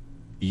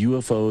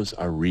UFOs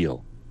are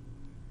real.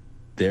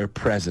 They're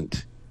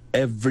present.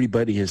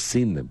 Everybody has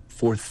seen them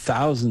for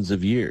thousands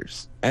of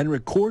years and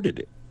recorded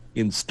it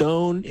in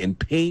stone, in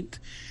paint,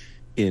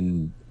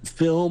 in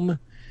film.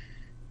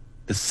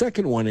 The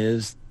second one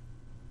is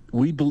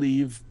we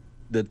believe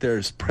that they're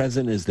as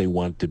present as they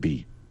want to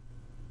be.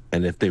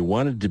 And if they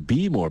wanted to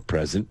be more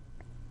present,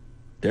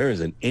 there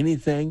isn't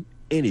anything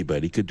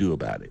anybody could do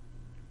about it.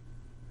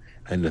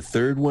 And the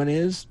third one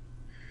is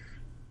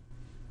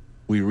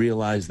we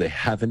realize they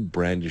haven't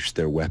brandished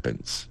their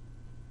weapons,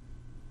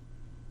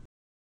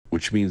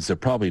 which means they're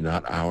probably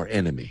not our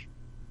enemy.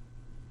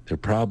 They're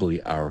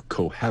probably our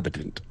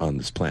cohabitant on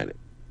this planet.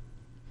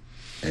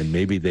 And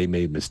maybe they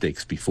made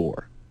mistakes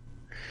before.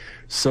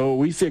 So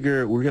we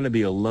figure we're going to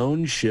be a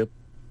lone ship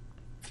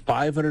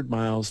 500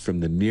 miles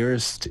from the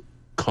nearest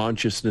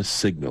consciousness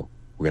signal.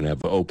 We're going to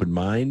have an open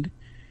mind,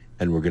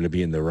 and we're going to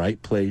be in the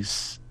right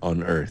place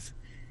on Earth.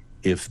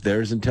 If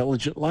there's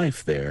intelligent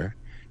life there,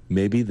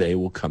 maybe they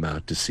will come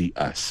out to see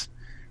us.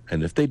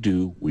 And if they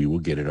do, we will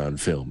get it on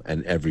film,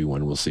 and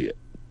everyone will see it.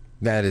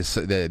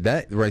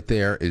 That right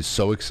there is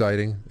so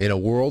exciting in a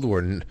world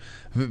where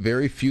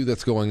very few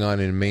that's going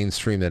on in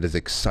mainstream that is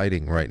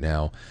exciting right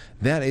now.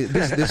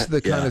 This is the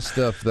kind of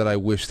stuff that I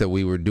wish that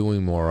we were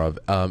doing more of.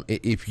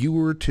 If you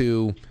were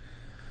to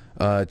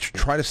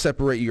try to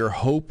separate your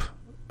hope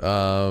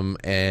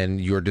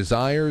and your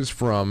desires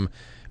from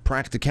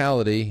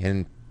practicality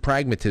and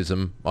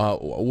pragmatism,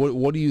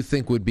 what do you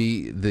think would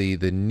be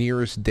the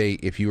nearest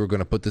date if you were going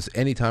to put this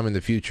anytime in the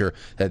future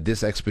that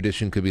this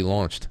expedition could be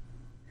launched?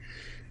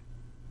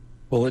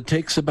 Well, it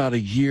takes about a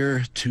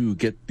year to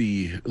get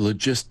the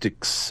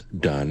logistics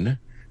done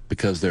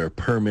because there are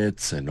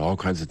permits and all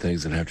kinds of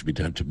things that have to be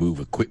done to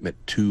move equipment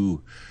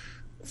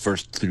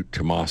first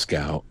to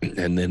Moscow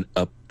and then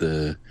up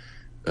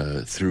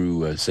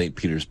through St.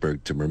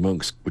 Petersburg to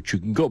Murmansk, which you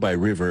can go by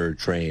river or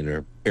train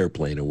or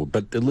airplane,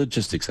 but the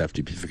logistics have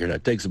to be figured out.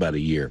 It takes about a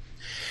year.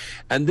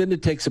 And then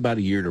it takes about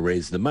a year to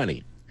raise the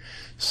money.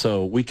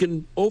 So we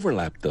can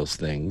overlap those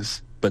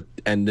things,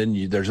 and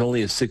then there's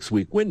only a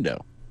 6-week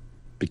window,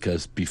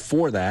 because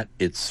before that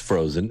it's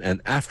frozen,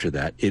 and after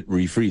that it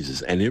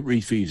refreezes, and it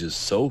refreezes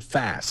so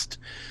fast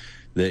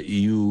that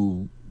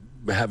you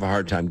have a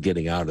hard time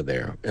getting out of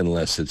there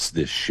unless it's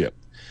this ship.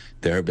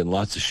 There have been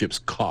lots of ships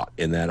caught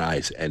in that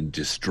ice and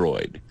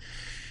destroyed.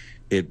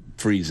 It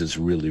freezes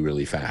really,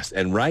 really fast.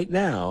 And right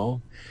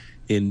now,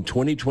 in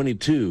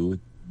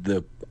 2022,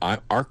 the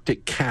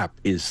Arctic cap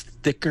is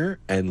thicker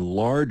and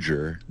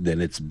larger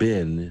than it's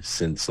been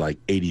since like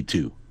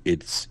 82.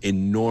 It's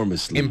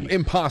enormously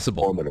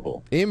impossible.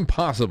 formidable.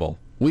 Impossible.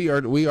 We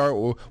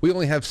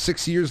only have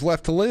 6 years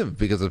left to live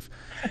because of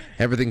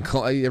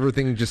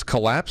everything just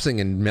collapsing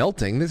and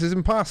melting. This is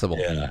impossible.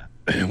 Yeah.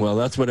 Well,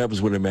 that's what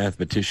happens when a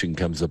mathematician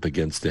comes up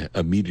against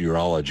a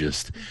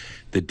meteorologist.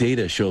 The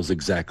data shows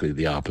exactly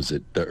the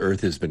opposite. The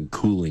Earth has been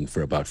cooling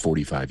for about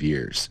 45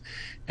 years,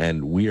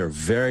 and we are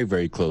very,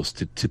 very close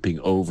to tipping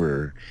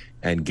over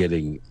and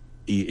getting,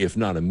 if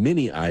not a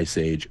mini ice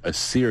age, a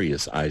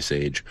serious ice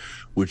age,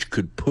 which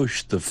could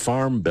push the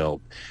farm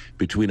belt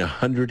between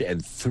 100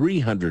 and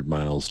 300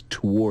 miles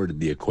toward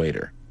the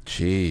equator.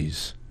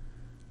 Jeez.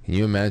 Can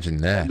you imagine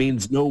that? That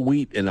means no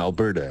wheat in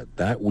Alberta.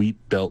 That wheat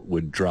belt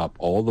would drop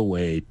all the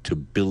way to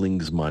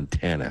Billings,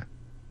 Montana.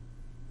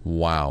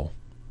 Wow.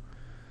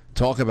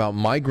 Talk about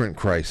migrant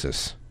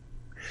crisis.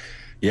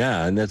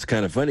 Yeah, and that's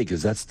kind of funny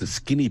because that's the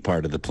skinny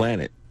part of the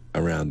planet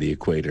around the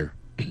equator.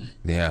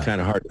 Yeah.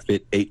 Kind of hard to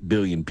fit 8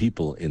 billion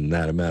people in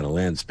that amount of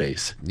land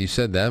space. You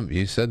said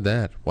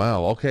that.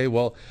 Wow. Okay.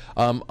 Well,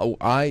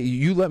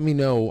 you let me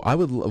know.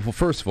 Well,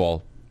 first of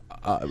all,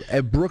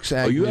 at Brooks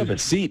Agnew. Oh, you have a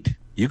seat.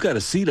 You got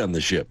a seat on the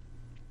ship.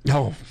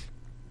 Oh.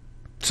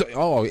 So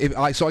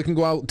I can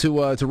go out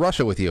to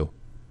Russia with you.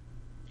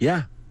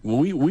 Yeah.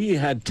 We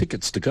had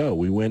tickets to go.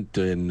 We went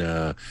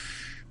and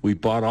we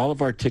bought all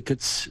of our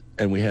tickets,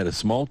 and we had a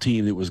small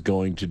team that was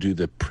going to do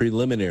the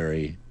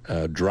preliminary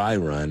dry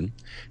run,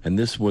 and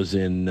this was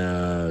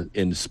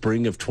in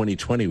spring of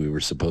 2020. We were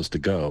supposed to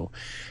go,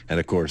 and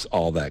of course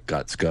all that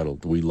got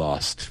scuttled. We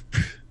lost,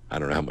 I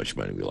don't know how much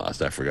money we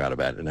lost. I forgot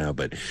about it now,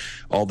 but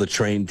all the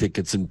train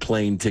tickets and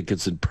plane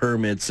tickets and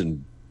permits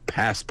and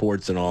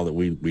passports and all that,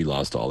 we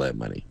lost all that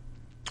money.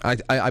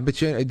 I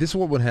bet you this is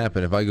what would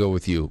happen if I go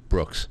with you,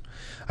 Brooks.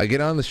 I get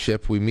on the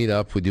ship, we meet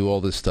up, we do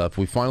all this stuff.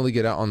 We finally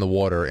get out on the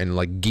water, and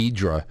like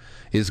Ghidra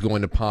is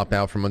going to pop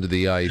out from under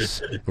the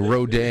ice.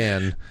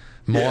 Rodan,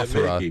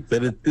 Mothra. Yeah, maybe.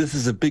 But this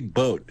is a big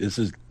boat. This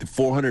is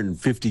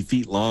 450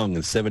 feet long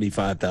and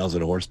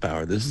 75,000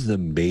 horsepower. This is a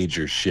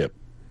major ship.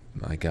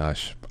 My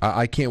gosh.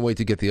 I can't wait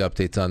to get the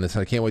updates on this.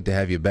 I can't wait to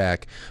have you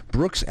back.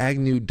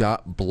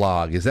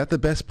 BrooksAgnew.blog. Is that the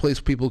best place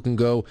people can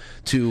go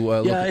to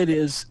look? Yeah, it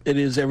is. It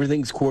is.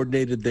 Everything's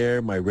coordinated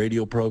there. My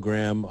radio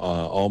program,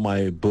 all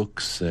my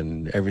books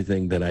and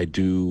everything that I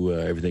do,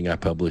 everything I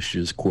publish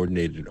is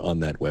coordinated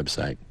on that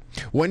website.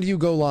 When do you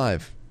go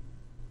live?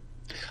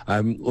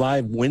 I'm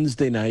live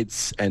Wednesday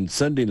nights and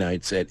Sunday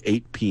nights at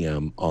 8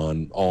 p.m.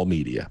 on all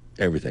media.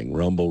 Everything.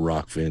 Rumble,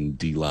 Rockfin,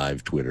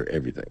 DLive, Twitter,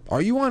 everything.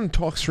 Are you on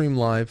TalkStream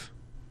Live?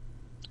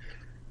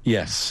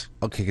 Yes.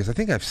 Okay, because I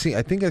think I've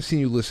seen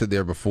you listed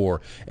there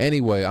before.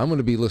 Anyway, I'm going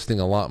to be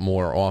listening a lot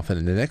more often,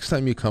 and the next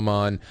time you come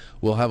on,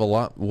 we'll have a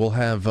lot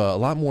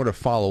more to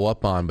follow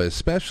up on, but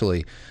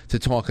especially to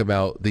talk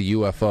about the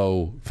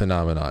UFO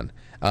phenomenon.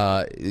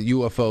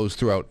 UFOs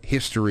throughout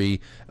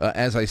history.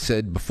 As I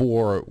said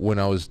before, when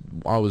I was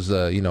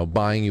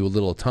buying you a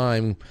little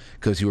time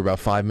because you were about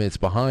 5 minutes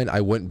behind,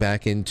 I went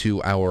back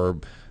into our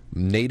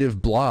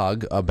native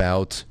blog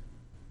about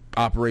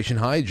Operation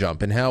High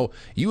Jump and how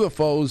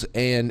UFOs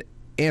and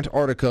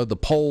Antarctica, the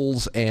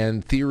poles,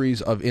 and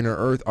theories of inner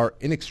Earth are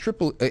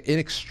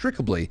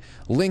inextricably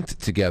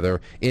linked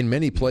together in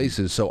many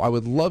places. So I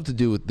would love to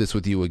do this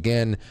with you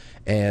again.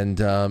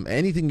 And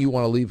anything you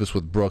want to leave us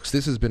with, Brooks,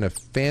 this has been a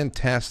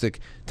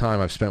fantastic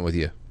time I've spent with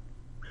you.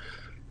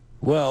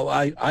 Well,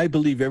 I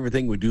believe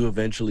everything we do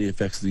eventually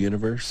affects the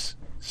universe.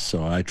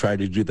 So I try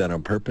to do that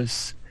on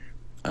purpose.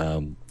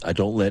 I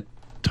don't let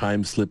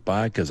time slip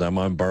by because I'm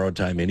on borrowed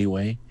time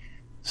anyway.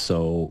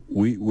 So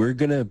we're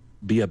going to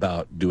be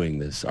about doing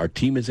this. Our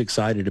team is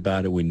excited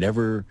about it. We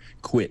never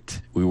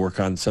quit. We work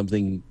on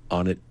something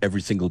on it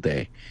every single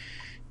day.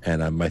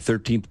 And my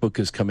 13th book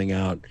is coming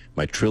out.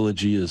 My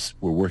trilogy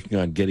we're working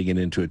on getting it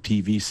into a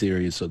TV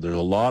series. So there's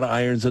a lot of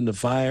irons in the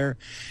fire,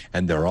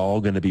 and they're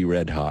all going to be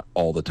red hot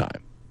all the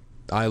time.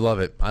 I love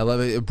it. I love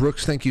it.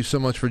 Brooks, thank you so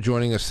much for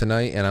joining us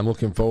tonight, and I'm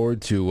looking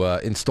forward to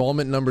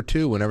installment number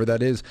 2, whenever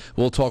that is.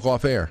 We'll talk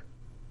off air.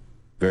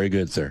 Very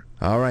good, sir.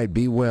 All right,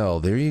 be well.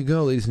 There you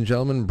go, ladies and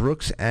gentlemen.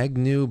 Brooks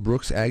Agnew,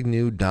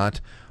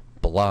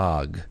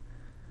 BrooksAgnew.blog.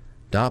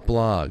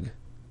 .blog.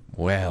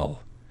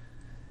 Well,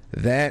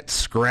 that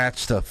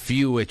scratched a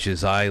few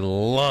itches I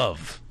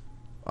love.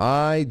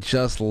 I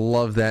just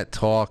love that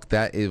talk.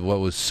 That is what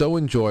was so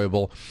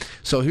enjoyable.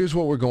 So here's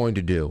what we're going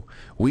to do.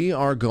 We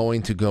are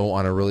going to go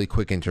on a really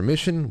quick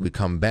intermission. We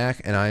come back,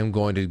 and I am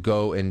going to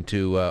go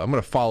into, I'm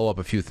going to follow up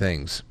a few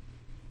things.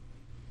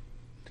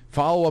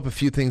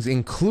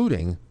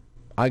 Including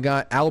I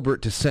got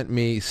Albert to send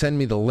me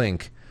the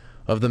link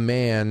of the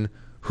man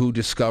who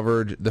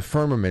discovered the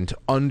firmament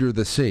under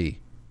the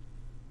sea.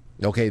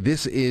 Okay,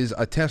 this is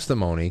a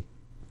testimony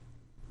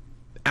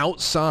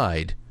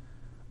outside,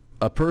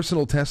 a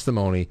personal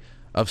testimony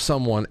of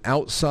someone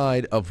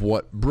outside of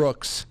what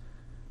Brooks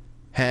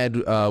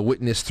had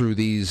witnessed through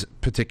these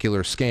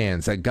particular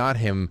scans that got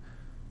him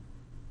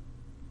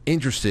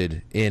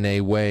interested in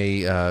a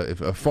way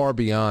far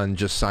beyond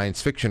just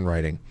science fiction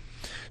writing.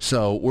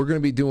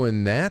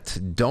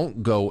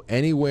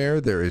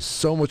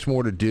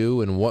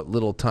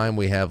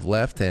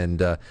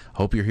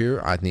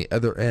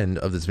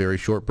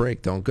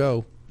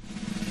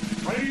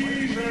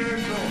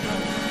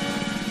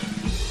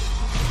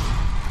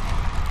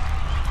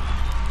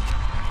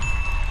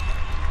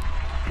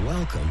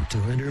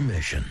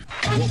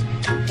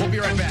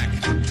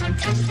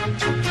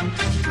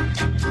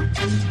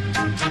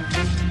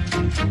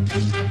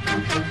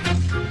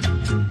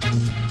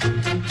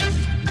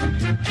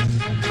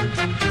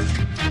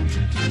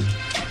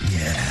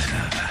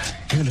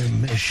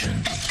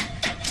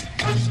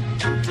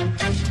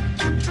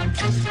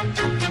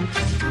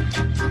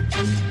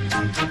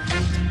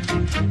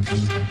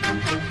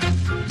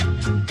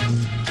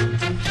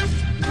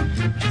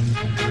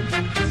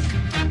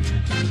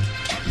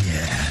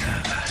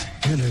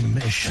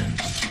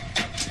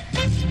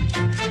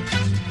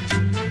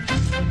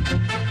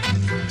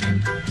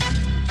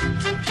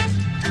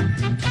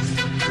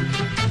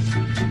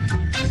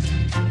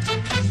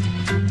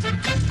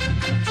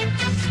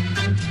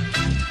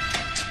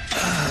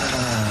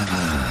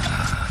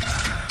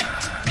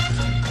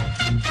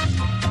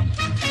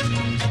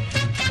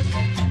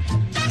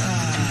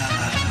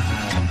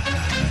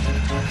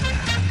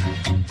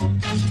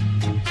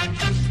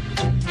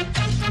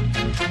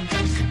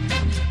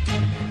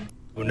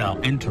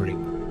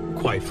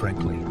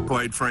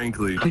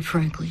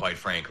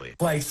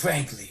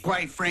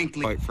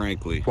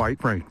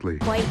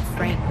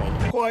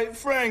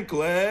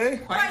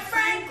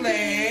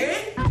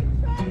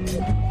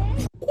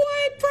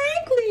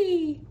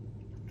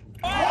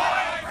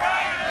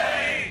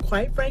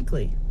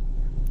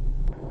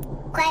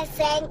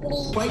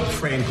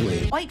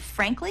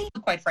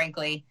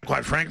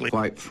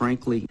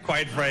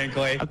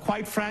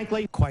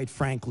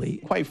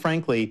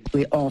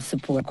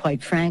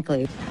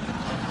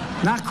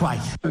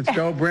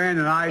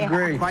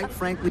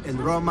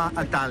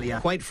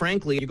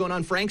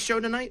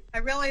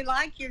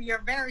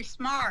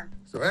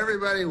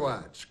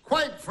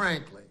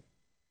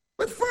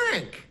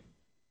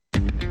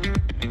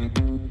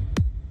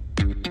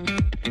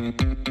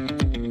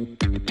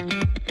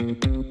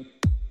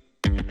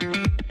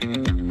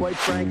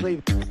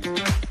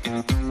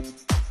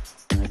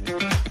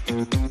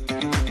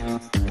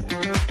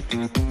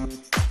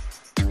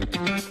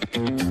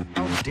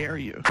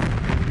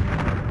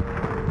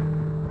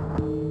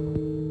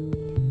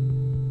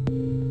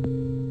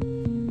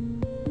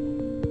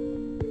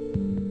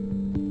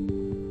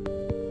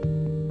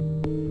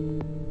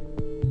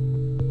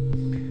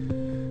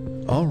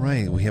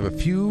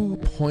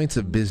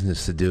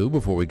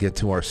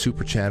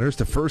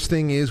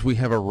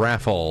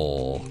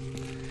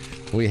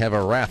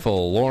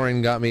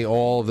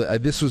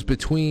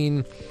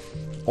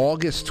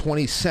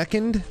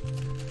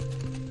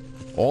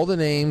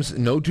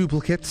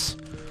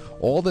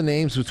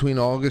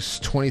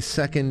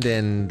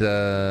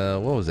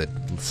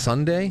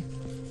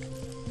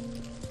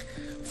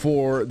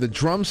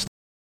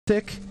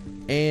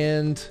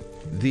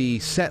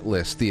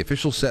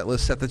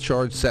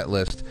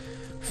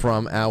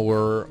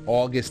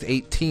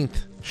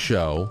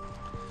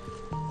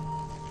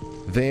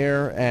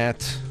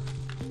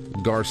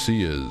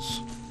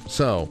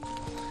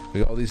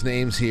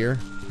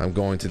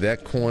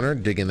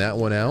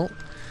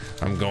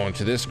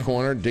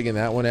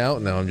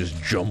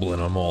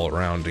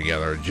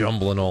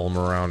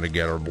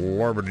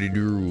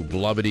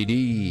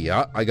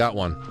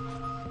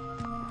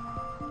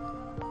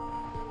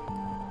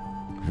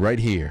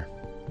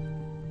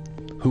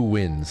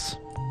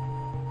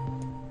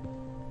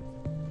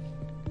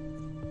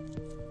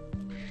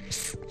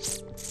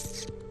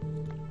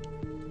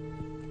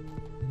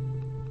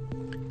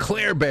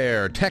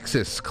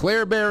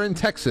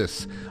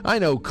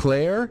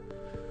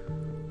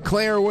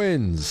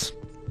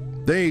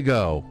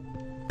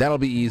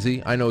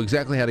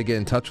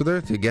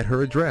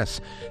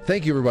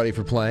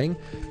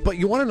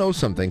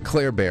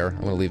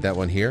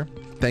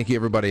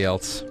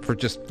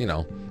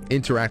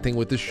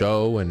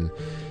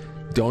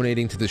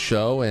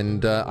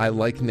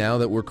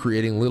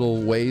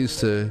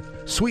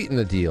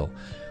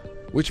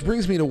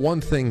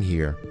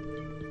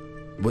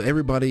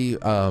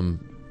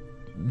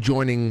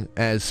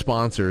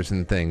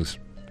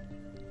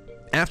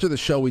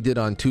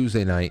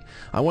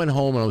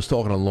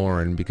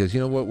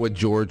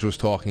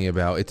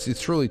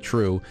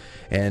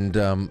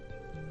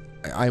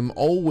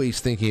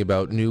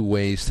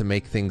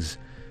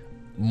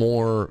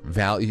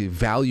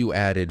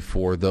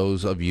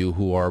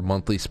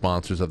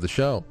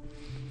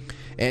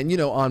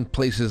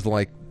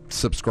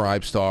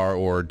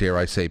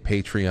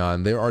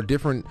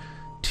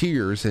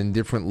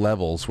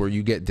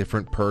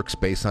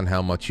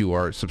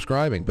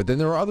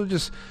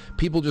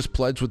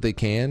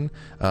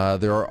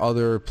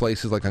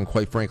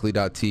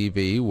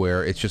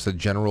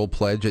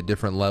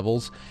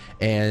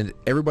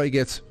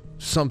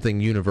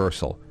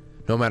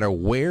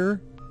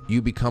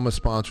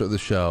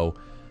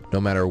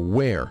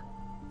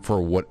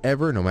 for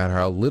whatever, no matter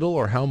how little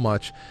or how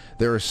much,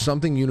 there is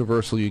something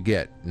universal you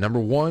get. Number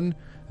one,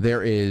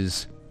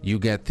 you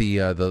get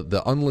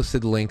the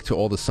unlisted link to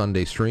all the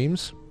Sunday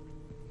streams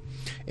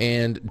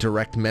and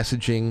direct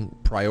messaging,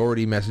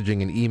 priority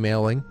messaging, and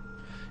emailing.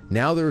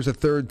 Now there's a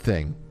third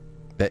thing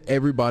that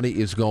everybody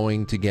is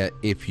going to get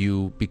if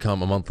you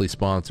become a monthly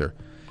sponsor.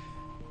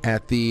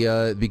 At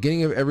the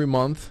beginning of every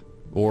month,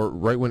 or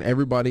right when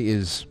everybody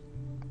is,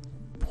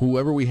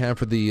 whoever we have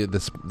for the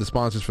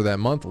sponsors for that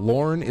month,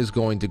 Lauren is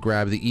going to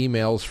grab the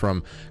emails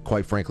from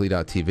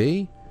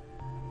quitefrankly.tv,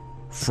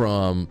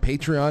 from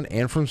Patreon,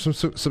 and from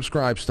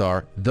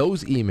Subscribestar.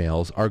 Those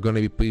emails are going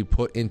to be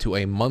put into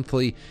a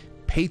monthly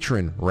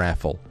patron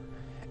raffle,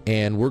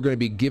 and we're going to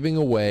be giving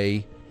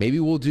away, maybe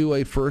we'll do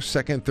a first,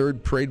 second,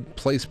 third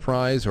place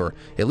prize, or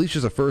at least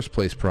just a first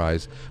place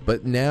prize,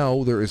 but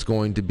now there is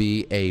going to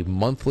be a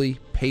monthly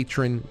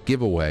patron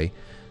giveaway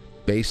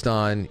based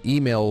on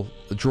email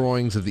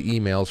drawings of the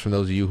emails from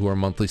those of you who are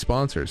monthly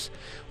sponsors.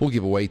 We'll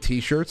give away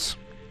t-shirts,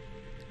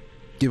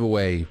 give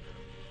away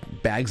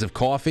bags of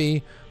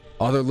coffee,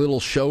 other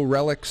little show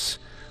relics,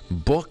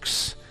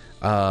 books.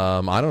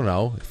 I don't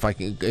know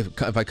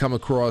if I come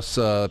across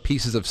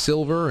pieces of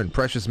silver and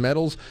precious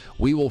metals,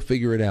 we will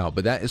figure it out.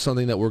 But that is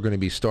something that we're going to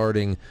be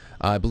starting,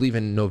 I believe,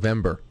 in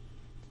November.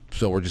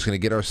 So we're just going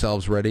to get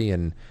ourselves ready,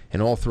 and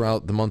all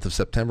throughout the month of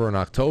September and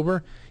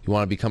October, you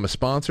want to become a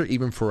sponsor,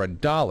 even for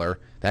 $1.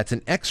 That's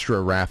an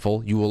extra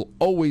raffle you will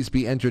always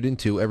be entered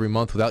into every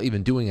month without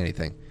even doing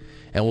anything.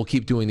 And we'll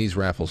keep doing these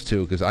raffles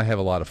too, because I have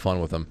a lot of fun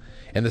with them.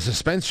 And the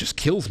suspense just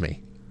kills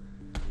me.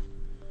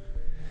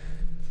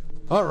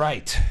 All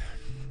right.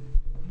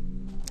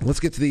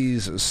 Let's get to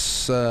these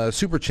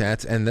super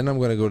chats, and then I'm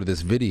going to go to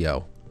this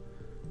video.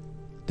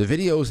 The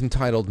video is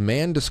entitled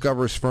 "Man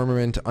Discovers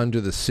Firmament Under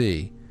the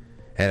Sea,"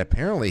 and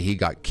apparently he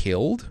got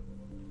killed.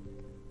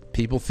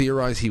 People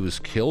theorize he was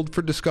killed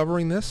for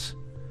discovering this.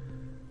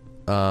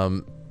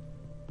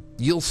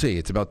 You'll see.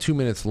 It's about 2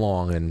 minutes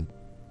long, and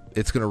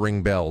it's going to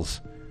ring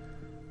bells.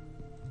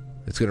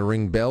 It's going to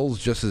ring bells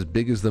just as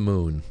big as the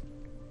moon.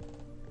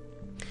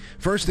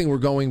 First thing, we're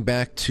going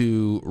back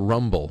to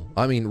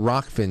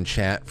Rockfin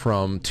chat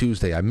from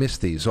Tuesday. I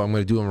missed these, so I'm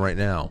going to do them right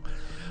now.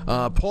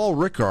 Paul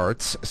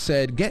Rickards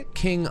said, "Get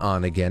King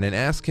on again and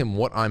ask him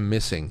what I'm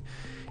missing.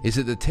 Is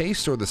it the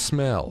taste or the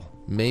smell?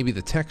 Maybe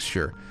the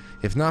texture.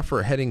 If not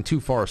for heading too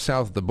far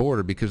south of the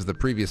border because of the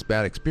previous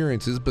bad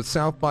experiences, but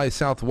south by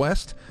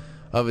southwest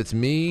of it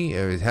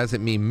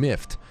hasn't me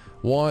miffed.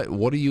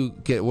 What do you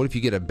get? What if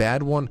you get a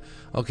bad one?"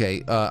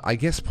 Okay, I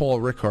guess Paul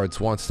Rickards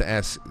wants to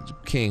ask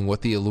King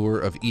what the allure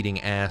of eating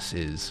ass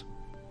is.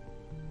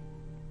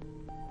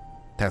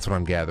 That's what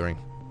I'm gathering.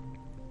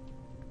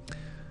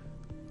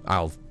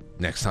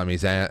 Next time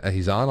he's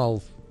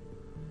on,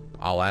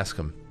 I'll ask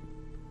him.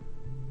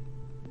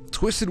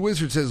 Twisted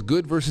Wizard says,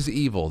 "Good versus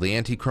evil, the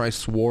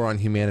Antichrist's war on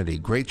humanity.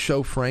 Great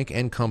show, Frank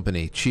and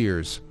company.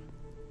 Cheers."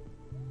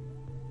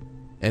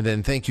 And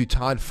then thank you,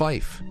 Todd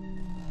Fife,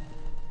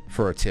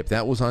 for a tip.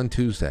 That was on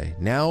Tuesday.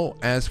 Now,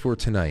 as for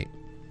tonight.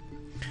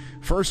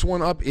 First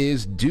one up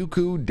is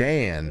Dooku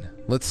Dan.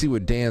 Let's see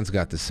what Dan's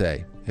got to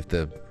say. If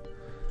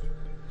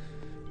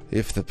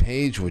the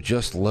page would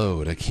just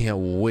load. I can't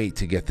wait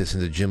to get this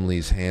into Jim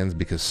Lee's hands,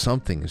 because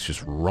something is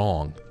just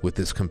wrong with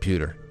this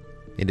computer.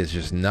 It is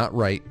just not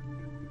right.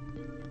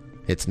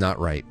 It's not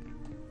right.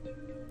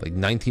 Like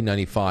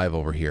 1995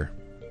 over here.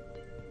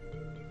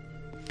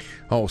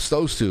 Oh,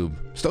 Stowstube.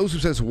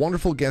 Stowstube says,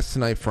 "Wonderful guest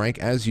tonight, Frank,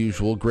 as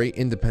usual. Great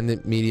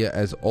independent media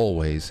as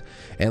always.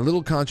 And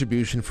little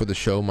contribution for the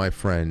show, my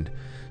friend."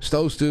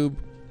 Stowstube,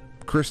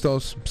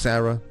 Christos,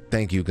 Sarah,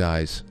 thank you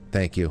guys.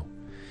 Thank you.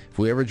 If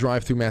we ever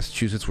drive through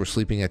Massachusetts, we're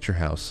sleeping at your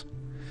house.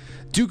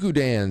 Dooku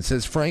Dan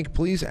says, "Frank,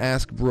 please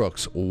ask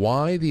Brooks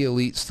why the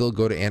elite still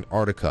go to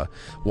Antarctica.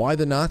 Why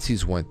the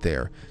Nazis went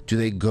there. Do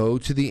they go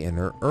to the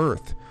inner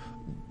Earth?"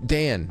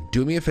 Dan,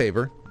 do me a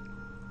favor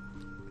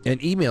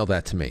and email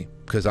that to me,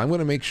 because I'm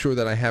going to make sure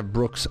that I have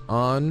Brooks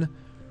on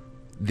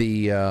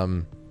the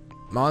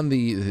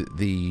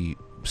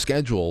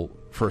schedule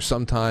for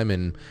sometime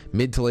in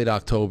mid to late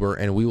October,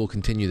 and we will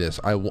continue this.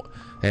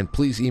 And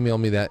please email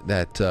me that.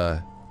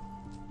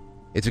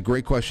 It's a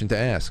great question to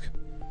ask.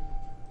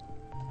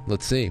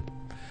 Let's see.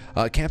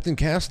 Captain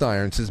Cast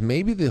Iron says,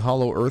 "Maybe the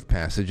Hollow Earth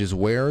Passage is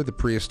where the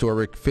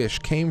prehistoric fish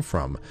came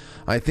from.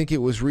 I think it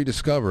was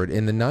rediscovered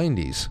in the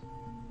 90s.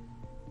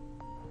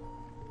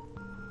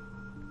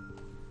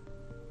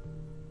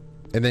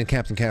 And then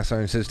Captain Cast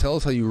Iron says, "Tell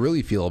us how you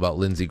really feel about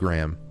Lindsey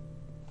Graham.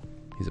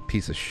 He's a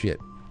piece of shit."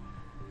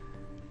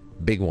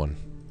 Big one.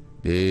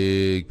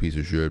 Big piece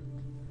of shit.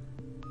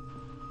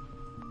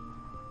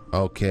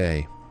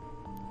 Okay.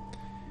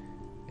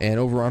 And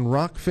over on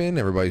Rockfin,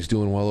 everybody's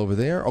doing well over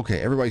there.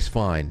 Okay, everybody's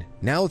fine.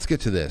 Now let's get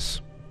to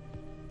this.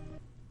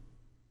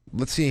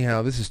 Let's see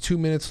how this is 2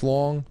 minutes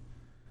long.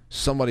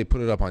 Somebody put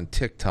it up on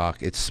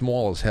TikTok. It's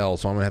small as hell,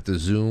 so I'm going to have to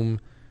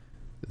zoom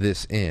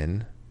this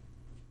in.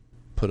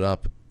 Put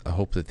up. I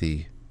hope that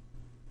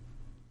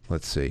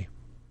let's see.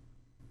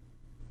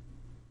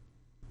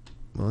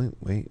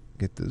 Wait,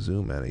 get the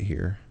zoom out of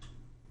here.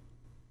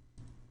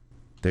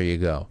 There you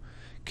go.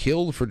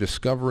 Killed for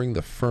discovering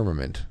the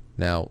firmament.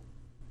 Now,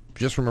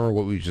 just remember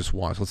what we just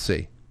watched. Let's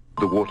see.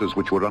 The waters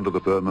which were under the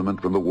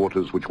firmament from the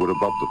waters which were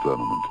above the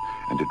firmament.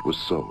 And it was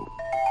so.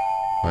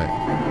 Right.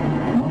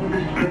 One of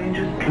the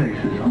strangest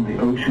places on the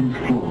ocean's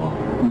floor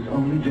was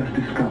only just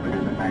discovered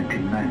in the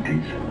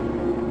 1990s.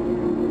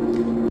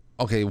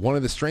 Okay, one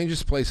of the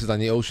strangest places on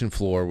the ocean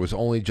floor was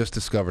only just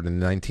discovered in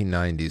the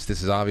 1990s.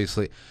 This is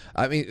obviously...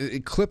 I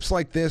mean, clips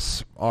like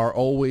this are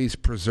always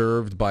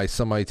preserved by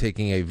somebody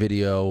taking a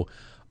video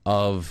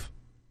off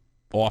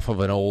of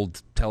an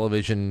old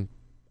television.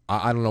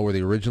 I don't know where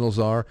the originals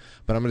are,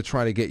 but I'm going to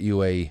try to get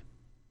you a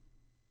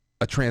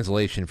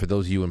translation for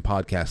those of you in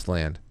podcast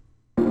land.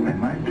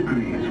 And Mike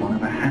Degree is one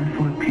of a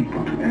handful of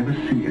people to ever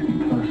see it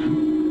in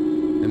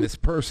person. And this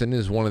person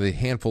is one of the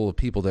handful of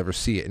people to ever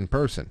see it in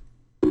person.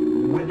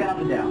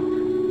 Without a doubt,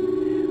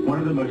 one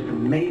of the most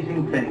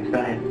amazing things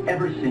that I have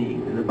ever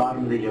seen in the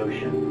bottom of the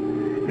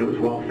ocean. It was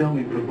while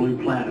filming for Blue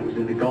Planet. It was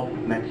in the Gulf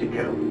of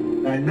Mexico.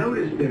 I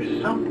noticed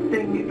there's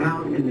something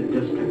out in the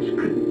distance.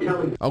 Couldn't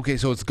tell it. Okay,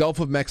 so it's Gulf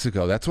of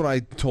Mexico. That's what I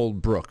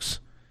told Brooks.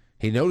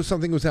 He noticed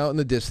something was out in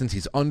the distance.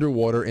 He's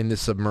underwater in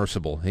this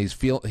submersible. He's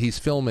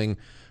filming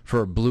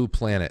for Blue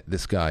Planet,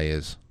 this guy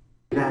is.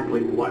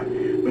 Exactly what,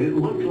 but it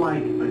looked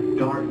like a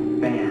dark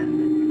band.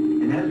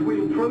 And as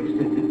we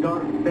approached it, the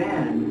dark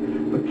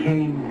band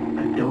became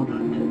a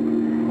donut.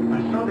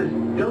 I saw this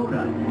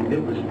donut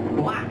that was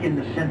black in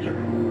the center.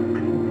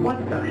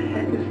 What the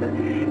heck is that?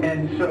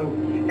 And so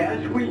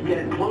as we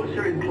get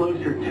closer and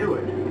closer to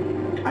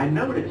it, I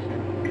noticed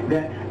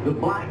that the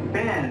black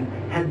band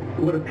had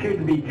what appeared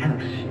to be kind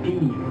of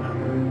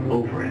steam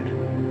over it.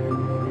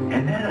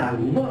 And then I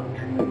looked,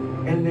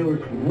 and there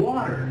was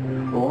water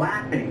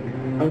lapping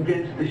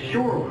against the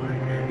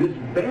shoreline. This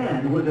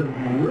band was a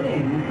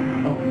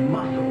ring of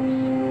mussels.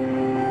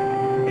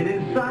 And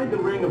inside the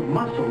ring of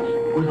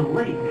mussels was a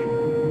lake.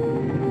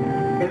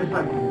 And it's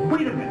like,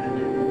 wait a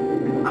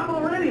minute, I'm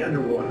already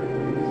underwater.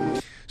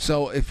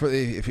 So if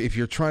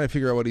you're trying to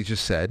figure out what he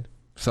just said,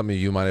 some of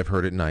you might have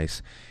heard it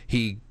nice.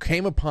 He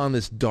came upon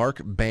this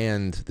dark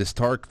band, this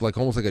dark, like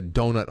almost like a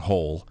donut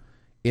hole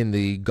in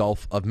the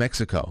Gulf of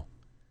Mexico.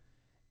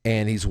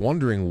 And he's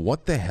wondering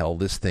what the hell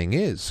this thing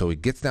is. So he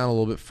gets down a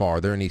little bit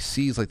farther and he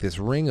sees like this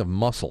ring of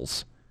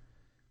mussels.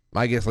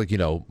 I guess like,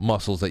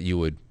 mussels that you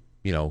would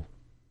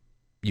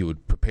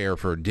prepare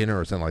for dinner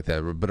or something like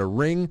that. But a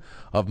ring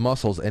of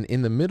mussels, and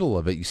in the middle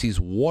of it, you see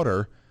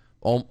water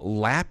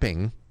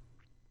lapping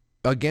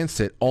against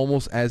it,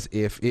 almost as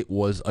if it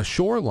was a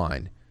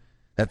shoreline.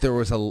 That there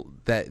was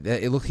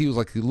he was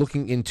like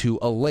looking into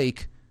a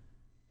lake,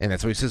 and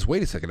that's why he says,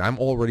 "Wait a second, I'm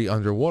already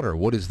underwater.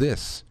 What is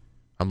this?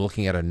 I'm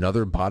looking at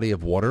another body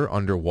of water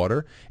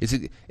underwater."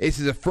 It's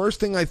the first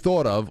thing I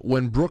thought of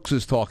when Brooks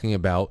is talking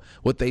about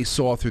what they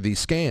saw through these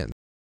scans.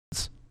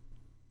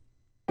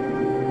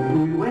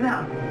 We went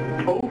out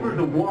over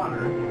the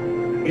water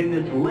in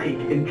this lake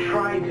and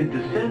tried to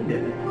descend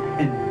in it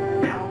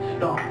and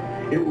bounced off.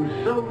 It was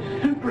so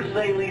super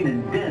saline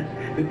and dense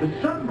that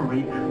the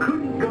submarine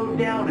couldn't go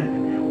down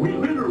in it. We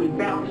literally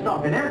bounced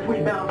off, and as we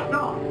bounced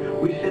off,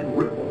 we sent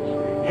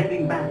ripples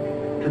heading back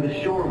to the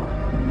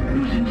shoreline. It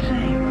was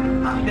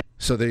insane.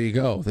 So there you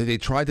go. They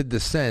tried to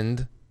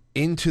descend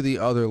into the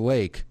other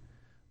lake,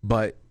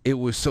 but it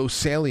was so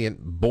salient,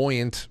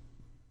 buoyant,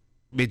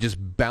 it just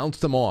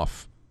bounced them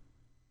off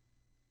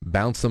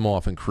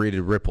and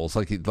created ripples,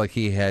 like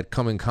he had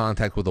come in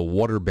contact with a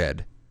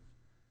waterbed.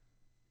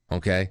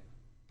 Okay?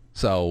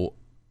 So...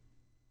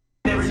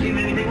 Never seen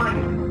anything like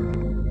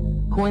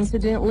it.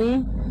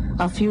 Coincidentally,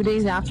 a few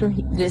days after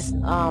this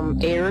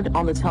aired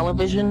on the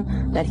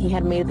television that he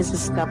had made this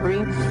discovery,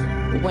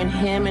 when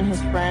him and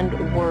his friend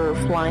were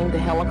flying the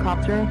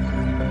helicopter,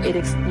 it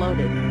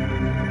exploded,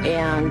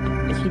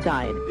 and he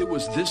died. It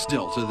was this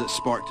delta that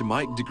sparked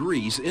Mike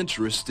Degree's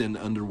interest in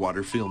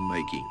underwater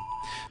filmmaking.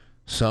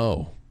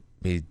 So,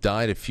 he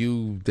died a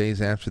few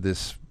days after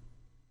this.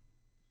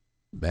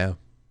 Yeah.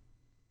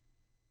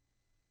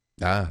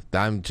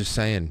 I'm just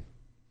saying.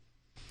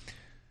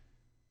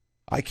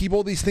 I keep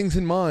all these things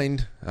in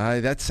mind.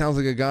 That sounds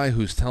like a guy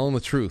who's telling the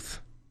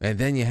truth. And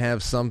then you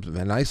have some,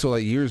 and I saw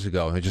that years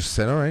ago. I just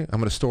said, all right, I'm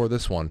going to store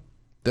this one.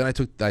 Then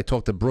I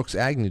talked to Brooks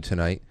Agnew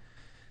tonight,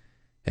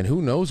 and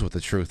who knows what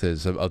the truth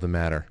is of the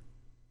matter.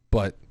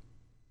 But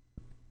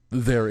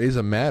there is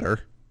a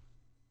matter.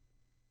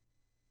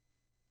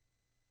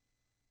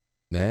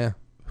 Nah,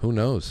 who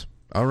knows?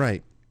 All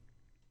right.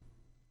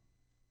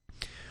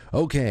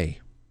 Okay.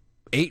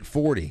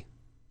 8:40.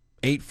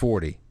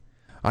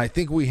 I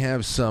think we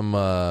have some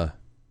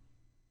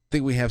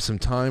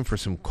time for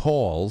some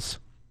calls.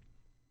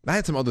 I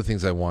had some other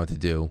things I wanted to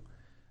do.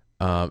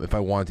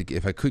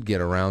 If I could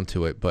get around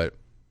to it, but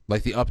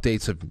like the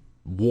updates of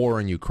war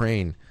in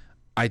Ukraine,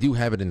 I do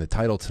have it in the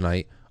title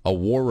tonight, a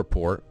war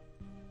report.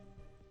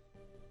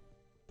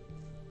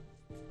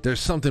 There's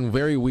something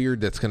very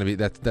weird that's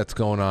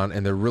going on,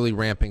 and they're really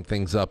ramping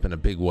things up in a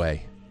big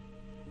way.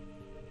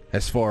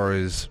 As far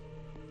as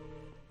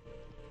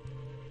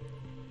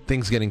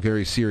things getting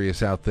very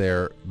serious out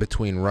there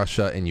between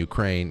Russia and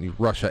Ukraine,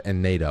 Russia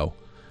and NATO.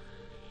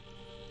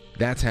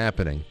 That's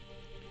happening.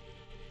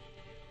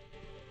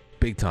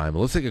 Big time.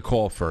 Let's take a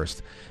call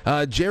first.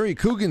 Jerry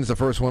Coogan's the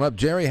first one up.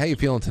 Jerry, how you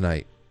feeling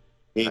tonight?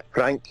 Hey,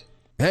 Frank.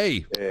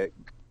 Hey.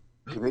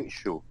 Great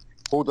show.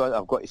 Hold on,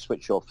 I've got to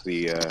switch off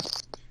the...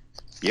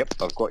 Yep,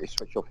 I've got to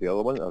switch off the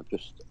other one. I've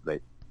just...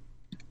 Right.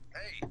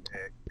 Hey.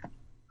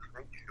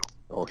 Great show.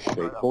 Oh,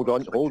 shit. Hold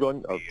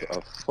on.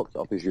 I've fucked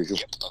up as usual.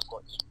 Yep, I've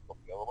got to switch off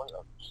the other one.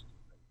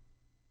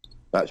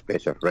 That's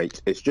better.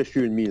 Right. It's just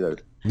you and me now.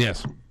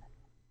 Yes.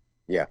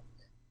 Yeah.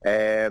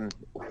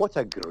 What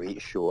a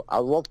great show. I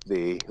loved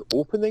the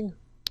opening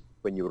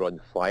when you were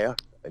on fire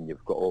and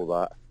you've got all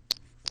that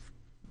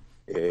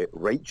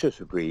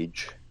righteous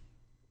rage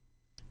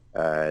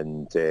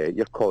and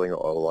you're calling it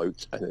all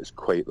out and it's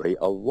quite right.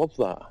 I love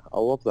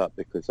that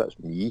because that's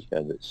me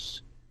and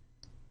it's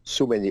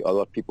so many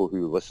other people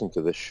who listen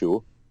to this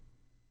show.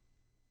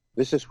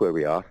 This is where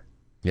we are.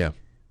 Yeah.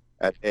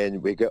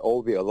 And we get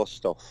all the other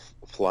stuff,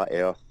 flat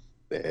earth,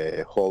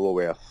 hollow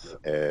earth,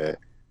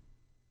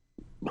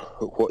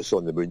 what's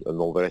on the moon and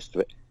all the rest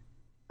of it.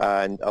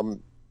 And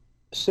I'm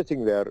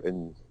sitting there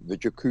in the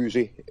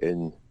jacuzzi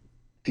in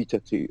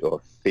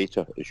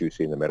Theta, as you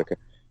say in America,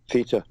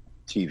 Theta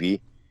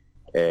TV,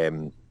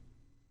 in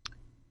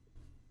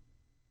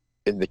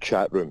the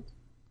chat room,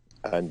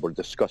 and we're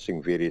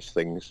discussing various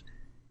things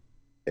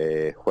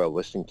while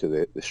listening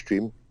to the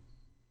stream.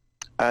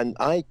 And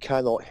I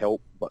cannot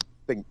help but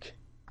think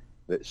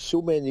that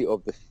so many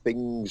of the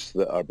things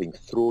that are being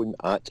thrown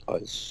at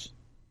us,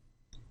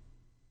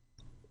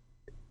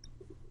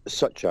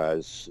 such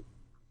as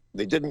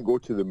they didn't go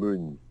to the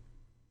moon,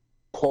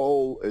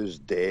 Paul is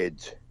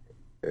dead,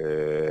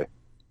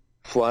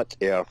 flat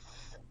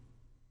earth,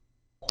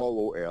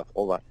 hollow earth,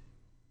 all that.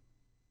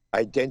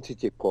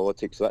 Identity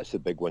politics, that's the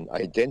big one.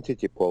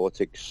 Identity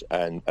politics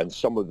and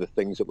some of the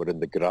things that were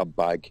in the grab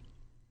bag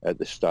at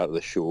the start of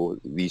the show,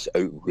 these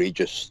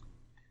outrageous,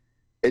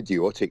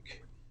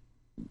 idiotic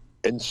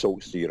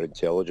insults to your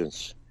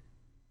intelligence.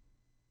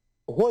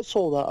 What's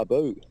all that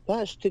about?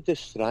 That's to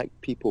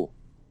distract people.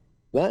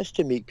 That's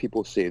to make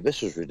people say,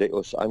 this is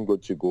ridiculous, I'm going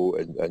to go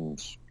and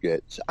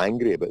get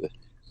angry about this.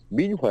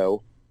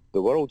 Meanwhile,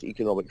 the World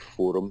Economic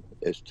Forum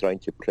is trying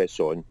to press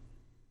on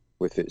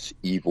with its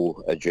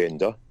evil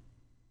agenda,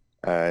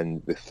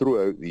 and they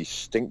throw out these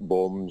stink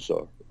bombs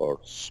or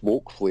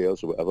smoke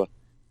flares or whatever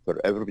for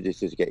everybody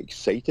to get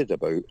excited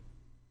about.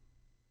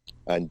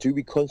 And do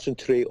we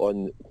concentrate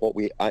on what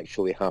we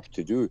actually have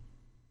to do?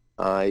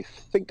 I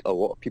think a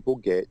lot of people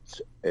get,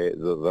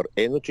 their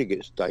energy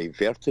gets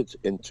diverted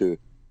into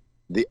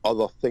the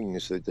other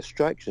things, the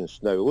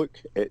distractions. Now look,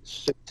 it's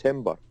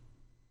September,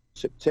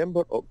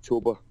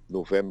 October,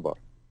 November.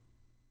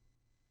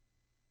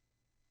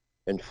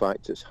 In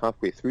fact, it's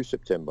halfway through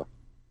September.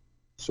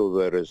 So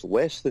there is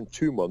less than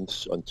 2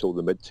 months until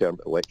the midterm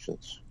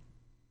elections.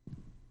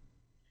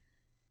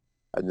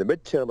 And the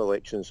midterm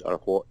elections are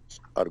what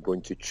are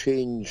going to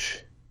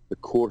change the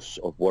course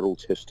of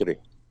world history.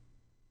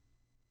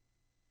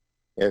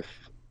 If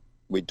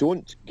we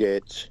don't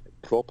get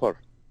proper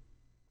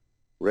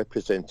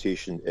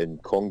representation in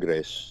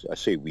Congress, I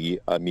say we,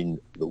 I mean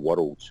the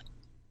world,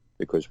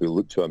 because we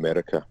look to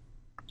America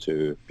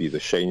to be the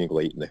shining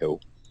light in the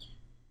hill.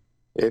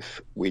 If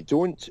we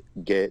don't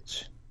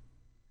get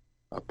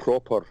a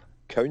proper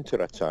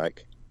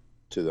counterattack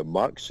to the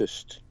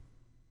Marxist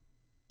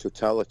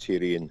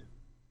totalitarian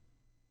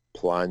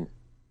plan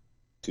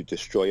to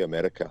destroy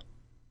America,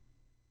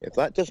 if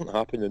that doesn't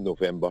happen in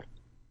November,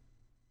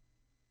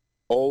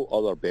 all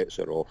other bets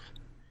are off.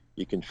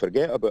 You can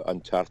forget about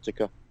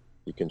Antarctica,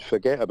 you can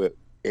forget about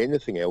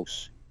anything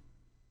else,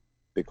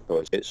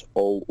 because it's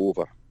all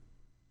over.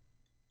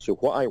 So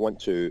what I want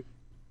to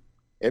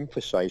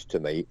emphasize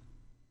tonight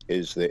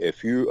is that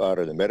if you are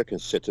an American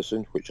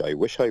citizen, which I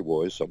wish I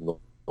was, I'm not,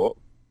 but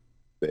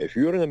if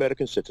you're an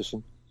American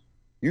citizen,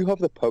 you have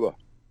the power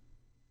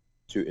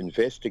to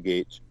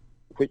investigate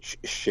which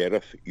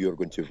sheriff you're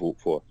going to vote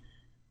for,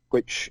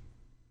 which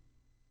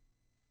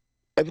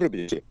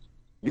everybody,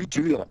 you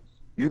do that.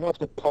 You have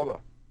the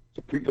power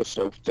to put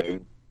yourself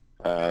down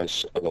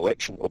as an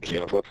election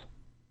observer,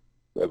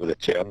 whatever the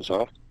terms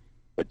are,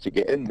 but to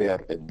get in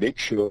there and make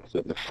sure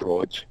that the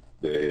fraud,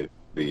 the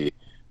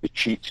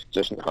cheat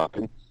doesn't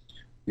happen.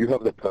 You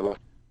have the power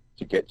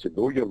to get to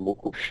know your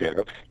local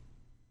sheriff.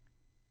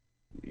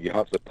 You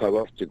have the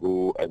power to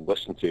go and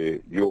listen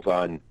to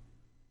Jovan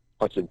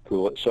Hutton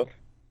Pulitzer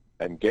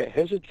and get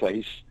his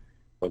advice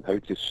on how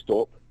to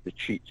stop the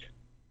cheat.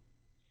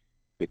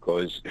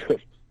 Because,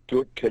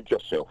 don't kid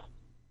yourself,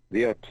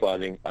 they are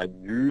planning a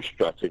new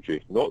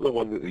strategy, not the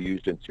one that they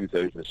used in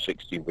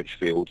 2016, which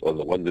failed, or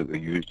the one that they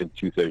used in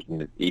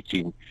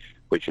 2018,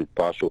 which was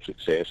partial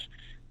success,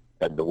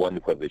 and the one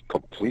where they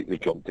completely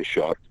jumped the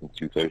shark in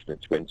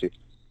 2020.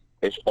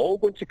 It's all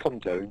going to come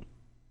down,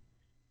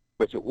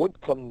 but it won't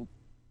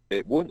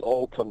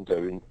all come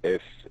down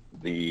if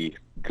the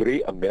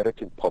great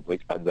American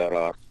public, and there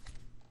are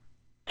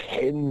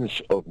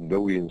tens of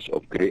millions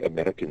of great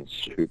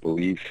Americans who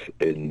believe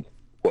in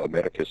what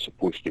America is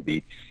supposed to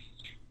be,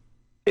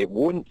 it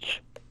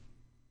won't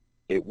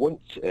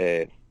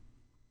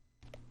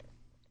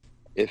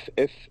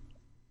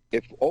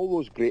if all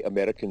those great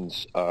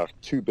Americans are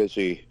too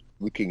busy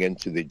looking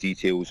into the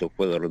details of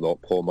whether or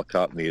not Paul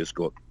McCartney has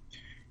got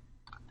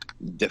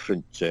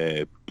different,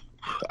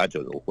 I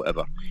don't know,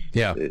 whatever.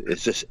 Yeah.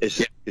 It's just.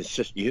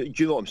 Do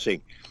you know what I'm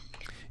saying?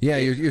 Yeah,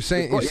 you're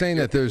saying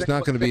that there's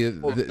not going to be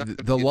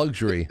the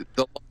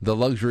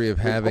luxury of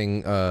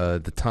having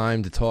the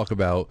time to talk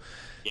about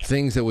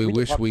things that we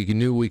wish we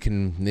knew we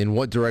can, in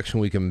what direction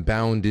we can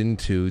bound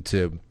into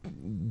to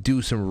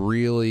do some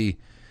really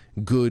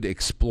good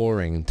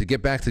exploring, to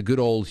get back to good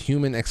old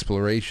human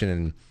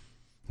exploration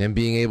and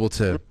being able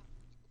to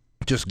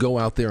just go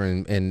out there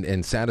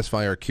and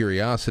satisfy our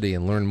curiosity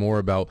and learn more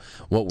about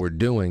what we're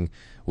doing.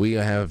 We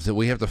have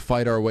to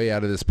fight our way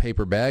out of this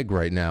paper bag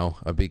right now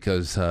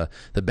because the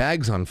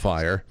bag's on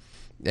fire,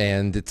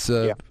 and it's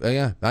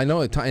I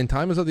know. And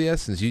time is of the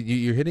essence.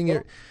 You're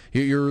hitting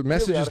your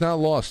message is not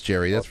lost,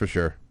 Jerry. That's for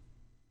sure.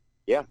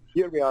 Yeah,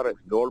 here we are at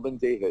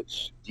Normandy.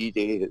 It's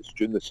D-Day. It's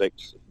June the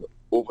 6th.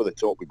 Over the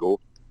top we go,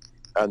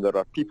 and there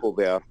are people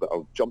there that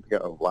are jumping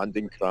out of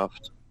landing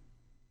craft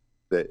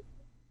that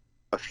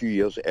a few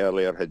years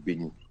earlier had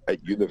been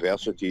at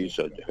universities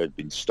and had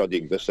been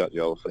studying this, that, the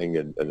other thing,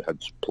 and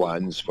had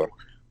plans for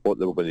what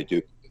they were going to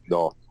do.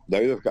 No, now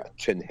they've got a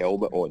tin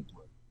helmet on,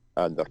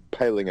 and they're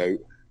piling out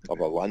of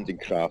a landing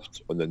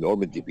craft on the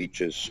Normandy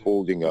beaches,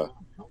 holding a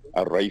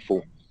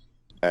rifle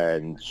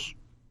and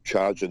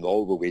charging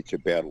all the way to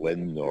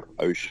Berlin or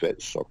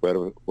Auschwitz or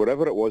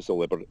wherever it was they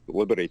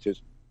liberated.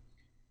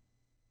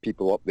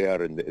 People up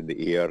there in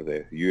the air,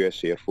 the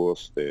US Air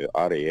Force, the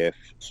RAF,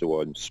 so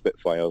on,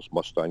 Spitfires,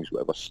 Mustangs,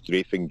 whatever,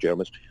 strafing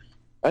Germans.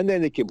 And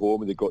then they came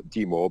home and they got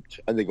demobbed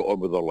and they got on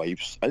with their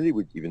lives and they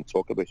wouldn't even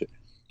talk about it.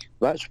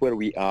 That's where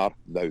we are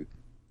now.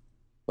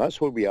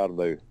 That's where we are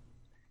now.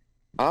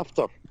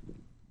 After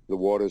the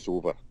war is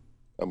over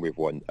and we've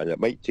won, and it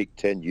might take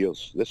 10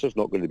 years. This is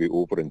not going to be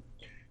over in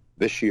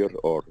this year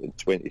or in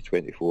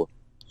 2024.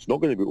 It's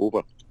not going to be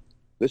over.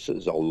 This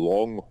is a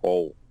long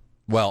haul.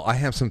 Well, I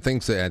have some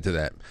things to add to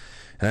that.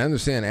 And I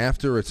understand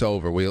after it's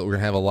over, we're going to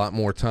have a lot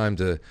more time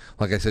to,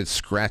 like I said,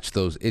 scratch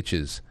those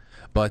itches.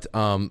 But,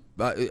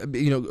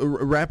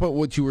 wrap up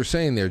what you were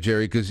saying there,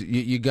 Jerry, because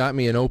you got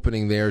me an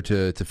opening there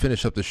to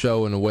finish up the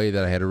show in a way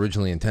that I had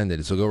originally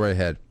intended. So go right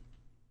ahead.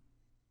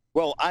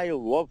 Well, I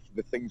love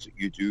the things that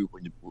you do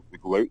when you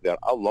go out there.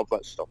 I love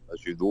that stuff,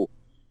 as you know.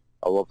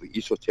 I love the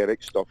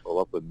esoteric stuff. I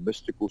love the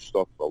mystical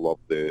stuff. I love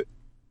the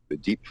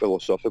deep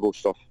philosophical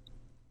stuff.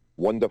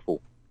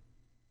 Wonderful.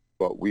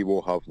 But we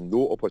will have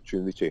no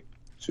opportunity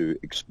to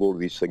explore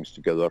these things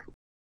together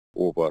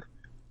over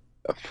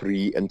a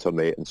free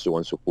internet and so on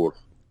and so forth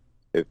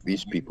if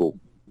these people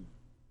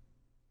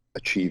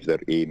achieve their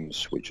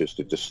aims, which is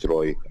to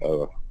destroy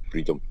our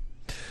freedom.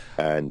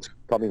 And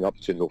coming up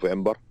to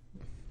November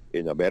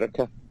in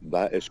America,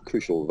 that is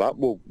crucial. That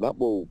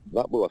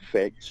will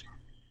affect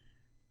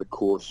the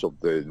course of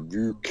the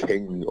new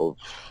king of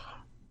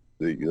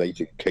the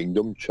United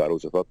Kingdom,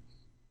 Charles III.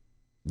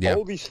 Yeah.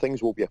 All these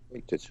things will be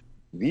affected.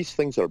 These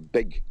things are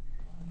big,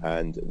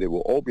 and they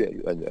will all be.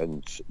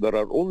 And there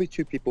are only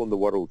two people in the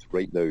world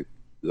right now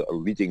that are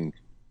leading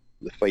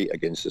the fight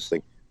against this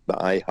thing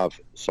that I have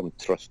some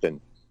trust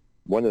in.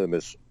 One of them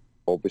is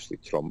obviously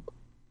Trump,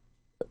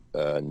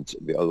 and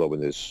the other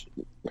one is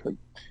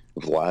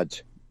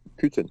Vladimir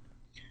Putin.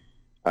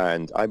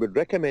 And I would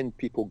recommend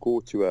people go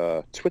to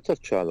a Twitter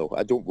channel.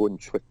 I don't go on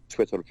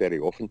Twitter very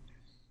often,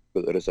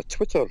 but there is a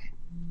Twitter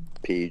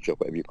page, or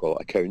whatever you call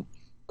it, account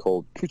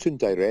called Putin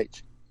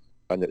Direct.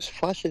 And it's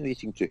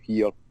fascinating to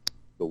hear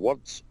the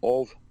words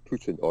of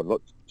Putin, or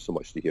not so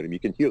much to hear them. You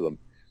can hear them,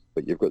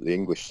 but you've got the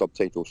English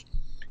subtitles.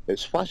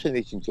 It's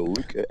fascinating to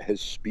look at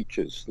his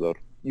speeches. They're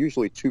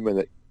usually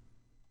two-minute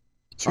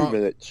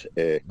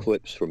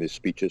clips from his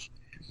speeches.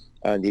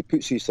 And he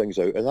puts these things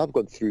out. And I've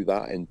gone through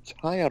that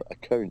entire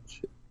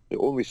account. It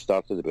only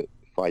started about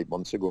 5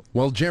 months ago.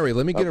 Well, Jerry,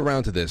 let me get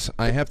around to this.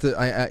 I have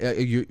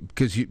to,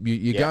 because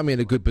you got me in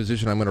a good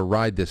position. I'm going to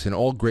ride this in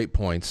all great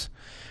points.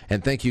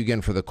 And thank you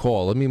again for the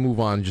call. Let me move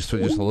on just a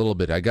little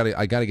bit. I got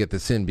to get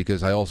this in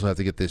because I also have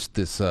to get this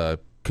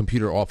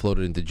computer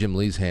offloaded into Jim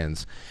Lee's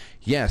hands.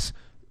 Yes,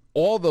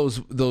 all those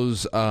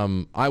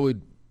I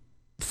would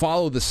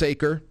follow the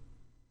Saker.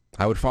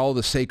 I would follow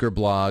the Saker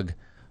blog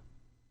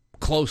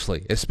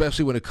closely,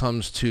 especially when it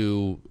comes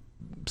to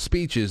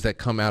speeches that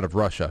come out of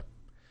Russia.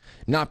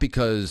 Not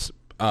because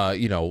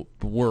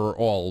we're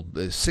all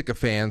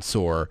sycophants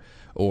or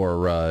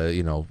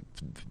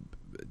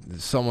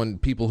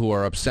people who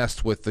are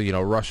obsessed with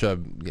Russia,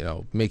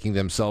 making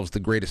themselves the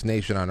greatest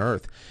nation on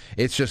earth.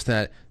 It's just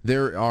that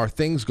there are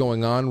things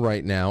going on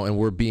right now, and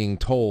we're being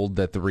told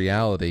that the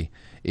reality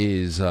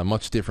is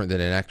much different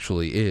than it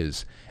actually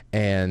is.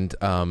 And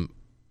the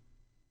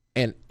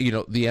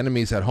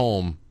enemies at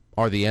home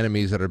are the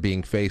enemies that are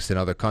being faced in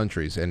other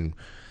countries, and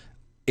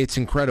it's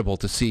incredible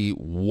to see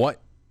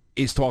what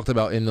is talked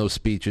about in those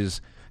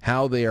speeches,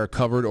 how they are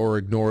covered or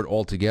ignored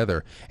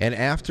altogether. And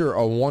after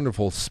a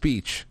wonderful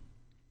speech,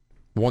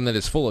 one that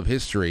is full of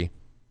history,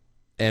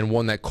 and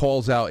one that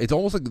calls out, it's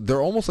almost like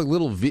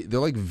they're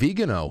like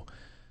Vigano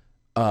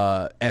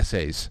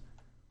essays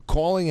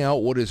calling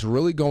out what is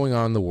really going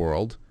on in the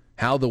world,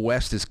 how the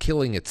West is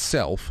killing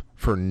itself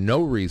for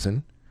no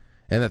reason,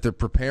 and that they're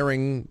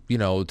preparing,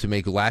 to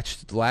make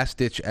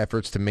last-ditch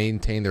efforts to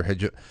maintain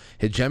their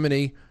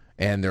hegemony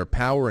and their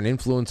power and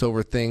influence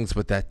over things,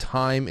 but that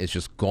time is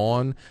just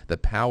gone. The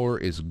power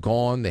is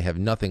gone. They have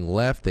nothing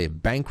left. They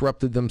have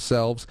bankrupted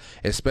themselves,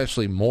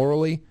 especially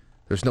morally.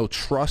 There's no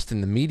trust in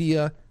the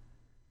media.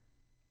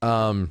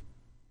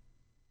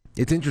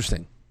 It's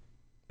interesting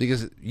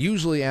because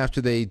usually after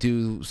they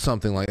do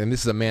something like, and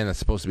this is a man that's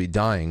supposed to be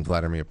dying,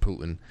 Vladimir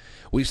Putin,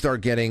 we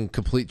start getting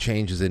complete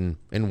changes in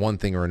one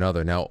thing or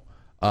another. Now,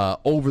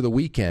 over the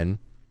weekend,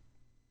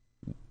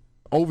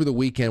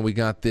 we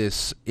got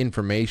this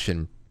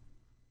information.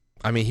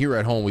 I mean, here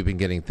at home, we've been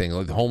getting things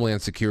like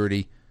Homeland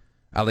Security,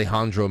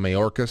 Alejandro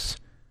Mayorkas.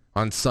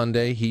 On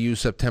Sunday, he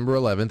used September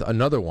 11th,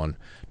 another one,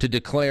 to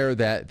declare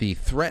that the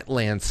threat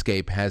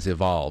landscape has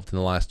evolved in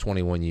the last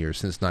 21 years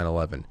since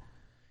 9/11.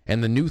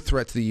 And the new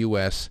threat to the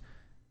U.S.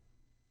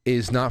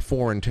 is not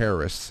foreign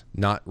terrorists,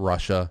 not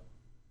Russia,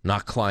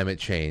 not climate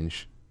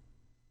change,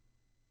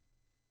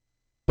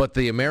 but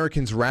the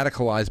Americans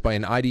radicalized by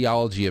an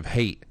ideology of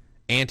hate,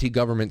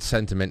 anti-government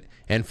sentiment,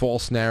 and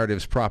false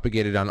narratives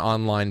propagated on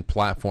online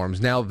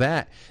platforms. Now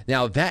that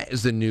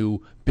is the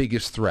new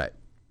biggest threat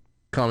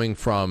coming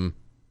from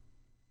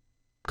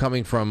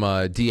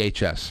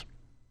DHS.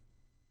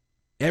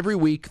 Every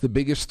week, the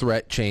biggest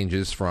threat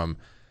changes from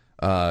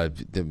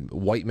the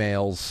white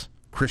males,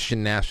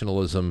 Christian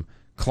nationalism,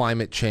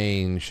 climate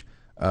change,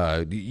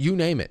 you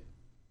name it.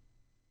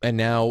 And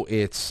now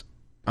it's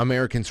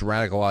Americans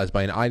radicalized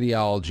by an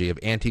ideology of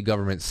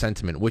anti-government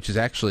sentiment, which is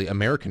actually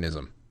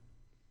Americanism.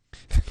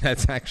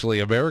 That's actually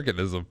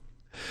Americanism.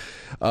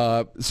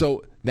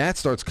 So that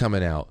starts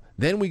coming out.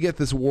 Then we get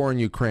this war in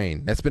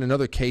Ukraine. That's been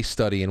another case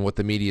study in what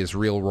the media's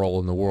real role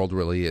in the world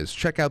really is.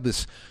 Check out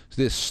this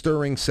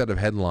stirring set of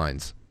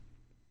headlines.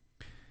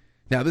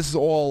 Now, this is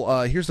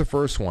all, here's the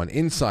first one.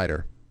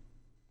 Insider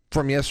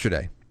from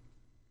yesterday.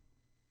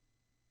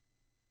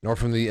 Or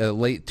from the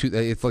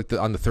it's like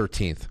on the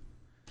 13th.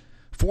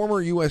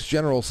 Former U.S.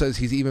 general says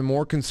he's even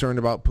more concerned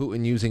about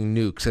Putin using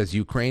nukes as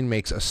Ukraine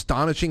makes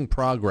astonishing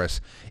progress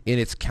in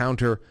its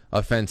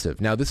counter-offensive.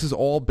 Now, this is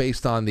all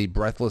based on the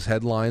breathless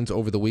headlines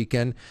over the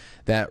weekend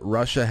that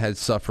Russia had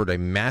suffered a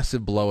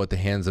massive blow at the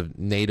hands of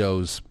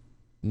NATO's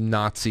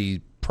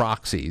Nazi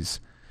proxies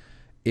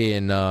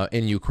in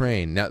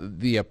Ukraine. Now,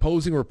 the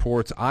opposing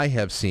reports I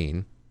have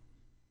seen,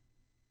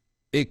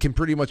 it can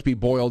pretty much be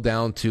boiled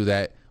down to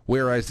that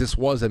whereas this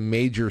was a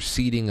major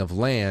ceding of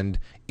land,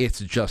 it's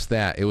just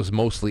that. It was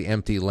mostly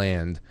empty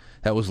land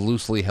that was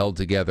loosely held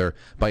together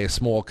by a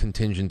small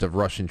contingent of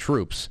Russian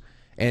troops.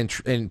 And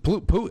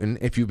Putin,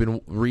 if you've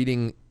been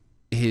reading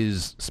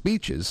his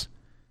speeches,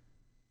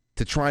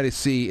 to try to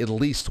see at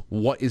least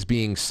what is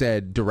being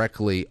said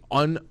directly,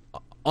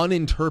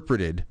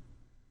 uninterpreted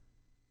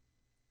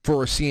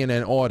for a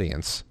CNN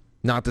audience,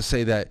 not to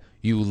say that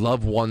you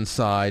love one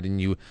side and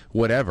you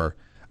whatever.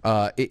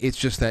 It's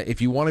just that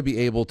if you want to be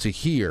able to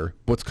hear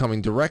what's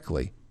coming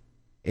directly,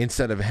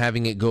 instead of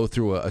having it go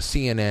through a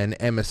CNN,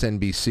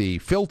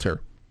 MSNBC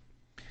filter,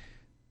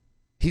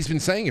 he's been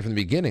saying it from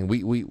the beginning.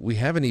 We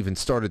haven't even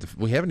started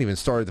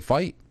the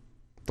fight.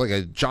 It's like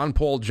a John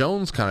Paul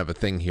Jones kind of a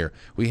thing here.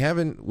 We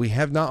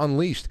have not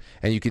unleashed,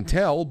 and you can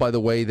tell by the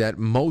way that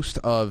most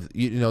of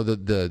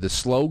the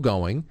slow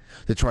going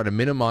to try to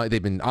minimize.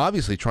 They've been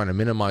obviously trying to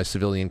minimize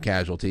civilian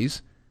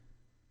casualties.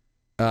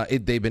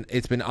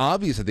 It's been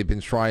obvious that they've been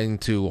trying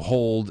to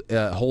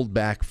hold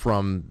back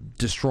from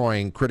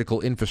destroying critical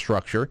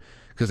infrastructure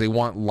because they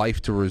want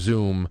life to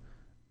resume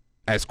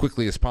as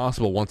quickly as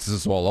possible once this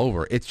is all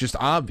over. It's just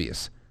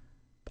obvious.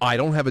 I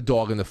don't have a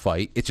dog in the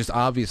fight. It's just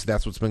obvious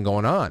that's what's been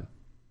going on.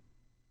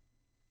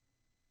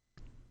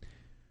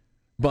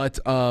 But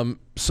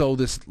so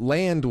this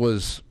land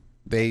was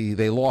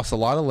they lost a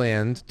lot of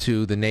land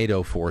to the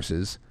NATO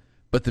forces.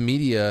 But the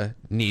media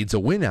needs a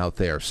win out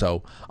there.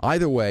 So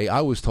either way,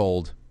 I was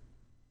told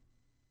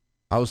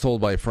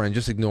by a friend,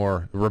 just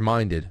ignore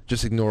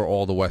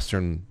all the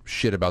Western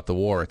shit about the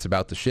war. It's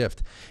about to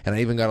shift. And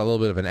I even got a little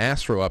bit of an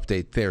Astro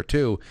update there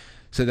too,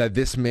 so that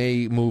this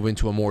may move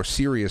into a more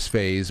serious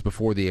phase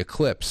before the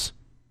eclipse,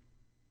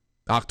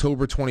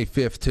 October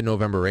 25th to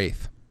November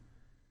 8th,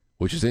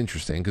 which is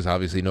interesting because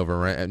obviously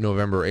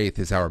November 8th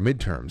is our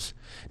midterms.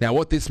 Now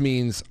what this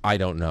means, I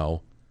don't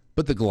know,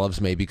 but the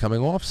gloves may be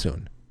coming off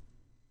soon.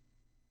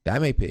 That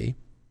may be.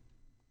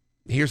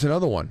 Here's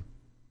another one.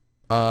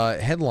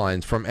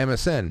 Headlines from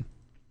MSN.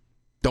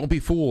 Don't be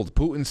fooled.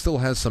 Putin still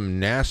has some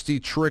nasty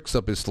tricks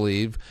up his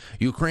sleeve.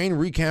 Ukraine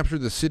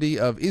recaptured the city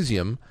of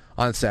Izium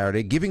on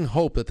Saturday, giving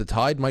hope that the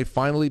tide might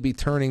finally be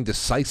turning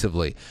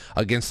decisively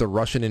against the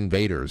Russian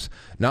invaders.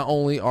 Not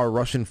only are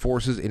Russian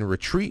forces in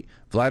retreat,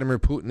 Vladimir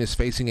Putin is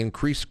facing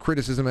increased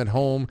criticism at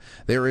home.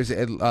 There is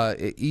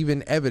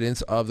even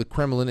evidence of the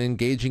Kremlin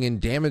engaging in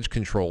damage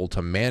control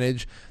to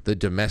manage the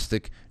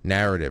domestic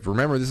narrative.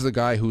 Remember, this is a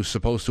guy who's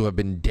supposed to have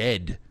been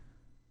dead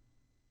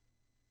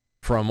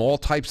from all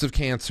types of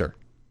cancer.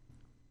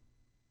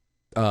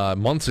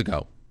 months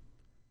ago.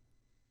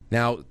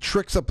 Now,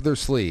 tricks up their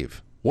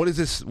sleeve. What does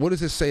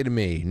this say to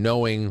me,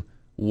 knowing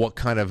what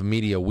kind of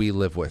media we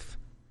live with?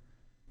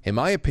 In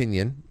my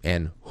opinion,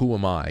 and who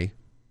am I,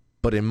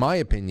 but in my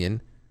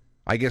opinion,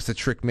 I guess the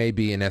trick may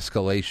be an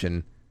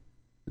escalation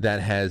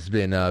that has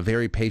been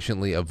very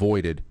patiently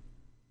avoided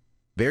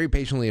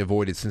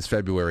since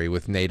February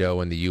with NATO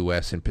and the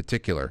U.S. in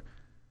particular.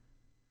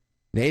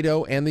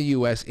 NATO and the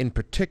U.S. in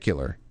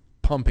particular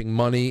pumping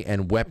money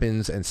and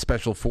weapons and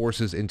special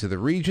forces into the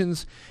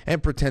regions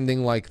and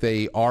pretending like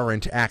they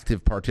aren't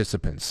active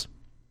participants.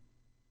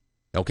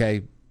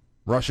 Okay?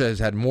 Russia has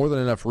had more than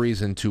enough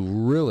reason to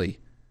really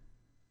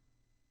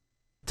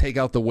take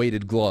out the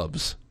weighted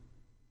gloves.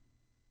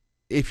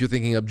 If you're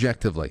thinking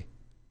objectively,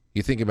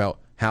 you think about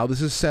how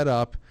this is set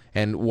up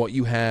and what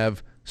you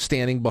have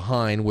standing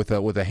behind with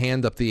a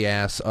hand up the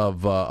ass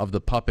of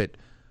the puppet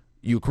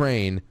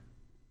Ukraine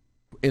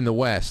in the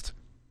West.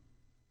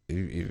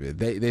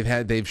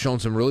 They've shown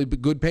some really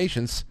good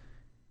patience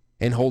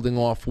in holding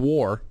off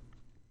war,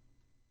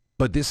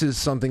 but this is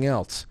something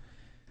else.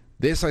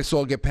 This I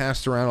saw get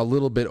passed around a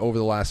little bit over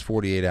the last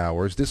 48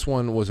 hours. This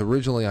one was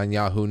originally on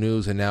Yahoo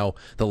News, and now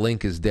the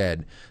link is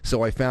dead.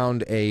 So I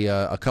found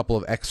a couple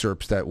of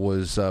excerpts that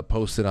was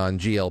posted on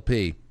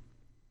GLP.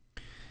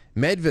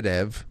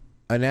 Medvedev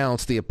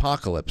announced the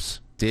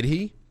apocalypse. Did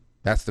he?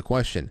 That's the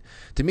question.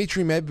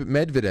 Dmitry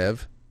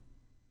Medvedev,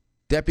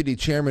 deputy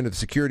chairman of the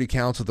Security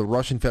Council of the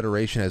Russian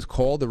Federation, has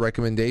called the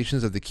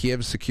recommendations of the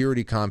Kiev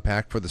Security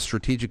Compact for the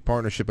Strategic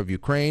Partnership of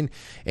Ukraine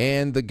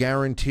and the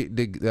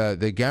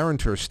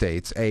guarantor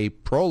states a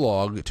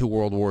prologue to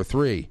World War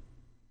III.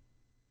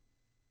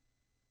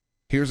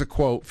 Here's a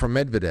quote from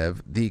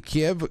Medvedev. The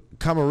Kiev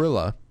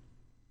Camarilla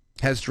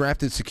has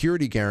drafted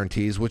security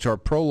guarantees which are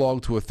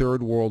prologue to a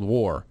third world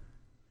war.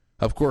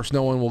 Of course,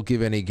 no one will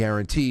give any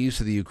guarantees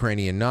to the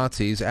Ukrainian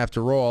Nazis.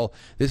 After all,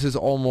 this is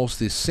almost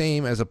the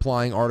same as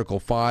applying Article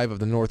 5 of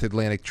the North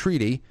Atlantic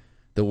Treaty,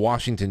 the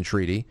Washington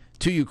Treaty,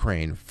 to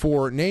Ukraine.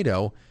 For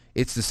NATO,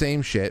 it's the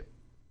same shit,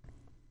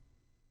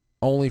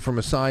 only from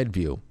a side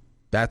view.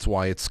 That's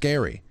why it's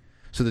scary.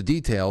 So the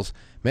details: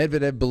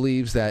 Medvedev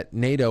believes that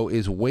NATO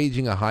is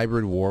waging a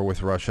hybrid war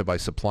with Russia by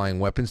supplying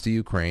weapons to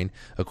Ukraine.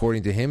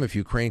 According to him, if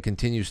Ukraine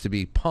continues to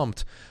be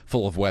pumped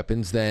full of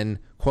weapons, then,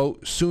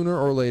 quote, sooner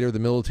or later the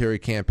military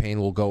campaign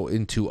will go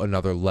into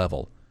another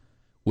level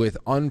with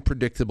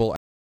unpredictable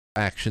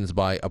actions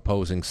by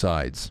opposing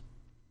sides.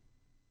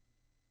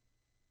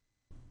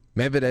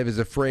 Medvedev is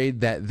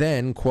afraid that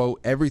then, quote,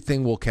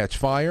 everything will catch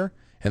fire,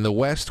 and the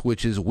West,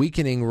 which is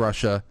weakening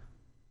Russia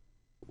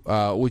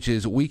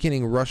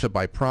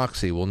by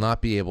proxy, will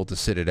not be able to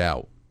sit it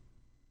out.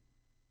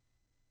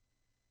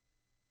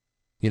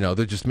 You know,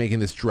 they're just making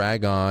this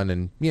drag on,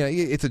 and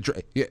it's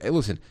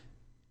listen,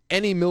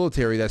 any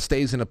military that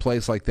stays in a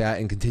place like that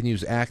and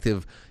continues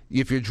active,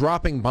 if you're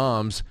dropping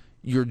bombs,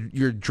 you're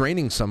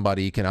draining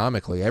somebody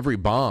economically. Every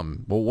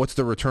bomb, well, what's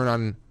the return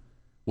on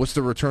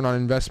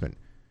investment?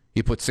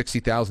 You put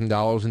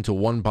 $60,000 into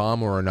one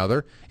bomb or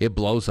another, it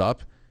blows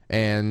up,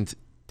 and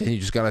then you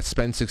just got to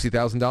spend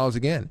 $60,000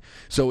 again.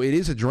 So it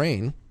is a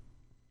drain.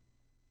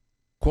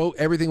 Quote,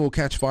 everything will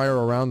catch fire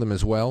around them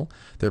as well.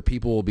 Their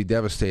people will be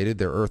devastated.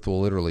 Their earth will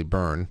literally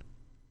burn.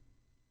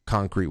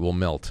 Concrete will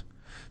melt.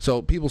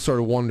 So people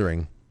started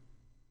wondering,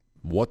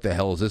 what the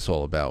hell is this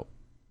all about?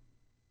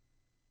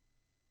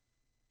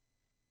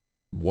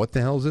 What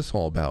the hell is this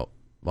all about?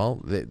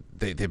 Well,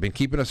 they've been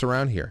keeping us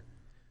around here.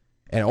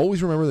 And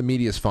always remember the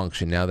media's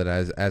function now that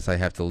as I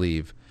have to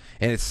leave.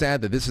 And it's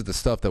sad that this is the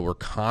stuff that we're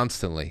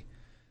constantly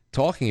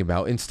talking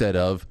about instead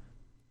of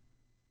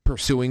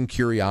pursuing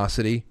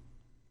curiosity,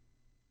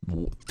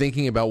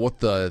 thinking about what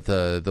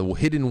the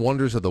hidden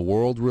wonders of the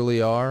world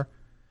really are,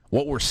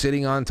 what we're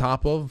sitting on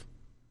top of,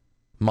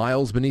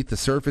 miles beneath the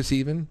surface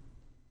even,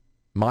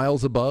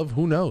 miles above,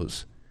 who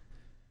knows?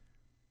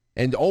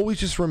 And always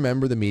just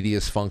remember the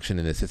media's function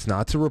in this. It's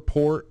not to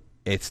report,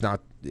 it's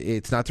not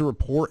to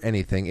report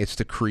anything, it's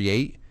to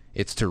create,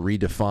 it's to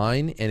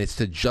redefine, and it's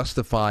to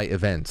justify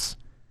events.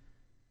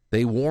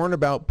 They warn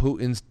about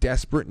Putin's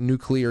desperate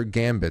nuclear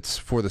gambits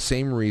for the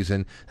same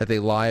reason that they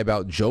lie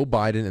about Joe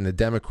Biden and the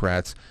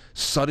Democrats'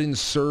 sudden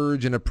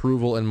surge in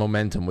approval and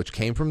momentum, which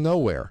came from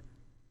nowhere.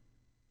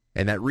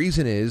 And that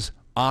reason is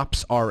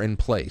ops are in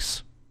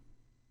place.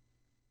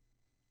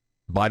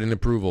 Biden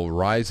approval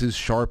rises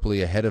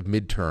sharply ahead of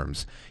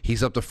midterms.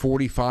 He's up to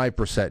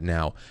 45%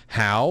 now.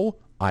 How?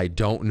 I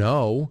don't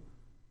know.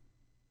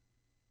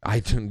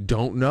 I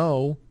don't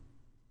know.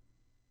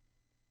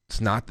 It's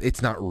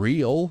not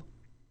real.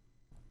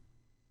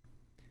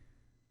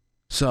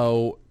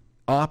 So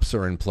ops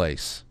are in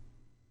place,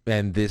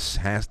 and this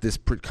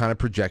kind of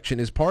projection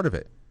is part of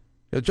it.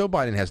 Joe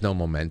Biden has no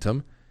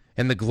momentum,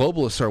 and the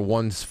globalists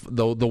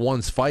are the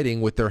ones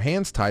fighting with their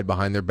hands tied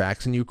behind their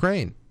backs in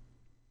Ukraine.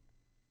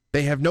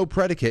 They have no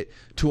predicate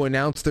to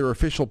announce their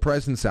official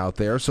presence out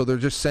there, so they're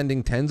just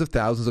sending tens of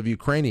thousands of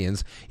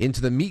Ukrainians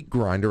into the meat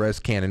grinder as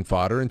cannon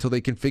fodder until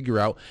they can figure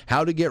out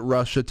how to get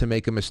Russia to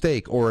make a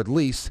mistake, or at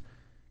least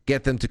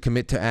get them to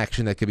commit to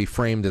action that could be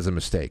framed as a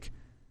mistake.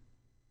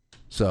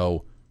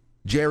 So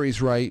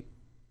Jerry's right.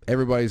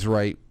 Everybody's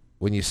right.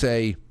 When you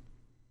say,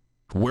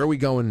 where are we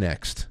going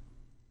next?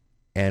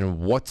 And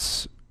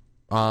what's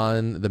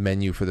on the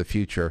menu for the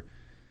future?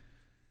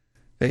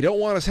 They don't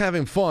want us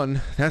having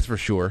fun, that's for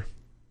sure.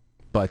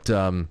 But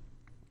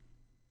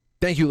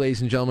thank you,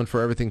 ladies and gentlemen,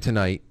 for everything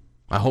tonight.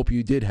 I hope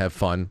you did have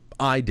fun.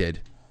 I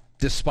did,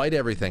 despite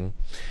everything.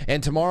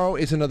 And tomorrow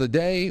is another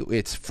day.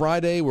 It's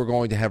Friday. We're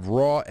going to have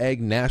Raw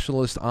Egg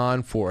Nationalist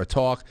on for a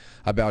talk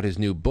about his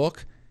new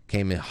book.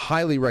 Came in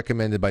highly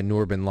recommended by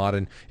Noor bin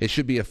Laden. It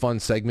should be a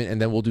fun segment,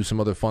 and then we'll do some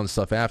other fun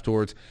stuff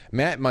afterwards.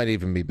 Matt might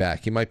even be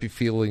back. He might be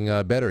feeling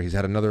better. He's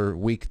had another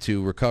week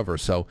to recover,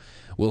 so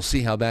we'll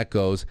see how that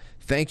goes.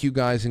 Thank you,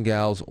 guys and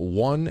gals,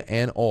 one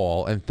and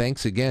all, and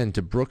thanks again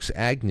to Brooks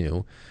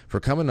Agnew for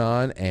coming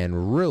on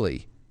and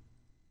really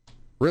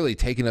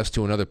taking us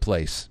to another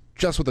place,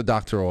 just what the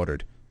doctor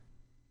ordered.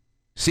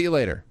 See you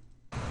later.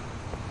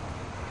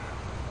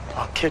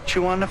 I'll catch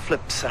you on the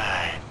flip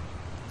side.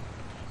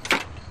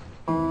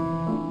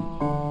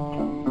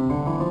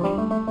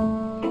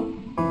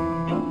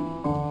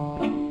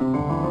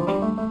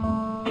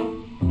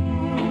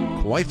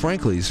 Quite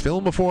frankly, is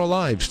filmed before a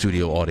live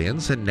studio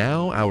audience, and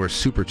now our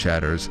super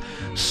chatters,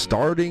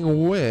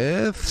 starting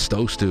with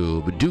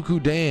Stostube,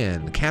 Dooku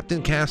Dan,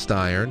 Captain Cast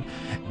Iron,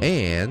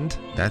 and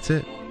that's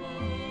it.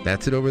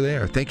 That's it over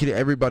there. Thank you to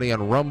everybody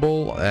on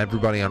Rumble,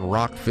 everybody on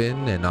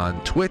Rockfin, and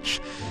on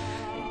Twitch,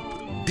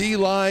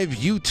 D-Live,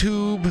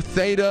 YouTube,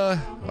 Theta.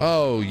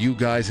 Oh, you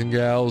guys and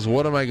gals,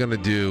 what am I going to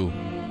do?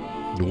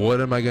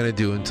 What am I going to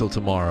do until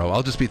tomorrow?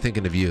 I'll just be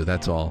thinking of you,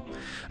 that's all.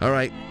 All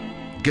right,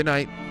 good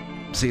night.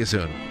 See you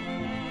soon.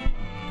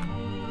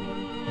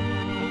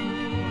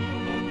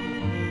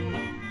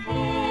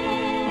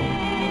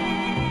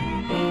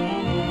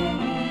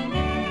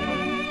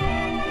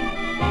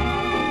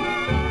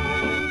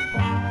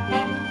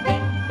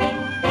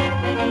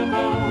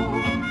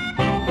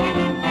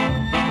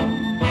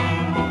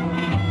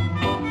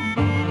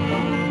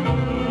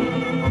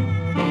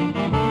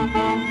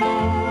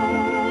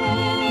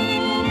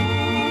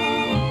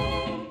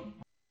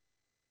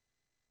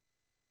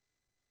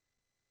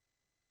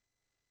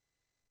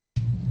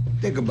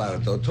 Think about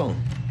it, though,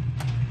 Tom.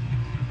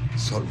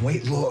 It's on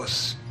weight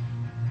loss.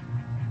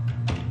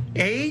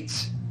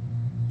 AIDS?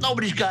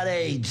 Nobody's got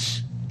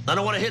AIDS. I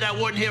don't want to hear that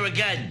word in here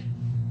again.